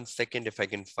me 1 second if I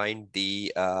can find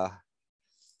the,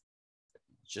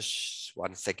 just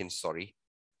 1 second, sorry.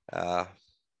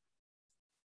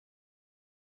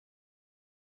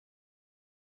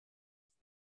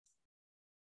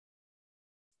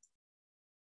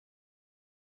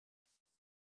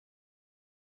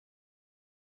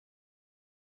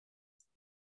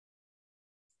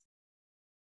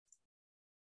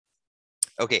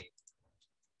 Okay,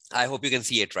 I hope you can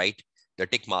see it, right? The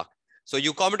tick mark. So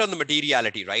you comment on the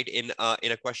materiality, right? In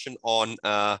a question on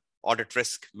audit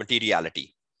risk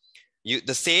materiality.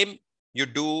 The same you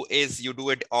do is you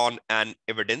do it on an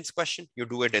evidence question. You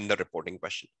do it in the reporting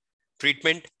question.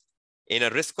 Treatment in a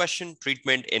risk question,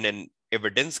 treatment in an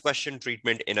evidence question,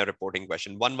 treatment in a reporting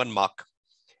question. 1 mark.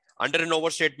 Under and over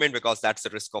statement, because that's the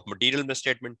risk of material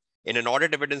misstatement. In an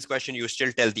audit evidence question, you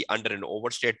still tell the under and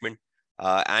over statement.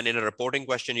 And in a reporting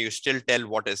question, you still tell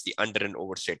what is the under and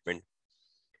over statement.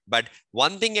 But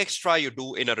one thing extra you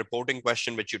do in a reporting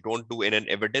question, which you don't do in an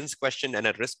evidence question and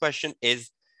a risk question, is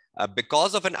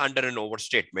because of an under and over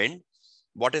statement,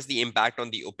 what is the impact on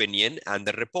the opinion and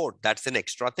the report? That's an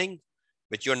extra thing,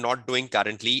 which you're not doing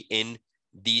currently in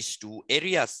these two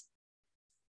areas.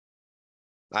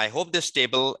 I hope this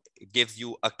table gives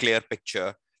you a clear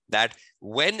picture that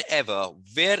whenever,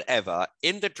 wherever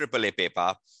in the AAA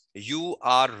paper, you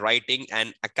are writing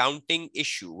an accounting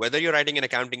issue, whether you're writing an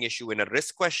accounting issue in a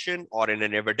risk question or in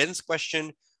an evidence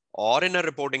question or in a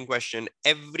reporting question,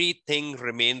 everything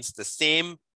remains the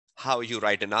same how you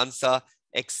write an answer,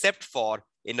 except for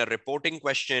in a reporting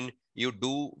question, you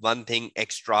do one thing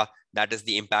extra, that is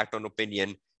the impact on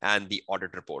opinion and the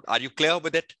audit report. Are you clear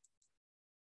with it?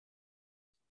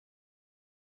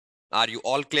 Are you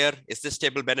all clear? Is this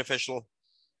table beneficial?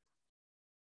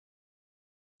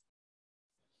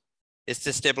 Is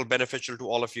this table beneficial to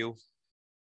all of you?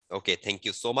 Okay, thank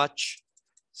you so much.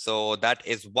 So that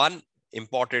is one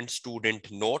important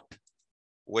student note,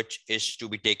 which is to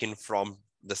be taken from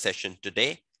the session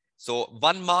today. So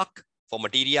 1 mark for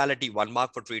materiality, 1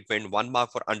 mark for treatment, 1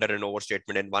 mark for under and over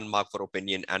statement, and 1 mark for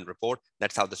opinion and report.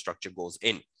 That's how the structure goes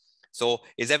in. So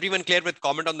is everyone clear with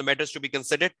comment on the matters to be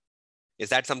considered? Is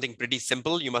that something pretty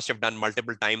simple? You must have done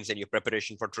multiple times in your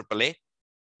preparation for AAA,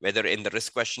 whether in the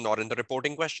risk question or in the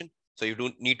reporting question. So you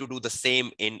do need to do the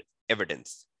same in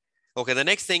evidence. Okay, the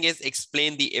next thing is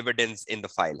explain the evidence in the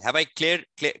file. Have I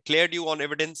cleared you on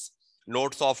evidence?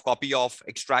 Notes of, copy of,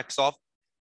 extracts of?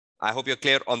 I hope you're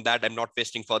clear on that. I'm not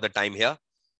wasting further time here.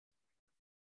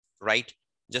 Right?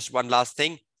 Just one last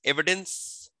thing.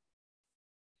 Evidence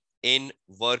in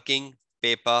working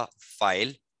paper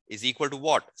file is equal to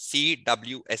what?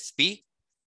 CWSP,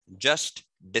 just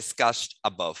discussed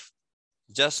above.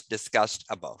 Just discussed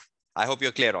above. I hope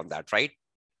you're clear on that, right?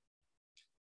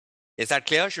 Is that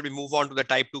clear? Should we move on to the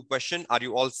type 2 question? Are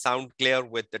you all sound clear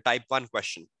with the type 1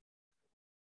 question?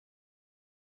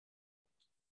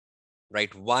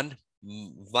 Right, one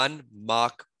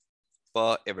mark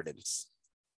per evidence.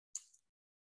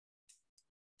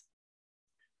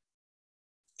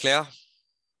 Clear?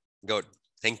 Good,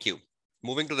 thank you.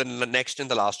 Moving to the next and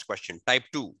the last question, type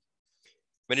 2.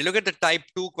 When you look at the type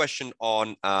 2 question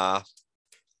on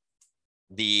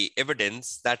the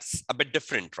evidence, that's a bit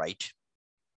different, right?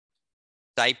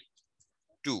 Type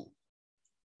 2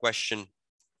 question,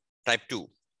 type 2.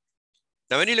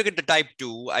 Now, when you look at the type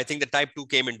 2, I think the type 2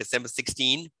 came in December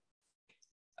 16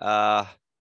 or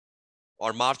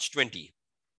March 20.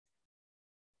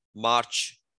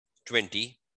 March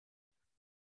 20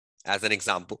 as an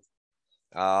example.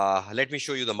 Let me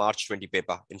show you the March 20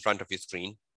 paper in front of your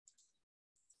screen.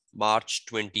 March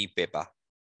 20 paper.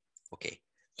 Okay.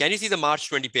 Can you see the March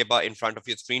 20 paper in front of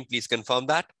your screen? Please confirm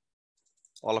that,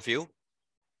 all of you.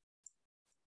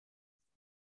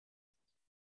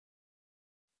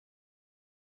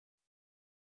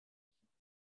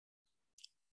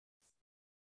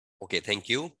 Okay, thank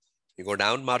you. You go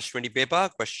down, March 20 paper,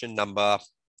 question number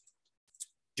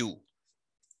 2.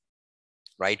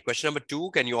 Right, question number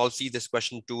 2. Can you all see this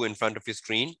question 2 in front of your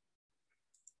screen?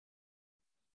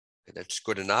 Okay, that's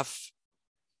good enough.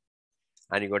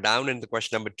 And you go down in the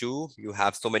question number 2, you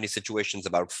have so many situations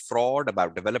about fraud,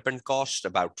 about development cost,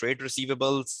 about trade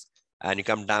receivables, and you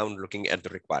come down looking at the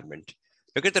requirement.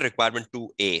 Look at the requirement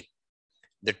 2A.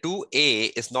 The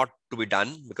 2A is not to be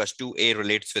done because 2A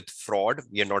relates with fraud.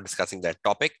 We are not discussing that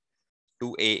topic.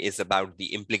 2A is about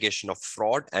the implication of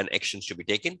fraud and actions to be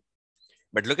taken.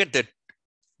 But look at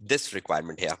this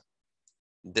requirement here,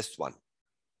 this one.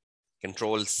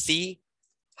 Control C,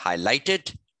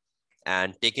 highlighted,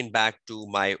 and taken back to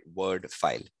my Word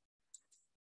file.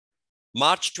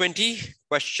 March 20,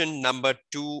 question number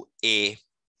 2A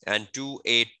and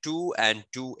 2A2 and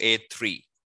 2A3.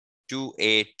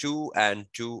 2A2 and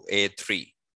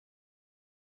 2A3.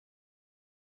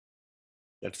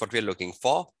 That's what we're looking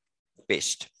for.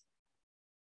 Paste.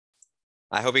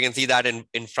 I hope you can see that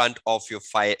in front of your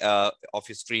file of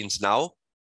your screens now.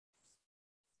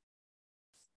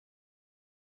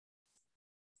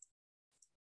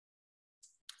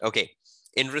 Okay.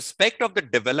 In respect of the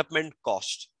development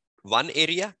cost, one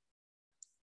area,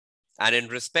 and in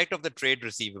respect of the trade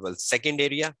receivables, second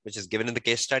area, which is given in the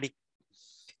case study,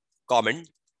 comment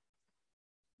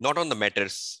not on the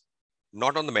matters,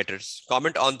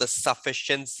 comment on the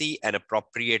sufficiency and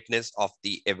appropriateness of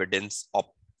the evidence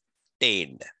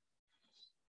obtained.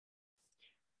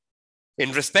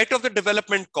 In respect of the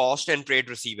development cost and trade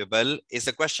receivable, is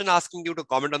a question asking you to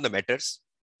comment on the matters?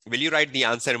 Will you write the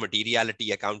answer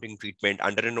materiality, accounting treatment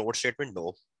under an overstatement?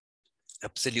 No,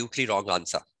 absolutely wrong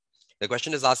answer. The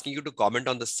question is asking you to comment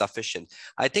on the sufficient.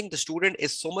 I think the student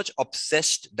is so much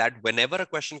obsessed that whenever a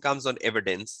question comes on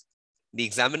evidence, the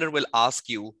examiner will ask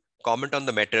you comment on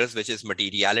the matters, which is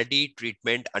materiality,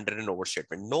 treatment under an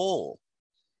overstatement. No.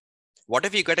 What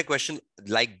if you get a question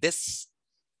like this?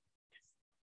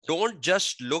 Don't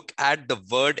just look at the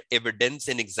word evidence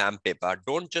in exam paper.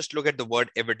 Don't just look at the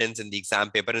word evidence in the exam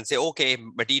paper and say, okay,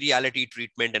 materiality,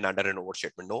 treatment, and under an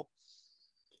overstatement. No.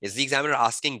 Is the examiner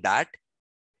asking that?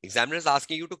 Examiner is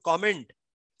asking you to comment.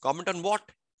 Comment on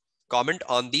what? Comment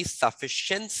on the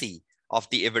sufficiency of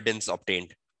the evidence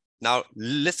obtained. Now,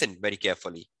 listen very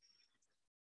carefully.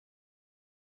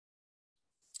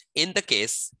 In the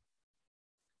case,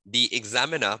 the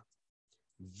examiner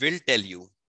will tell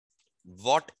you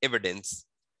what evidence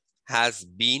has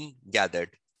been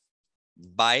gathered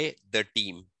by the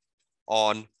team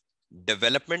on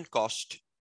development cost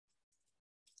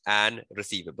and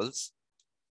receivables.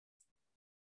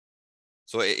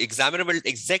 So examiner will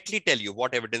exactly tell you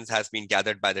what evidence has been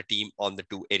gathered by the team on the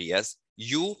two areas.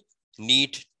 You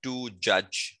need to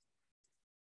judge,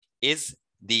 is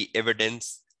the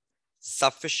evidence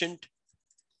sufficient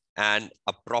and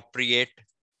appropriate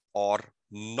or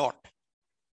not?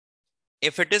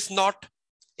 If it is not,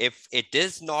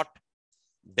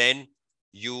 then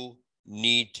you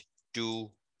need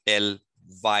to tell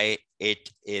why it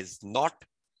is not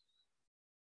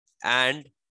and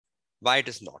why it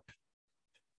is not.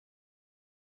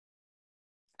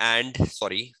 And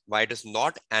why it is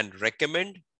not, and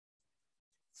recommend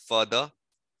further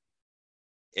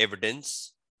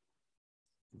evidence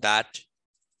that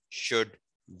should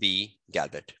be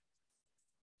gathered.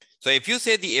 So if you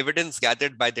say the evidence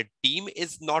gathered by the team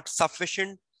is not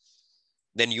sufficient,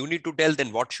 then you need to tell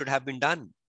then what should have been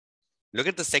done. Look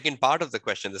at the second part of the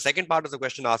question. The second part of the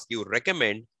question asks you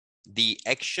recommend the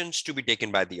actions to be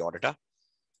taken by the auditor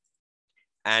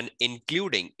and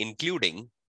including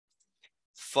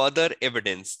further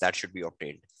evidence that should be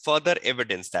obtained. Further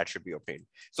evidence that should be obtained.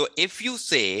 So if you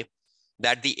say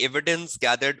that the evidence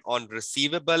gathered on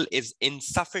receivable is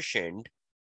insufficient,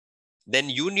 then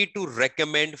you need to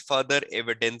recommend further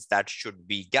evidence that should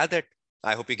be gathered.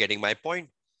 I hope you're getting my point.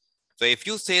 So if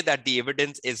you say that the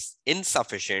evidence is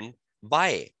insufficient,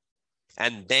 why?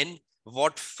 And then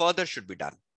what further should be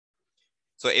done?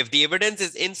 So if the evidence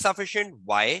is insufficient,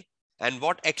 why? And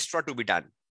what extra to be done?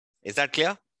 Is that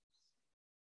clear?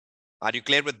 Are you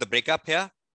clear with the breakup here?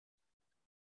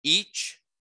 Each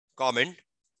comment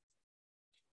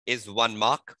is 1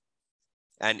 mark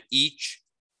and each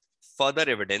further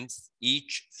evidence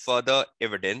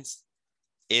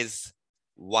is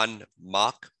 1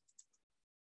 mark.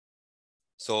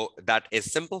 So that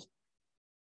is simple.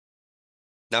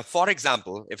 Now, for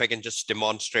example, if I can just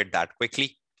demonstrate that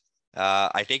quickly,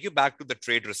 I take you back to the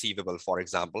trade receivable, for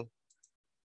example.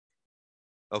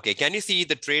 Okay, can you see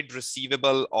the trade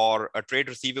receivable or a trade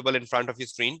receivable in front of your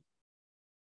screen?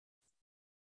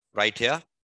 Right here.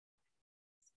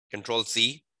 Control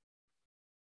C.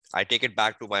 I take it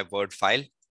back to my Word file.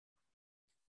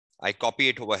 I copy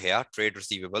it over here, trade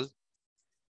receivable,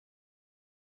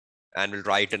 and will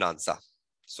write an answer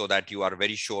so that you are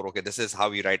very sure, okay, this is how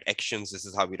we write actions, this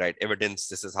is how we write evidence,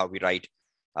 this is how we write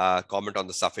comment on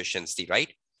the sufficiency,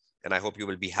 right? And I hope you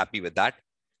will be happy with that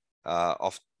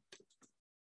of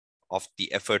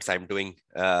the efforts I'm doing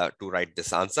to write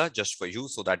this answer just for you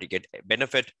so that you get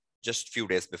benefit just a few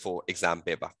days before exam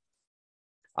paper.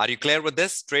 Are you clear with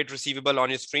this? Trade receivable on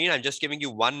your screen. I'm just giving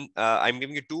you I'm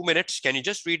giving you 2 minutes. Can you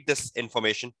just read this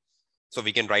information so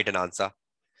we can write an answer?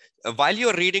 While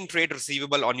you're reading trade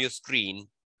receivable on your screen,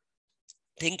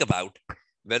 think about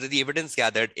whether the evidence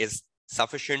gathered is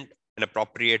sufficient and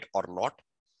appropriate or not.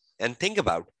 And think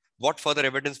about what further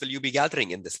evidence will you be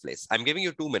gathering in this place. I'm giving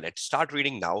you 2 minutes. Start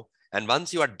reading now. And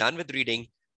once you are done with reading,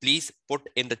 please put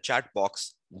in the chat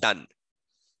box, done.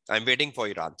 I'm waiting for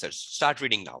your answers. Start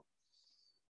reading now.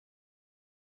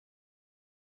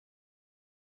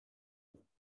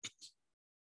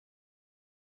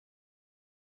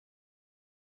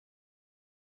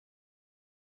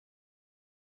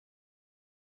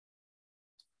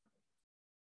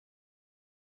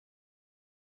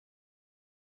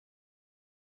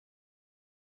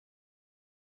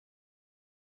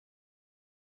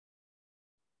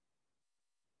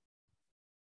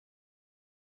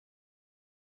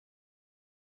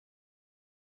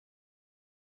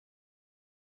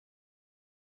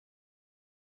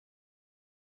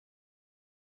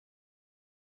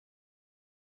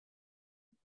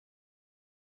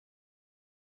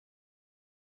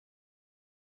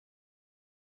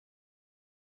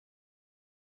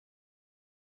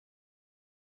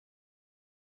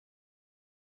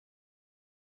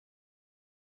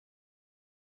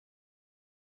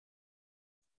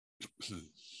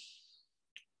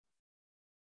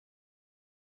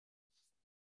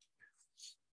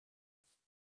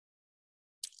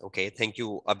 Okay, thank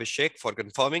you, Abhishek, for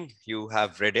confirming you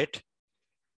have read it.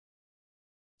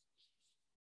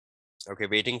 Okay,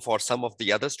 waiting for some of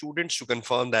the other students to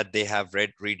confirm that they have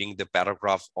reading the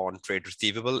paragraph on trade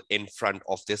receivable in front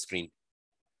of the screen.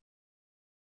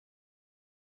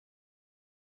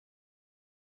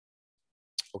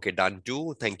 Okay, done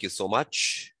too. Thank you so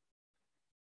much.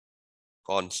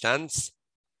 Constance.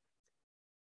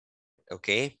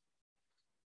 Okay.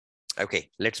 Okay,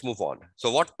 let's move on.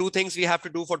 So what 2 things we have to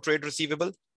do for trade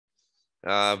receivable?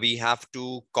 We have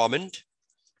to comment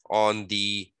on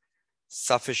the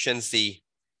sufficiency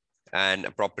and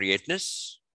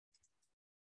appropriateness.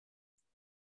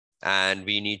 And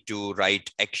we need to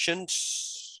write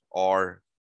actions or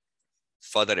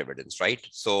further evidence, right?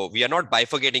 So we are not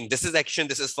bifurcating, this is action,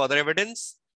 this is further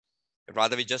evidence.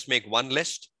 Rather, we just make one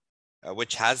list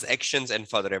which has actions and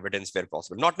further evidence where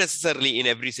possible. Not necessarily in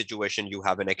every situation you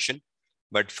have an action,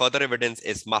 but further evidence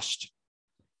is must.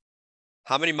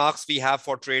 How many marks we have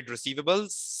for trade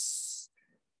receivables?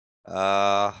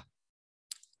 Let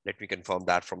me confirm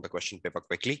that from the question paper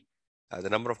quickly.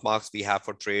 The number of marks we have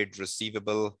for trade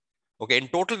receivable. Okay, in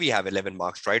total we have 11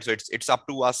 marks, right? So it's up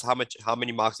to us how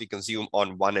many marks we consume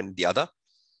on one and the other.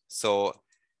 So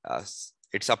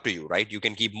it's up to you, right? You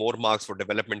can keep more marks for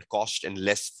development cost and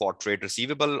less for trade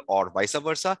receivable or vice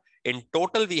versa. In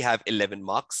total, we have 11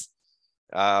 marks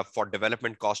for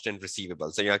development cost and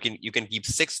receivable. So you can keep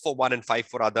 6 for one and 5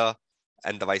 for other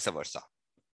and the vice versa.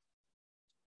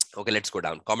 Okay, let's go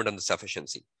down. Comment on the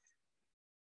sufficiency.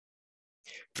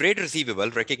 Trade receivable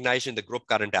recognized in the group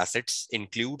current assets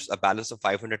includes a balance of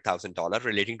 $500,000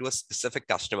 relating to a specific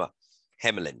customer,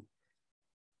 Hemelin.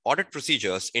 Audit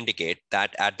procedures indicate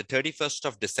that at the 31st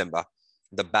of December,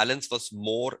 the balance was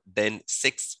more than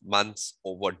 6 months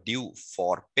overdue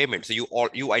for payment. So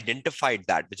you identified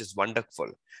that, which is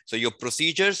wonderful. So your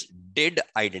procedures did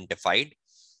identify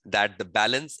that the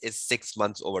balance is 6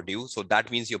 months overdue. So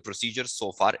that means your procedure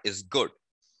so far is good.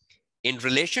 In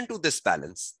relation to this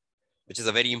balance, which is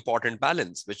a very important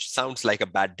balance, which sounds like a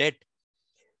bad debt,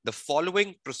 the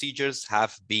following procedures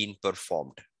have been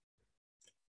performed.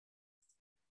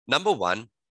 Number 1,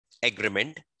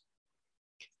 agreement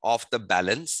of the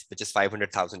balance, which is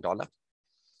 $500,000,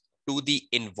 to the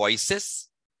invoices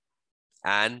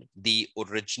and the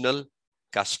original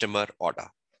customer order.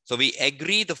 So we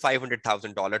agree the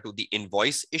 $500,000 to the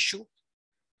invoice issue,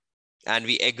 and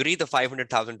we agree the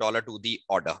 $500,000 to the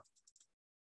order.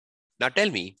 Now tell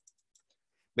me,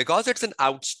 because it's an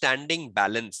outstanding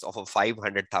balance of a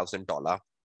 $500,000,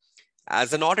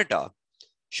 as an auditor,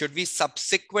 should we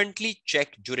subsequently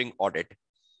check during audit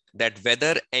that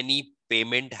whether any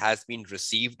payment has been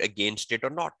received against it or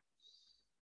not?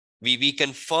 We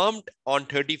confirmed on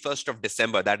 31st of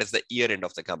December, that is the year end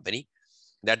of the company,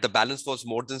 that the balance was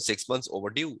more than 6 months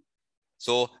overdue.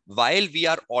 So while we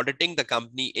are auditing the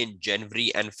company in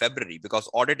January and February, because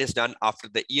audit is done after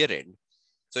the year end,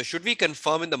 so should we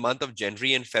confirm in the month of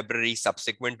January and February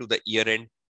subsequent to the year end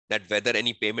that whether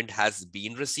any payment has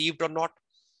been received or not,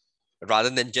 rather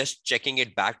than just checking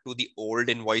it back to the old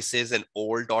invoices and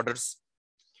old orders?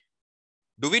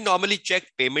 Do we normally check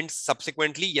payments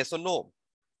subsequently? Yes or no?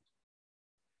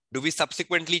 Do we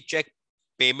subsequently check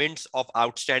payments of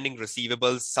outstanding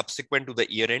receivables subsequent to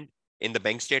the year end in the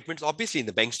bank statements? Obviously in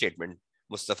the bank statement,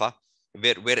 Mustafa.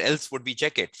 Where else would we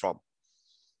check it from?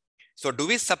 So do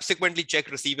we subsequently check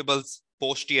receivables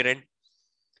post year end?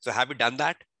 So have we done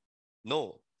that?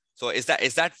 No. So is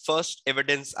that first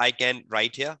evidence I can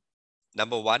write here?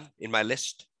 Number one in my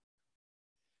list.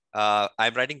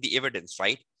 I'm writing the evidence,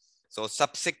 right? So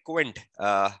subsequent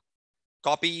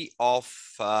copy of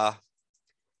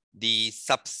the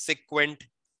subsequent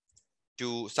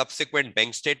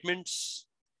bank statements,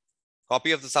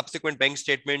 copy of the subsequent bank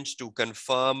statements to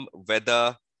confirm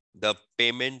whether the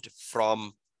payment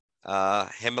from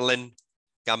Himalayan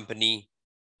company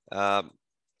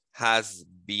has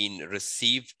been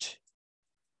received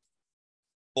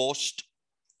post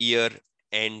year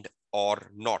end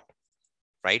or not,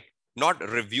 right? Not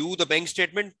review the bank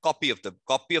statement, copy of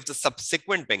the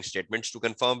subsequent bank statements to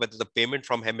confirm whether the payment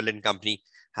from Himalayan company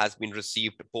has been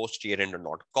received post year end or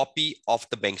not. Copy of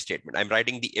the bank statement. I'm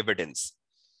writing the evidence,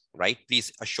 right?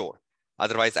 Please assure.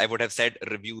 Otherwise, I would have said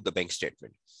review the bank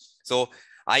statement. So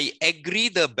I agree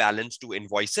the balance to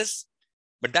invoices,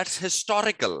 but that's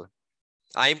historical.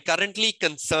 I am currently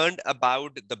concerned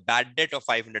about the bad debt of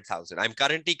 500,000. I'm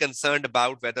currently concerned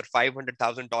about whether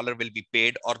 $500,000 will be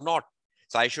paid or not.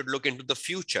 So I should look into the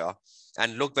future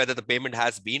and look whether the payment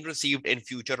has been received in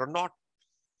future or not.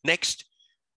 Next,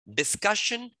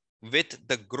 discussion with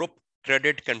the group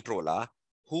credit controller,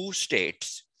 who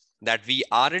states that we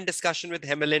are in discussion with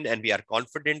Himalayan and we are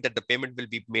confident that the payment will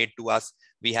be made to us.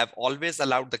 We have always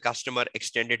allowed the customer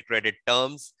extended credit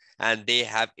terms and they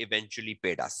have eventually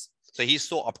paid us. So he's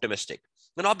so optimistic.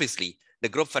 And obviously, the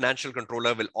group financial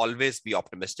controller will always be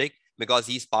optimistic because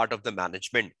he's part of the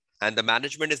management. And the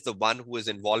management is the one who is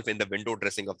involved in the window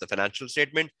dressing of the financial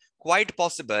statement. Quite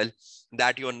possible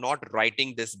that you're not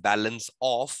writing this balance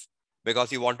off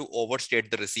because you want to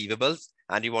overstate the receivables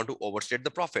and you want to overstate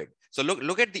the profit. So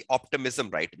look at the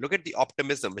optimism, right? Look at the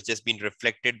optimism which has been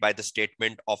reflected by the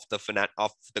statement of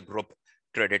the group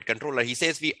credit controller. He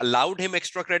says we allowed him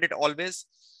extra credit always,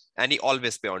 and he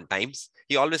always pay on times.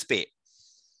 He always pay.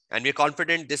 And we're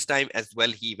confident this time as well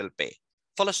he will pay.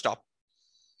 Full stop.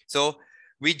 So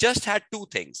we just had two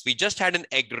things. We just had an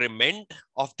agreement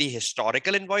of the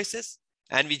historical invoices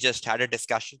and we just had a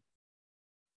discussion.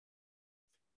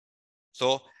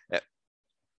 So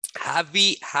have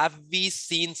we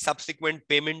seen subsequent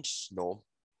payments? No.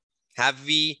 Have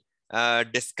we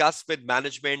discussed with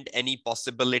management any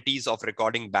possibilities of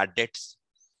recording bad debts?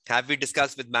 Have we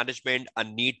discussed with management a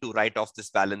need to write off this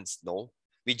balance? No.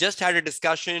 We just had a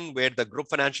discussion where the group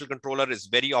financial controller is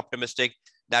very optimistic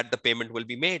that the payment will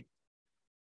be made.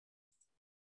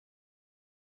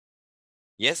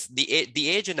 Yes, the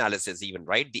age analysis even,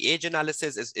 right? The age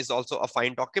analysis is also a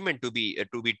fine document to be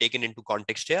taken into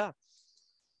context here.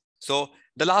 So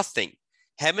the last thing,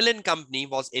 Himalayan company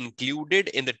was included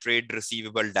in the trade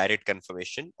receivable direct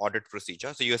confirmation audit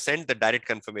procedure. So you send the direct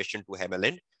confirmation to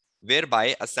Himalayan,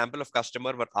 whereby a sample of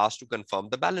customer were asked to confirm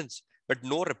the balance, but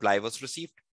no reply was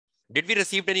received. Did we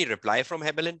receive any reply from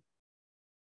Himalayan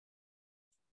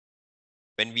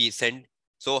when we send?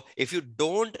 So if you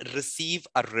don't receive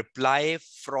a reply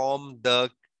from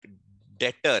the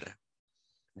debtor,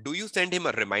 do you send him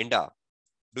a reminder?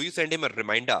 Do you send him a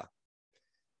reminder?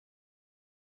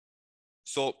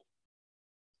 So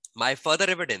my further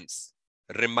evidence,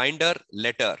 reminder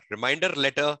letter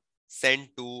sent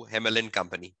to Himalayan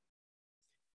company.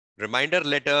 Reminder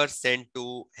letter sent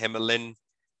to Himalayan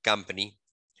company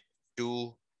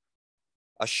to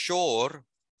assure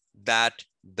that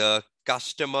the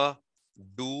customer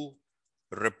do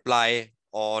reply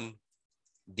on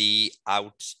the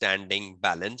outstanding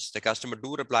balance. The customer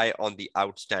do reply on the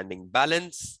outstanding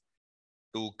balance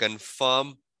to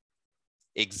confirm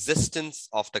existence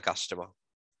of the customer.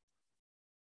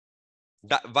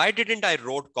 Why didn't I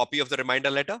wrote copy of the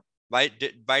reminder letter? Why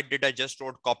did I just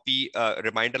wrote copy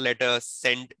reminder letter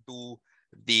sent to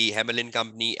the Himalayan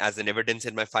company as an evidence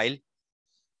in my file?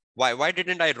 Why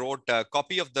didn't I wrote a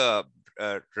copy of the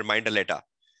reminder letter?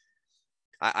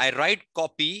 I write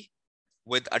copy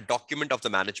with a document of the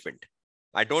management.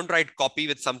 I don't write copy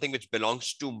with something which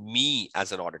belongs to me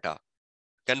as an auditor.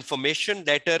 Confirmation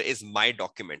letter is my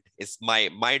document. It's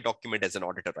my document as an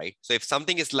auditor, right? So if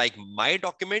something is like my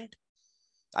document,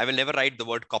 I will never write the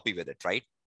word copy with it, right?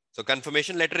 So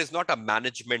confirmation letter is not a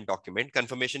management document.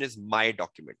 Confirmation is my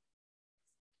document.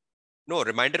 No,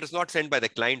 reminder is not sent by the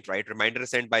client, right? Reminder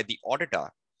is sent by the auditor.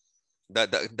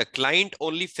 The client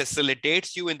only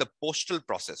facilitates you in the postal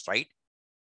process, right?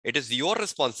 It is your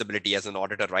responsibility as an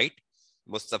auditor, right,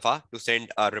 Mustafa, to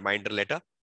send a reminder letter.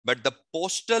 But the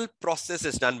postal process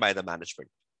is done by the management.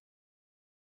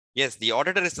 Yes, the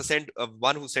auditor is the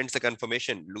one who sends the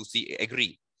confirmation. Lucy,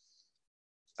 agree.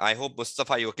 I hope,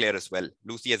 Mustafa, you're clear as well.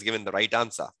 Lucy has given the right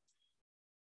answer.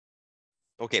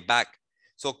 Okay, back.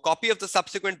 So copy of the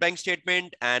subsequent bank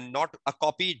statement and not a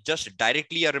copy, just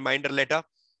directly a reminder letter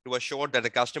to assure that the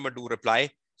customer do reply.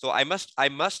 So I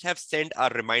must have sent a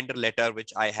reminder letter,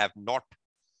 which I have not.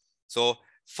 So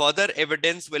further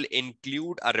evidence will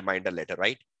include a reminder letter,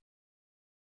 right?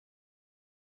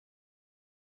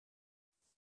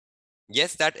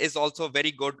 Yes, that is also a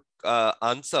very good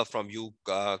answer from you,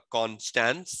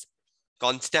 Constance.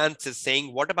 Constance is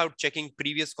saying, what about checking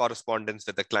previous correspondence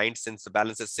with the client since the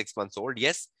balance is 6 months old?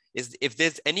 Yes, if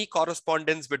there's any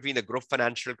correspondence between the group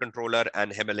financial controller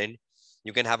and Hemelin,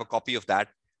 you can have a copy of that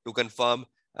to confirm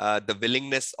the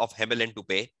willingness of Hemelin to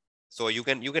pay. So you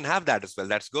can have that as well.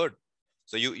 That's good.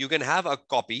 So you can have a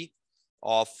copy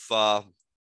of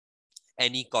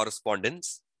any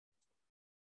correspondence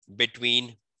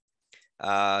between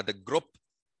the group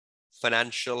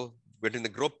financial, between the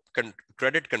group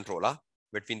credit controller,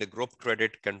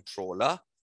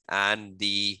 and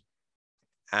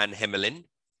Hemelin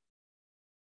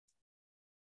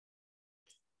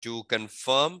to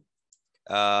confirm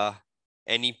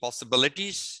any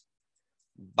possibilities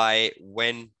by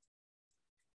when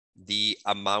the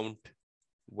amount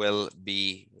will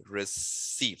be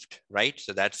received, right?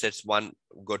 So that's one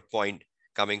good point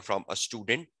coming from a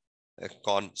student,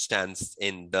 Constance,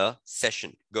 in the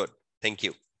session. Good, thank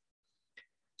you.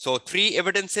 So 3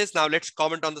 evidences. Now let's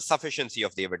comment on the sufficiency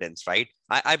of the evidence, right?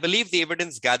 I believe the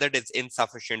evidence gathered is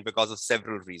insufficient because of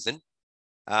several reasons.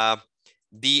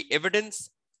 The evidence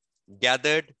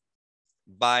gathered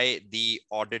by the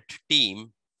audit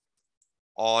team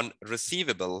on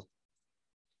receivable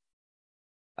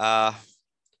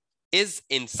is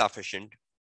insufficient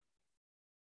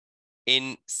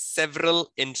in several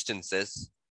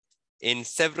instances.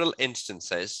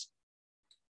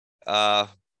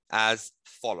 As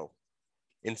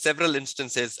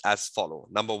follow.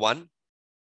 Number 1,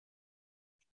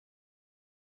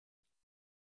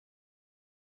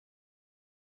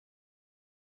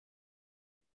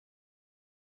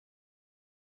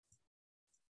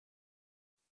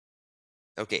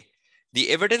 okay. The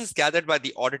evidence gathered by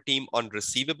the audit team on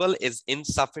receivable is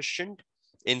insufficient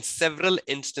in several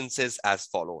instances as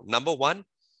follow. Number 1,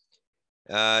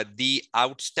 the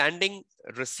outstanding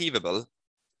receivable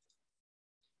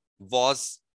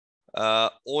was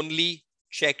only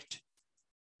checked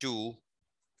to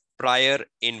prior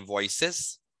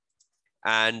invoices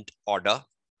and order,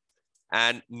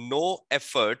 and no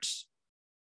efforts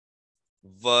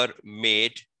were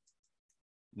made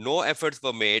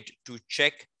to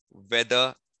check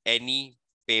whether any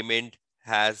payment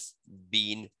has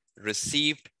been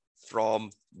received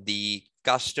from the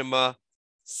customer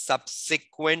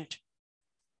subsequent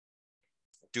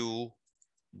to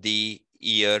the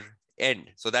year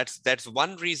end. So that's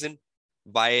one reason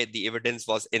why the evidence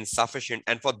was insufficient.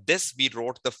 And for this, we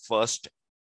wrote the first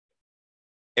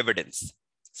evidence.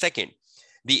 Second,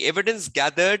 the evidence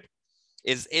gathered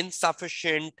is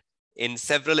insufficient in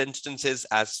several instances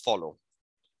as follow.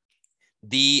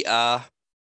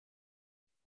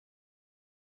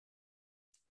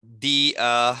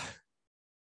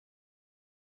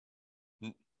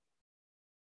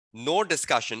 No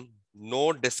discussion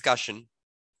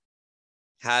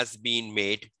has been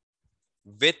made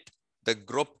with the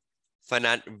group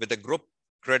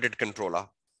credit controller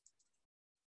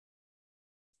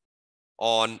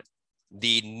on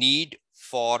the need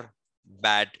for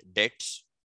bad debts,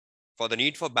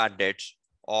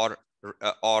 or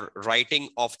writing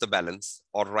off the balance,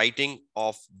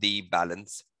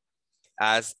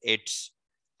 as it's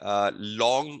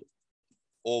long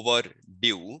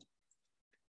overdue.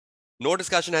 No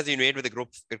discussion has been made with the group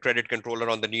credit controller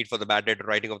on the need for the bad debt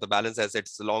writing of the balance as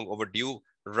it's long overdue.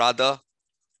 Rather,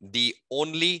 the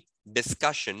only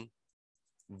discussion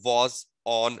was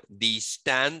on the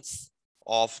stance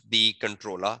of the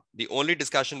controller.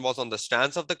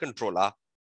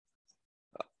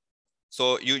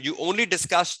 So you only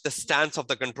discussed the stance of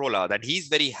the controller, that he's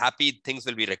very happy things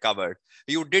will be recovered.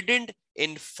 You didn't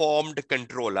inform the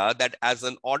controller that as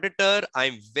an auditor,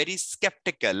 I'm very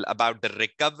skeptical about the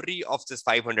recovery of this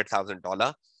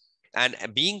 $500,000. And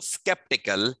being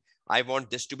skeptical I want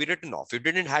this to be written off. You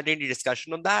didn't have any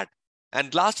discussion on that.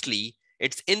 And lastly,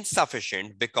 it's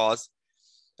insufficient because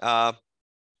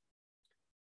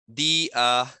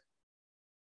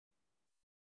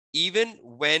even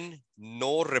when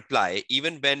no reply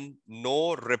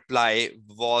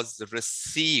was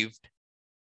received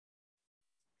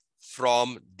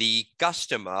from the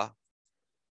customer,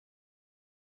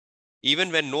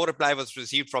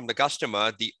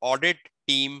 the audit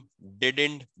team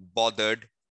didn't bother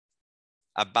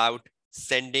about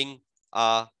sending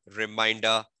a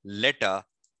reminder letter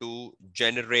to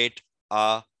generate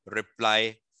a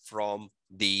reply from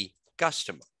the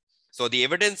customer. So the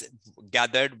evidence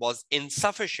gathered was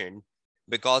insufficient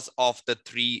because of the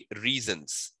three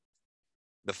reasons.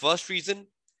 The first reason,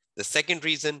 the second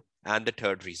reason, and the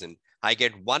third reason. I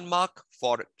get 1 mark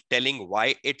for telling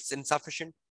why it's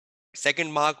insufficient.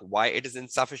 Second mark, why it is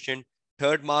insufficient.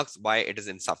 Third marks, why it is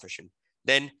insufficient.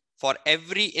 Then for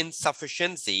every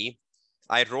insufficiency,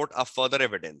 I wrote a further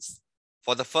evidence.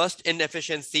 For the first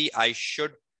inefficiency, I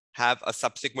should have a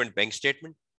subsequent bank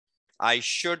statement. I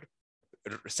should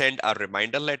send a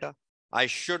reminder letter. I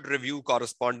should review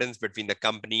correspondence between the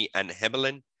company and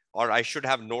Hamelin, or I should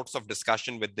have notes of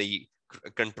discussion with the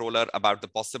controller about the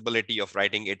possibility of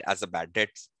writing it as a bad debt.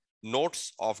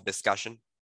 Notes of discussion.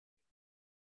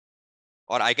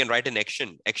 Or I can write an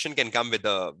action. Action can come with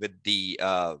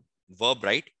the verb,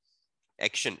 right?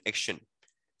 Action.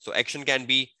 So action can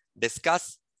be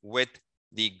discuss with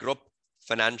the group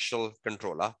financial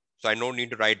controller. So I don't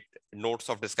need to write notes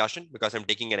of discussion because I'm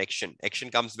taking an action. Action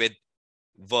comes with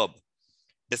verb.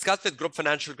 Discuss with group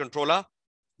financial controller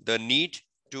the need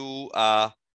to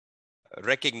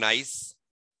recognize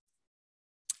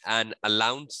an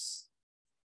allowance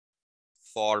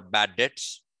for bad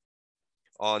debts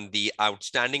on the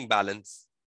outstanding balance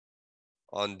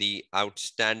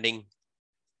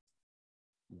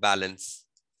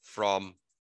from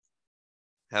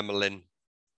Hamelin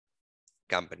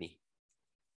company.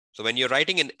 So when you're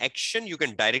writing an action, you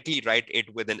can directly write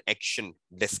it with an action,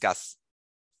 discuss.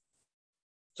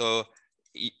 So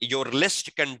your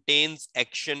list contains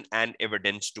action and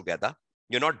evidence together.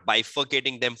 You're not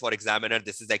bifurcating them for examiner.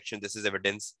 This is action, this is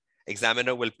evidence.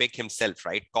 Examiner will pick himself,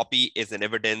 right? Copy is an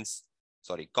evidence.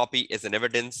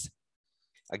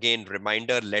 Again,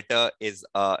 reminder letter is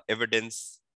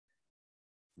evidence.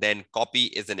 Then copy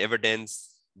is an evidence.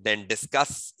 Then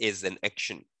discuss is an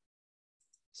action.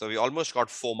 So we almost got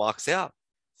 4 marks here.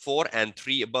 4 and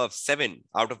 3 above, 7.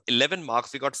 Out of 11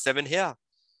 marks, we got 7 here.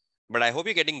 But I hope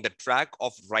you're getting the track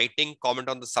of writing, comment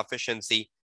on the sufficiency,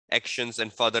 actions,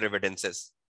 and further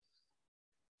evidences.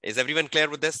 Is everyone clear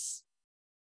with this?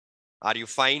 Are you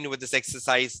fine with this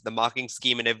exercise, the marking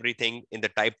scheme and everything in the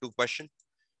type 2 question?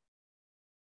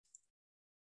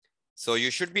 So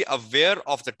you should be aware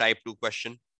of the type 2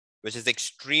 question, which is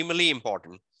extremely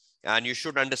important, and you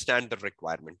should understand the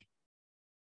requirement.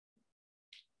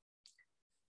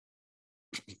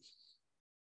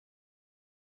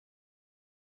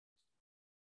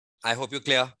 I hope you're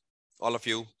clear, all of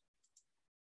you.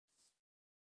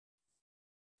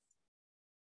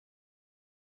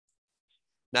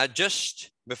 Now, just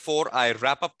before I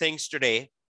wrap up things today,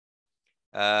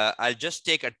 I'll just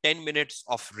take a 10 minutes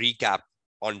of recap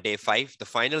on day 5, the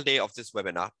final day of this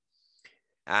webinar.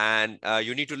 And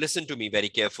you need to listen to me very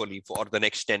carefully for the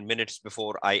next 10 minutes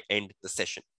before I end the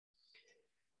session.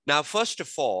 Now, first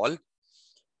of all,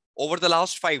 over the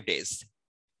last 5 days,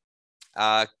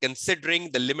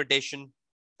 considering the limitation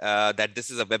that this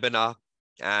is a webinar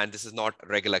and this is not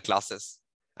regular classes,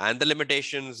 and the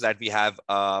limitations that we have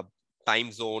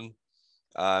time zone,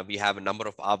 we have a number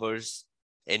of hours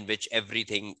in which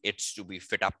everything is to be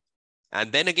fit up.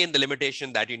 And then again, the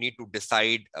limitation that you need to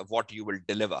decide what you will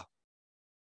deliver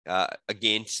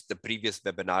against the previous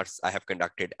webinars I have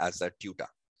conducted as a tutor.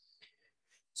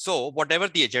 So whatever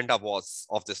the agenda was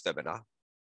of this webinar,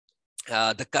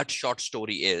 the cut short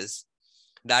story is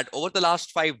that over the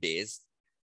last 5 days,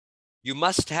 you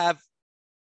must have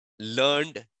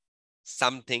learned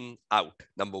something out.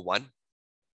 Number one,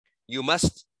 you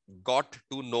must got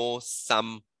to know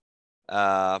some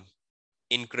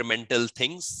incremental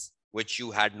things which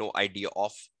you had no idea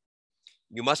of.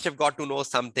 You must have got to know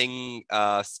something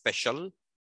special,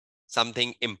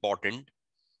 something important,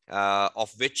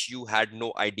 of which you had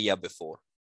no idea before.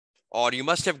 Or you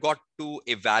must have got to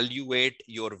evaluate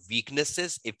your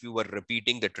weaknesses if you were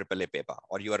repeating the AAA paper,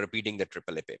 or you are repeating the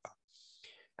AAA paper.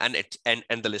 And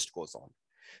the list goes on.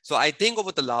 So I think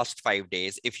over the last 5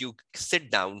 days, if you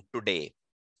sit down today,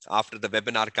 after the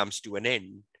webinar comes to an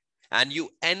end, and you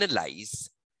analyze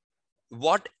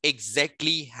what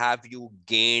exactly have you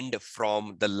gained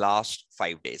from the last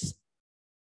 5 days.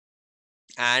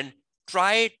 and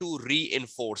try to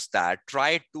reinforce that,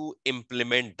 try to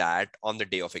implement that on the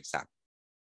day of exam.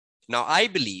 Now, I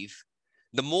believe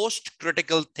the most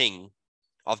critical thing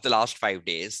of the last 5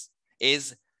 days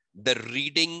is the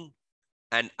reading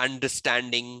and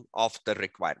understanding of the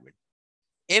requirement.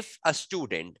 If a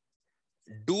student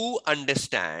do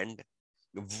understand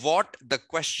what the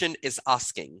question is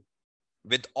asking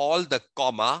with all the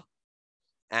comma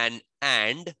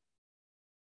and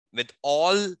with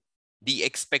all the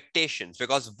expectations,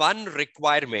 because one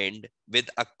requirement with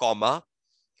a comma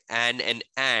and an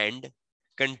and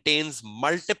contains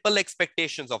multiple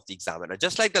expectations of the examiner.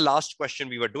 Just like the last question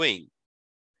we were doing,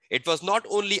 it was not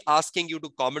only asking you to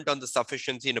comment on the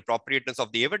sufficiency and appropriateness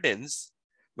of the evidence,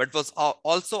 but was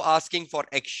also asking for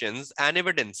actions and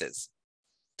evidences.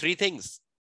 3 things.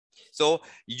 So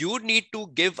you need to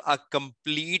give a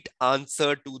complete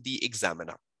answer to the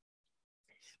examiner.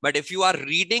 But if you are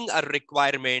reading a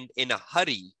requirement in a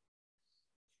hurry,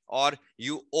 or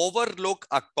you overlook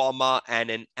a comma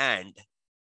and an and,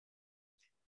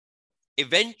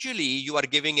 eventually you are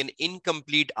giving an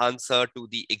incomplete answer to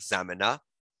the examiner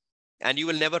and you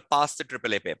will never pass the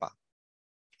AAA paper.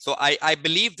 So I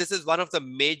believe this is one of the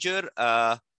major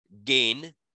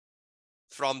gain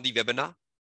from the webinar,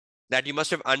 that you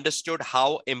must have understood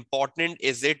how important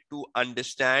is it to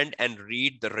understand and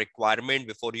read the requirement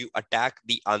before you attack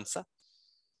the answer.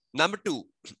 Number 2,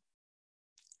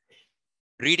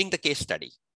 reading the case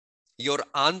study. Your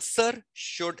answer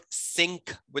should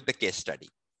sync with the case study.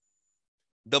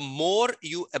 The more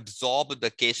you absorb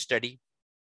the case study,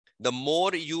 the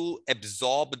more you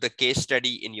absorb the case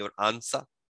study in your answer,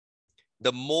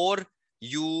 the more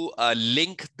you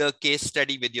link the case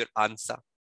study with your answer.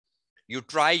 You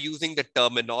try using the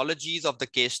terminologies of the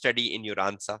case study in your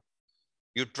answer.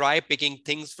 You try picking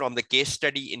things from the case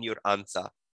study in your answer.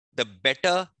 The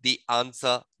better the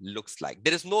answer looks like.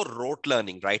 There is no rote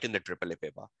learning, right, in the AAA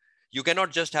paper. You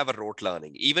cannot just have a rote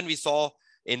learning. Even we saw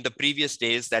in the previous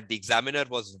days that the examiner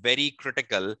was very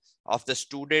critical of the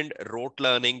student rote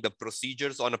learning the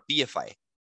procedures on a PFI,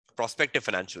 prospective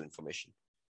financial information,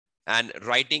 and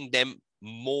writing them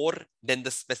more than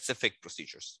the specific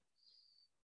procedures.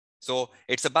 So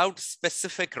it's about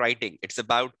specific writing. It's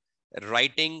about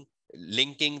writing,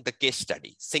 linking the case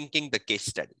study, syncing the case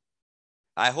study.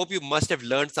 I hope you must have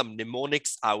learned some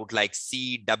mnemonics out like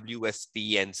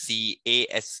CWSP and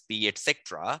CASP,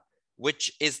 etc.,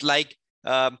 which is like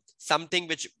something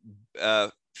which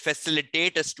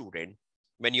facilitate a student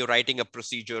when you're writing a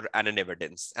procedure and an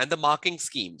evidence, and the marking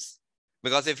schemes.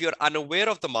 Because if you're unaware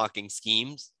of the marking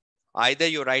schemes, either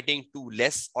you're writing too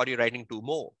less or you're writing too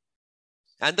more.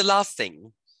 And the last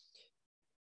thing,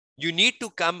 you need to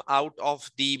come out of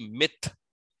the myth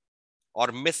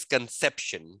or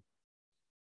misconception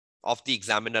of the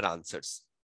examiner answers.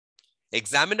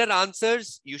 Examiner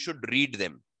answers, you should read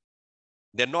them.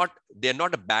 They're not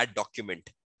a bad document.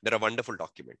 They're a wonderful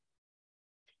document.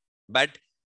 But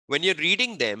when you're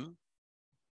reading them,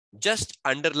 just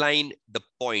underline the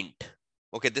point.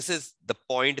 Okay, this is the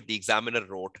point the examiner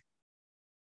wrote.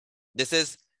 This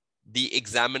is the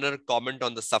examiner comment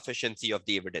on the sufficiency of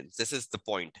the evidence. This is the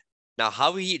point. Now,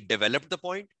 how he developed the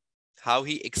point, how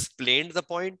he explained the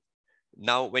point.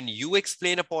 Now, when you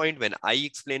explain a point, when I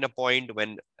explain a point,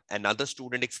 when another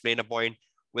student explain a point,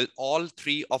 will all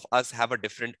 3 of us have a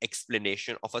different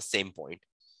explanation of a same point.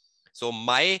 So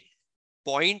my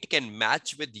point can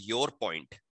match with your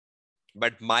point,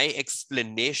 but my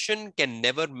explanation can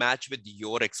never match with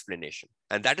your explanation.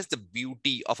 And that is the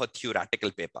beauty of a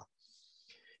theoretical paper.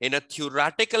 In a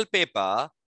theoretical paper,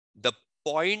 the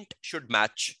point should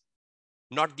match,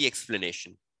 not the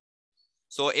explanation.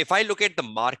 So if I look at the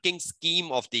marking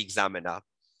scheme of the examiner,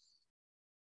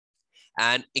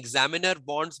 and examiner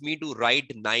wants me to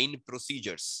write 9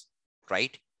 procedures,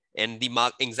 right? And the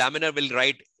examiner will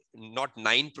write not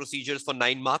 9 procedures for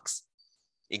 9 marks.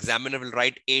 Examiner will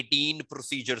write 18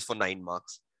 procedures for 9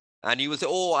 marks. And you will say,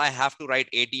 oh, I have to write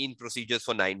 18 procedures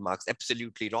for 9 marks.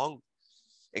 Absolutely wrong.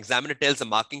 Examiner tells the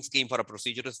marking scheme for a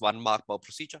procedure is 1 mark per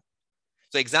procedure.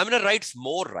 So examiner writes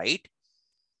more, right?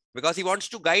 Because he wants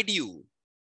to guide you.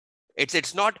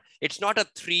 It's not a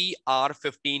 3 hour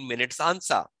 15 minutes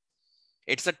answer.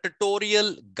 It's a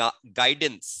tutorial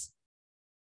guidance.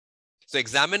 So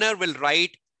examiner will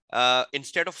write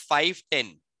instead of 5,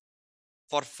 10.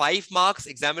 For 5 marks,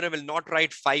 examiner will not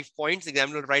write 5 points.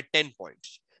 Examiner will write 10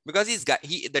 points because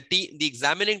the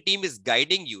examining team is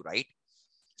guiding you, right?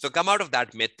 So come out of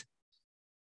that myth.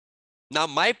 Now,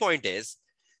 my point is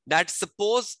that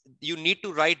suppose you need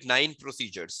to write 9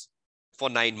 procedures for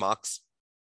 9 marks,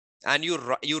 and you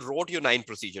wrote your 9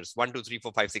 procedures, 1, 2, 3,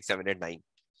 4, 5, 6, 7, 8, 9.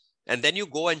 And then you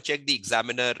go and check the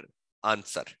examiner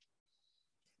answer.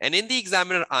 And in the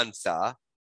examiner answer,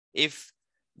 if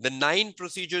the 9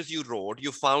 procedures you wrote,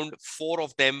 you found 4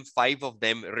 of them, 5 of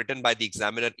them written by the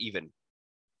examiner even.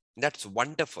 That's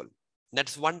wonderful.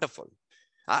 That's wonderful.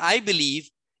 I believe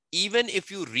even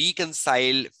if you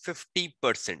reconcile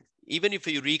 50%, even if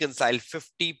you reconcile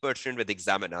 50% with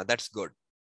examiner, that's good.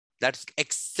 That's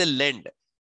excellent.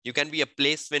 You can be a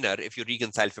place winner if you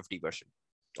reconcile 50%.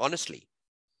 Honestly,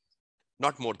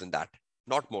 not more than that.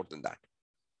 Not more than that.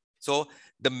 So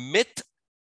the myth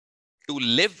to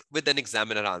live with an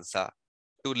examiner answer,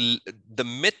 the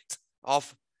myth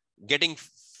of getting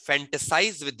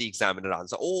fantasized with the examiner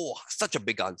answer. Oh, such a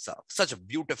big answer, such a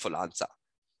beautiful answer.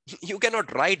 You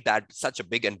cannot write that such a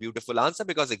big and beautiful answer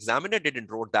because examiner didn't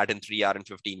wrote that in 3 hours and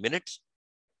 15 minutes.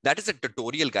 That is a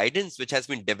tutorial guidance which has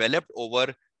been developed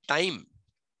over time,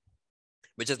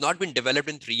 which has not been developed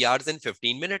in 3 hours and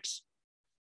 15 minutes.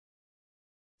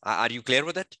 Are you clear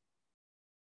with it?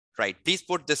 Right. Please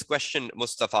put this question,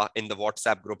 Mustafa, in the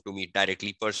WhatsApp group to me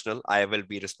directly personal. I will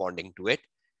be responding to it.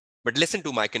 But listen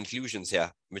to my conclusions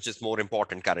here, which is more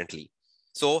important currently.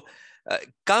 So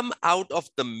come out of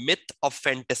the myth of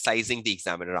fantasizing the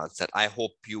examiner answer. I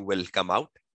hope you will come out.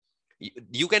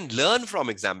 You can learn from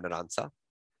examiner answer.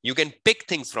 You can pick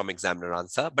things from examiner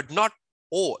answer, but not,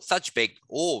 oh, such big,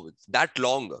 oh, that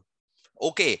long.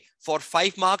 Okay, for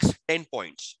 5 marks, 10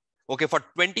 points. Okay, for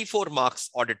 24 marks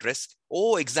audit risk.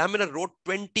 Oh, examiner wrote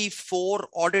 24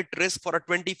 audit risk for a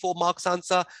 24 marks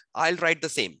answer. I'll write the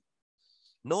same.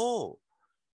 No,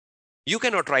 you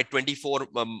cannot write 24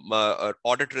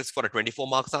 audit risk for a 24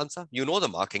 marks answer. You know the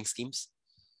marking schemes.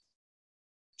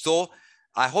 So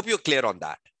I hope you're clear on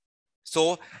that.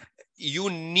 So you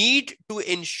need to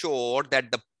ensure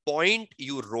that the point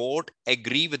you wrote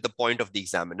agree with the point of the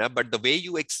examiner, but the way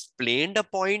you explained a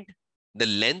point, the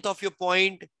length of your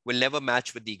point will never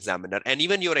match with the examiner. And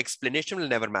even your explanation will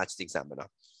never match the examiner.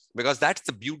 Because that's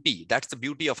the beauty. That's the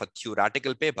beauty of a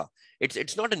theoretical paper.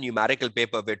 It's not a numerical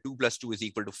paper where 2 + 2 is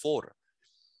equal to 4.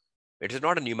 It is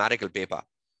not a numerical paper.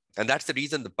 And that's the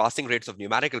reason the passing rates of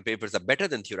numerical papers are better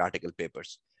than theoretical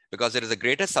papers, because there is a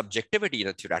greater subjectivity in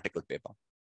a theoretical paper.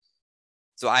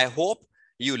 So I hope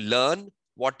you learn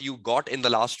what you got in the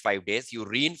last 5 days, you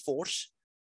reinforce,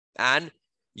 and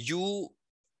you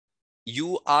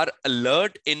are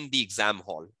alert in the exam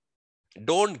hall.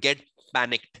 Don't get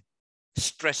panicked,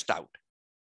 stressed out.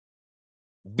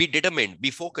 Be determined,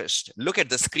 be focused. Look at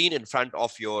the screen in front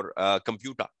of your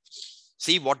computer.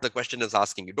 See what the question is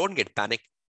asking you. Don't get panicked.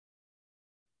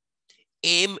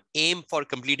 Aim for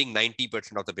completing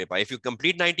 90% of the paper. If you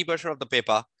complete 90% of the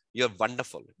paper, you're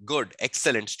wonderful, good,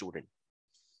 excellent student.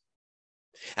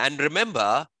 And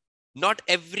remember, not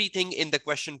everything in the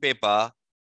question paper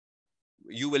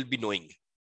you will be knowing.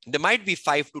 There might be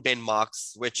 5 to 10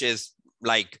 marks, which is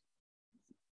like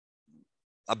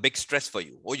a big stress for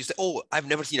you. Or you say, oh, I've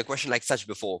never seen a question like such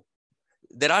before.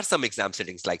 There are some exam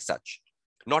settings like such,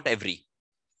 not every.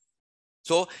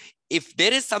 So if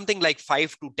there is something like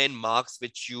 5 to 10 marks,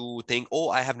 which you think, oh,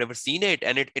 I have never seen it,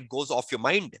 and it goes off your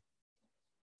mind,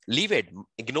 leave it,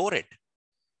 ignore it.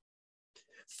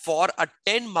 For a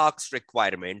 10 marks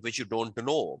requirement, which you don't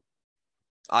know,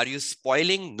 are you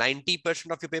spoiling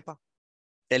 90% of your paper?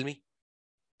 Tell me.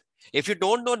 If you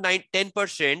don't know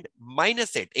 10%,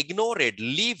 minus it, ignore it,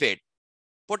 leave it,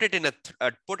 put it in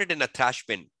a trash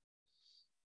bin,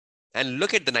 and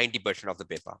look at the 90% of the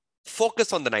paper.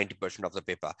 Focus on the 90% of the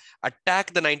paper.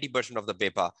 Attack the 90% of the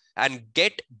paper and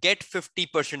get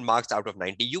 50% marks out of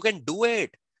 90. You can do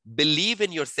it. Believe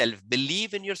in yourself.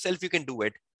 Believe in yourself. You can do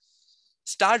it.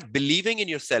 Start believing in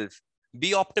yourself.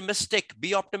 Be optimistic.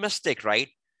 Be optimistic, right?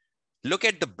 Look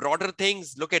at the broader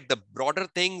things. Look at the broader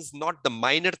things, not the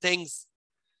minor things.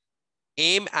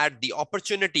 Aim at the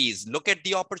opportunities. Look at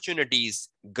the opportunities.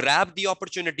 Grab the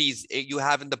opportunities you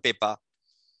have in the paper.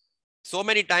 So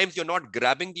many times you're not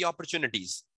grabbing the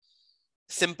opportunities.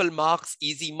 Simple marks,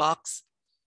 easy marks.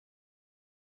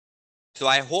 So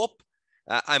I hope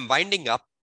I'm winding up.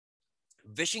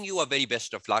 Wishing you a very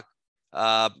best of luck.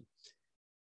 I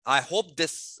hope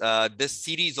this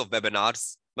series of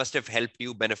webinars must have helped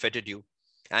you, benefited you.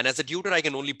 And as a tutor, I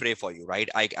can only pray for you, right?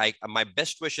 My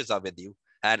best wishes are with you.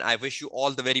 And I wish you all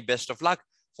the very best of luck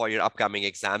for your upcoming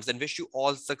exams, and wish you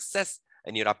all success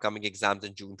in your upcoming exams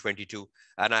in June 22.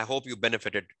 And I hope you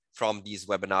benefited from these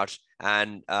webinars,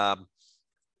 and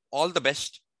all the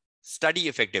best. Study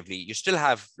effectively. You still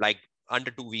have like under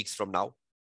 2 weeks from now,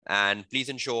 and please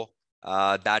ensure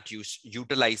that you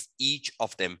utilize each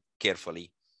of them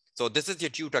carefully. So this is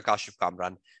your tutor Kashif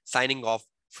Kamran signing off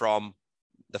from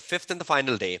the 5th and the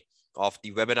final day of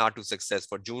the webinar to success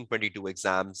for June 22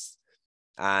 exams,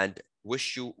 and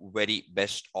wish you very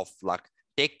best of luck.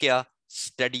 Take care,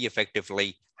 study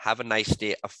effectively. Have a nice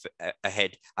day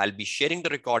ahead. I'll be sharing the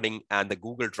recording and the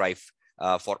Google Drive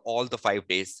for all the 5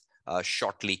 days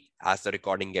shortly as the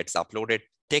recording gets uploaded.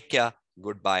 Take care,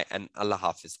 goodbye, and Allah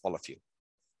Hafiz, all of you.